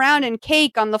slipping around in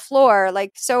cake on the floor.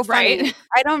 So funny. Right.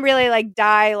 I don't really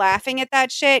die laughing at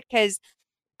that shit because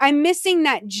I'm missing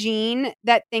that gene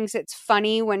that thinks it's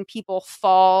funny when people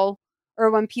fall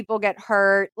or when people get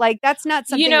hurt. That's not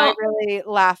something I really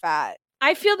laugh at.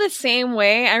 I feel the same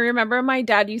way. I remember my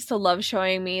dad used to love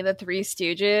showing me the Three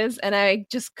Stooges, and I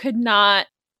just could not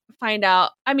find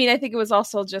out. I think it was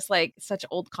also just such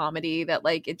old comedy that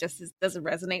it just doesn't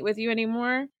resonate with you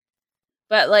anymore.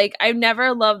 But I've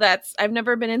never loved that. I've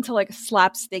never been into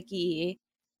slapsticky,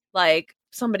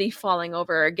 somebody falling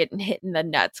over or getting hit in the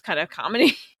nuts kind of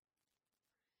comedy.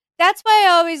 That's why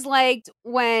I always liked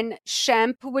when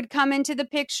Shemp would come into the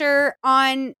picture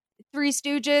on Three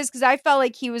Stooges, because I felt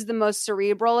like he was the most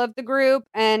cerebral of the group.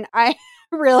 And I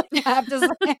really have to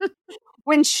say,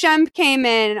 when Shemp came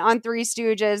in on Three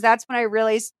Stooges, that's when I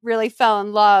really, really fell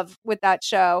in love with that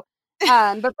show.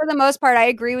 But for the most part, I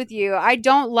agree with you. I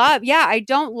don't love,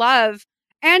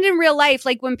 and in real life,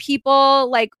 like when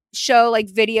people like show like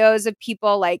videos of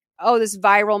people like, oh, this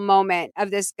viral moment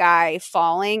of this guy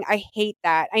falling. I hate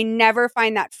that. I never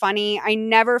find that funny. I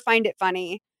never find it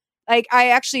funny. Like, I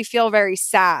actually feel very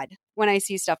sad when I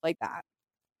see stuff like that.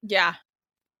 Yeah.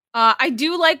 I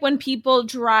do like when people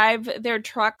drive their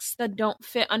trucks that don't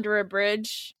fit under a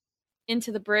bridge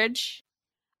into the bridge.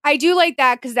 I do like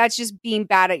that because that's just being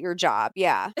bad at your job.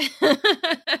 Yeah.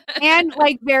 And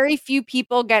like very few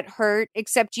people get hurt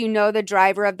except the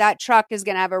driver of that truck is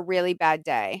going to have a really bad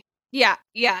day. Yeah,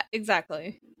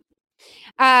 exactly.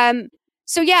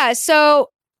 So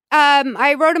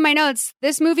I wrote in my notes,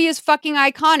 this movie is fucking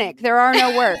iconic. There are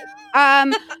no words.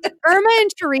 Irma and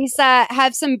Teresa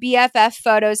have some BFF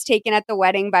photos taken at the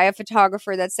wedding by a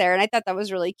photographer that's there, and I thought that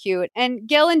was really cute. And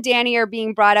Gil and Danny are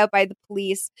being brought out by the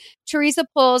police. Teresa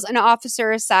pulls an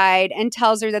officer aside and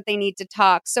tells her that they need to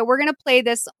talk. So we're going to play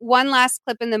this one last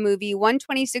clip in the movie,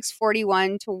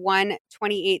 1:26:41 to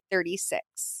 1:28:36.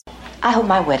 I hope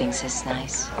my wedding's this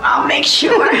nice. I'll make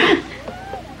sure.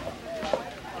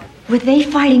 Were they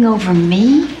fighting over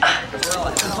me?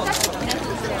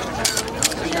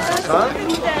 Huh?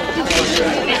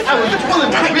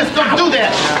 Don't do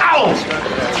that! Ow!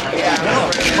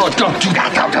 Oh, don't do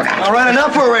that! All right,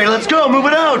 enough already. Let's go. Move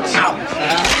it out.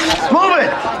 Move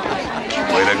it.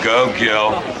 Way to go,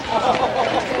 Gil.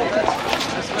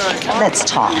 Let's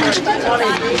talk.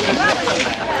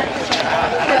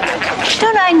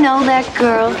 Don't I know that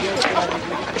girl?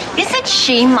 Isn't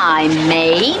she my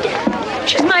maid?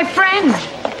 She's my friend.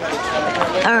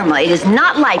 Irma, it is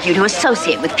not like you to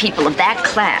associate with people of that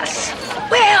class.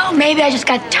 Well, maybe I just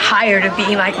got tired of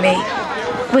being like me.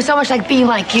 It was so much like being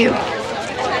like you.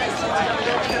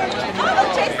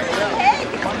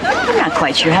 I'm not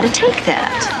quite sure how to take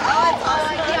that.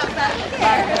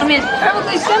 I mean, it's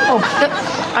perfectly simple.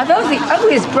 Are those the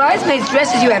ugliest bridesmaids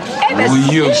dresses you have ever seen?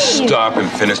 Will you stop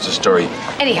and finish the story?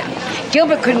 Anyhow,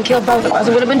 Gilbert couldn't kill both of us.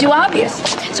 It would have been too obvious.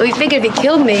 So he figured if he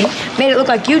killed me, made it look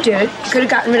like you did, could have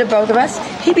gotten rid of both of us,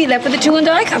 he'd be left with the Tool and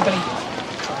Die Company.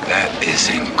 That is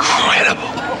incredible.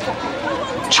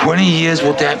 20 years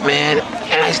with that man,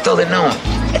 and I still didn't know him.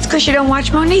 It's because you don't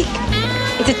watch Monique.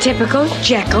 It's a typical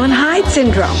Jekyll and Hyde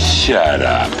syndrome. Shut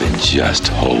up and just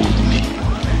hold me.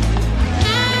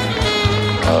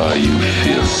 Oh, you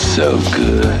feel so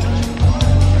good.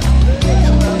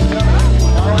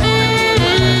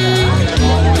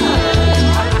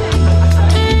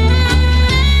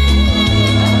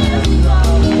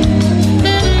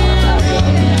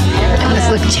 This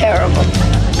looks terrible.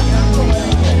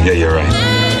 Yeah, you're right.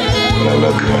 But I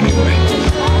love you anyway.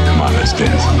 Come on, let's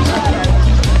dance.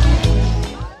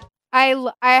 I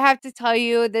have to tell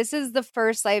you, this is the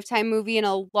first Lifetime movie in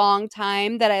a long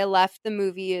time that I left the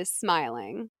movie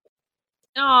smiling.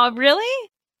 Oh, really?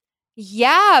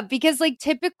 Yeah, because like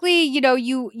typically,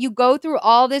 you go through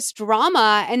all this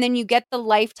drama and then you get the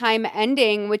Lifetime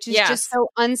ending, which is just so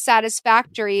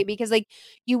unsatisfactory because like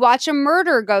you watch a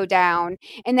murder go down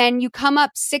and then you come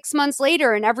up 6 months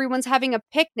later and everyone's having a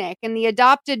picnic and the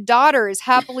adopted daughter is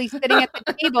happily sitting at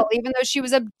the table, even though she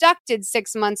was abducted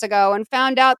 6 months ago and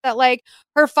found out that like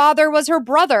her father was her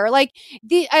brother. Like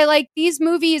these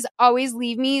movies always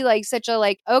leave me like such a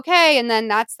like, okay, and then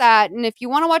that's that. And if you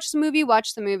want to watch the movie,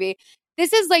 watch the movie.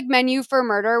 This is like Menu for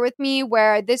Murder with me,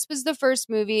 where this was the first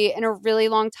movie in a really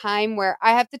long time where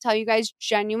I have to tell you guys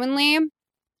genuinely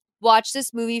watch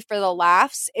this movie for the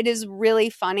laughs. It is really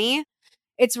funny.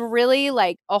 It's really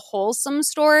like a wholesome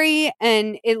story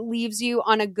and it leaves you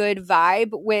on a good vibe,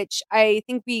 which I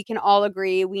think we can all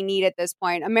agree we need at this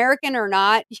point. American or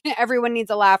not, everyone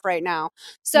needs a laugh right now.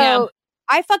 So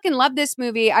I fucking love this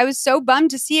movie. I was so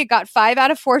bummed to see it got 5 out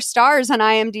of 4 stars on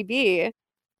IMDb.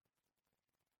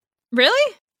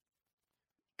 Really?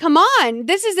 Come on.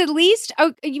 This is at least,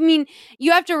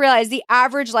 you have to realize the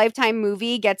average Lifetime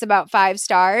movie gets about 5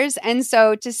 stars. And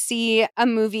so to see a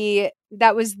movie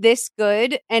that was this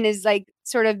good and is like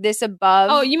sort of this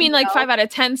above. Oh, you mean like 5 out of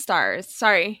 10 stars.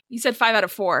 Sorry. You said 5 out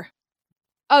of 4.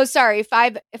 Oh, sorry.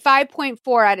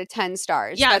 5.4 out of 10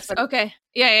 stars. Yes. Okay.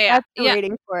 Yeah. That's the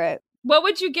rating for it. What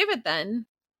would you give it then?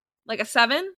 Like a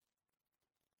 7?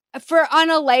 For on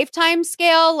a Lifetime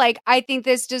scale, like I think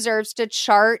this deserves to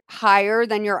chart higher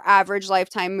than your average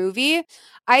Lifetime movie.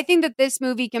 I think that this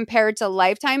movie compared to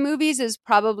Lifetime movies is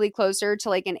probably closer to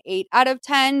like an 8 out of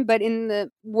 10, but in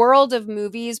the world of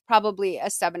movies, probably a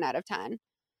 7 out of 10.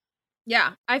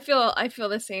 Yeah, I feel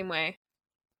the same way.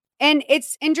 And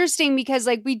it's interesting because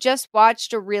like we just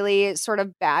watched a really sort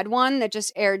of bad one that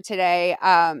just aired today.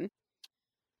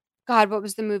 God, what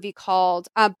was the movie called?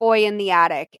 Boy in the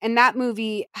Attic. And that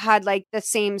movie had like the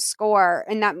same score.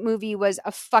 And that movie was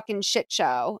a fucking shit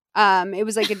show. It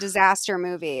was like a disaster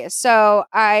movie. So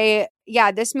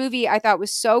this movie I thought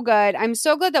was so good. I'm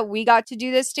so glad that we got to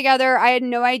do this together. I had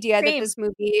no idea that this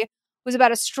movie was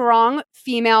about a strong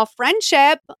female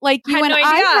friendship like you and I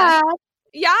had.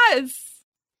 Yes.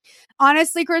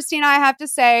 Honestly, Christina, I have to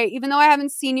say, even though I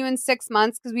haven't seen you in 6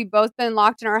 months because we've both been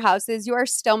locked in our houses, you are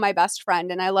still my best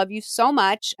friend. And I love you so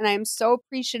much. And I am so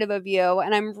appreciative of you.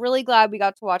 And I'm really glad we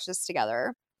got to watch this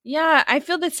together. Yeah, I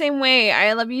feel the same way.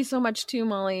 I love you so much too,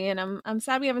 Molly. And I'm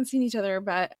sad we haven't seen each other,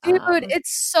 but dude,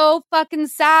 it's so fucking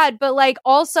sad. But like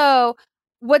also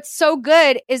what's so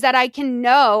good is that I can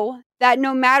know that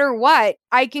no matter what,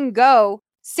 I can go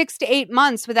 6 to 8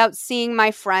 months without seeing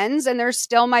my friends and they're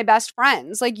still my best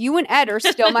friends. Like you and Ed are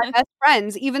still my best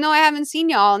friends, even though I haven't seen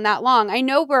y'all in that long. I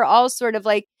know we're all sort of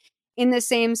like in the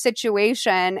same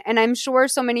situation. And I'm sure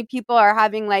so many people are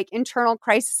having like internal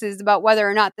crises about whether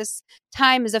or not this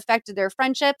time has affected their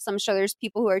friendships. I'm sure there's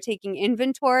people who are taking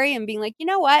inventory and being like, you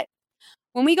know what?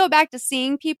 When we go back to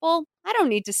seeing people, I don't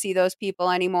need to see those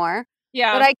people anymore.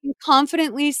 Yeah. But I can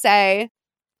confidently say,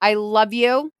 I love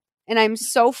you. And I'm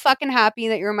so fucking happy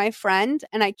that you're my friend.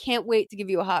 And I can't wait to give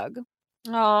you a hug.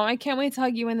 Oh, I can't wait to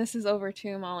hug you when this is over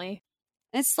too, Molly.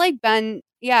 It's like I'm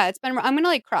going to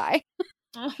like cry.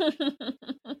 Oh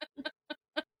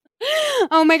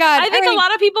my God. I think a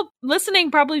lot of people listening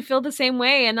probably feel the same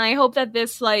way. And I hope that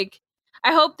this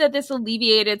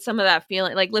alleviated some of that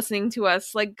feeling, like listening to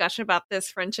us like gush about this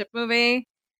friendship movie.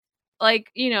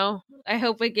 Like, you know, I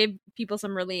hope it gave people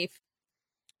some relief.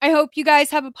 I hope you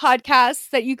guys have a podcast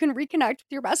that you can reconnect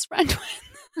with your best friend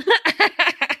with.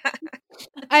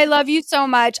 I love you so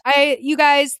much. You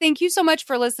guys, thank you so much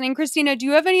for listening. Christina, do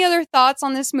you have any other thoughts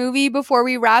on this movie before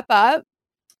we wrap up?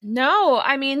 No,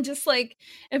 I mean, just like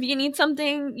if you need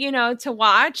something, you know, to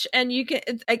watch, and you can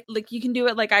you can do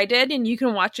it like I did, and you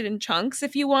can watch it in chunks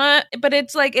if you want. But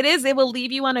it's like it will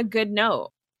leave you on a good note.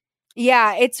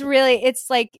 Yeah, it's a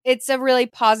really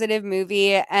positive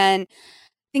movie, and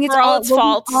I think it's all its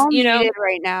faults, you know,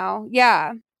 right now.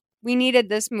 Yeah, we needed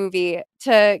this movie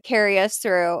to carry us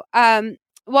through.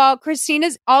 Well,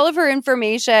 Christina's all of her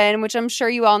information, which I'm sure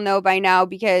you all know by now,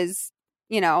 because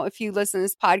you know if you listen to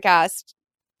this podcast,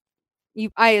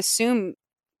 I assume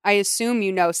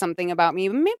you know something about me,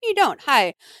 but maybe you don't.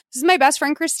 Hi, this is my best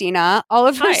friend Christina. All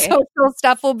of her social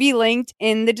stuff will be linked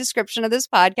in the description of this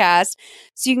podcast,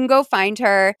 so you can go find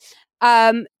her.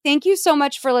 Thank you so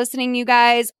much for listening, you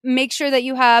guys. Make sure that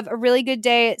you have a really good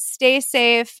day. Stay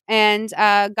safe, and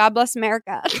God bless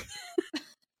America.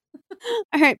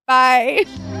 All right, bye.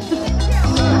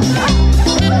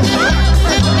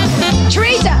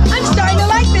 Teresa, I'm starting to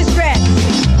like this dress.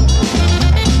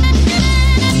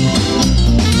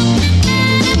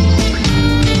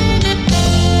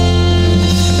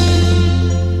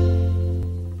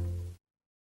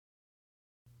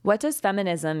 What does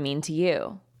feminism mean to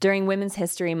you? During Women's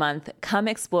History Month, come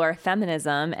explore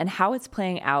feminism and how it's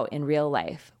playing out in real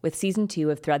life with Season 2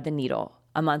 of Thread the Needle,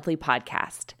 a monthly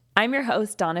podcast. I'm your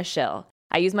host, Donna Schill.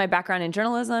 I use my background in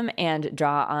journalism and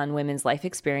draw on women's life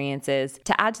experiences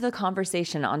to add to the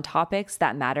conversation on topics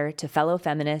that matter to fellow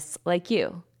feminists like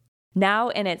you. Now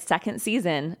in its second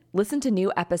season, listen to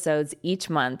new episodes each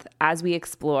month as we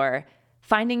explore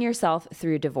finding yourself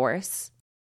through divorce,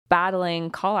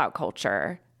 battling call-out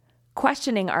culture,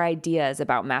 questioning our ideas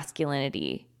about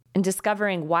masculinity, and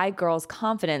discovering why girls'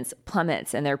 confidence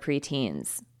plummets in their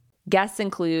preteens. Guests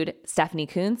include Stephanie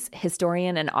Kuntz,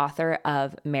 historian and author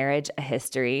of Marriage, a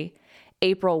History,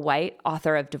 April White,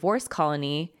 author of Divorce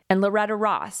Colony, and Loretta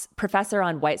Ross, professor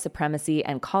on white supremacy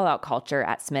and call-out culture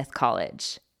at Smith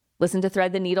College. Listen to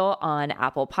Thread the Needle on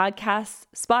Apple Podcasts,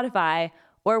 Spotify,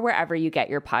 or wherever you get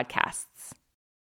your podcasts.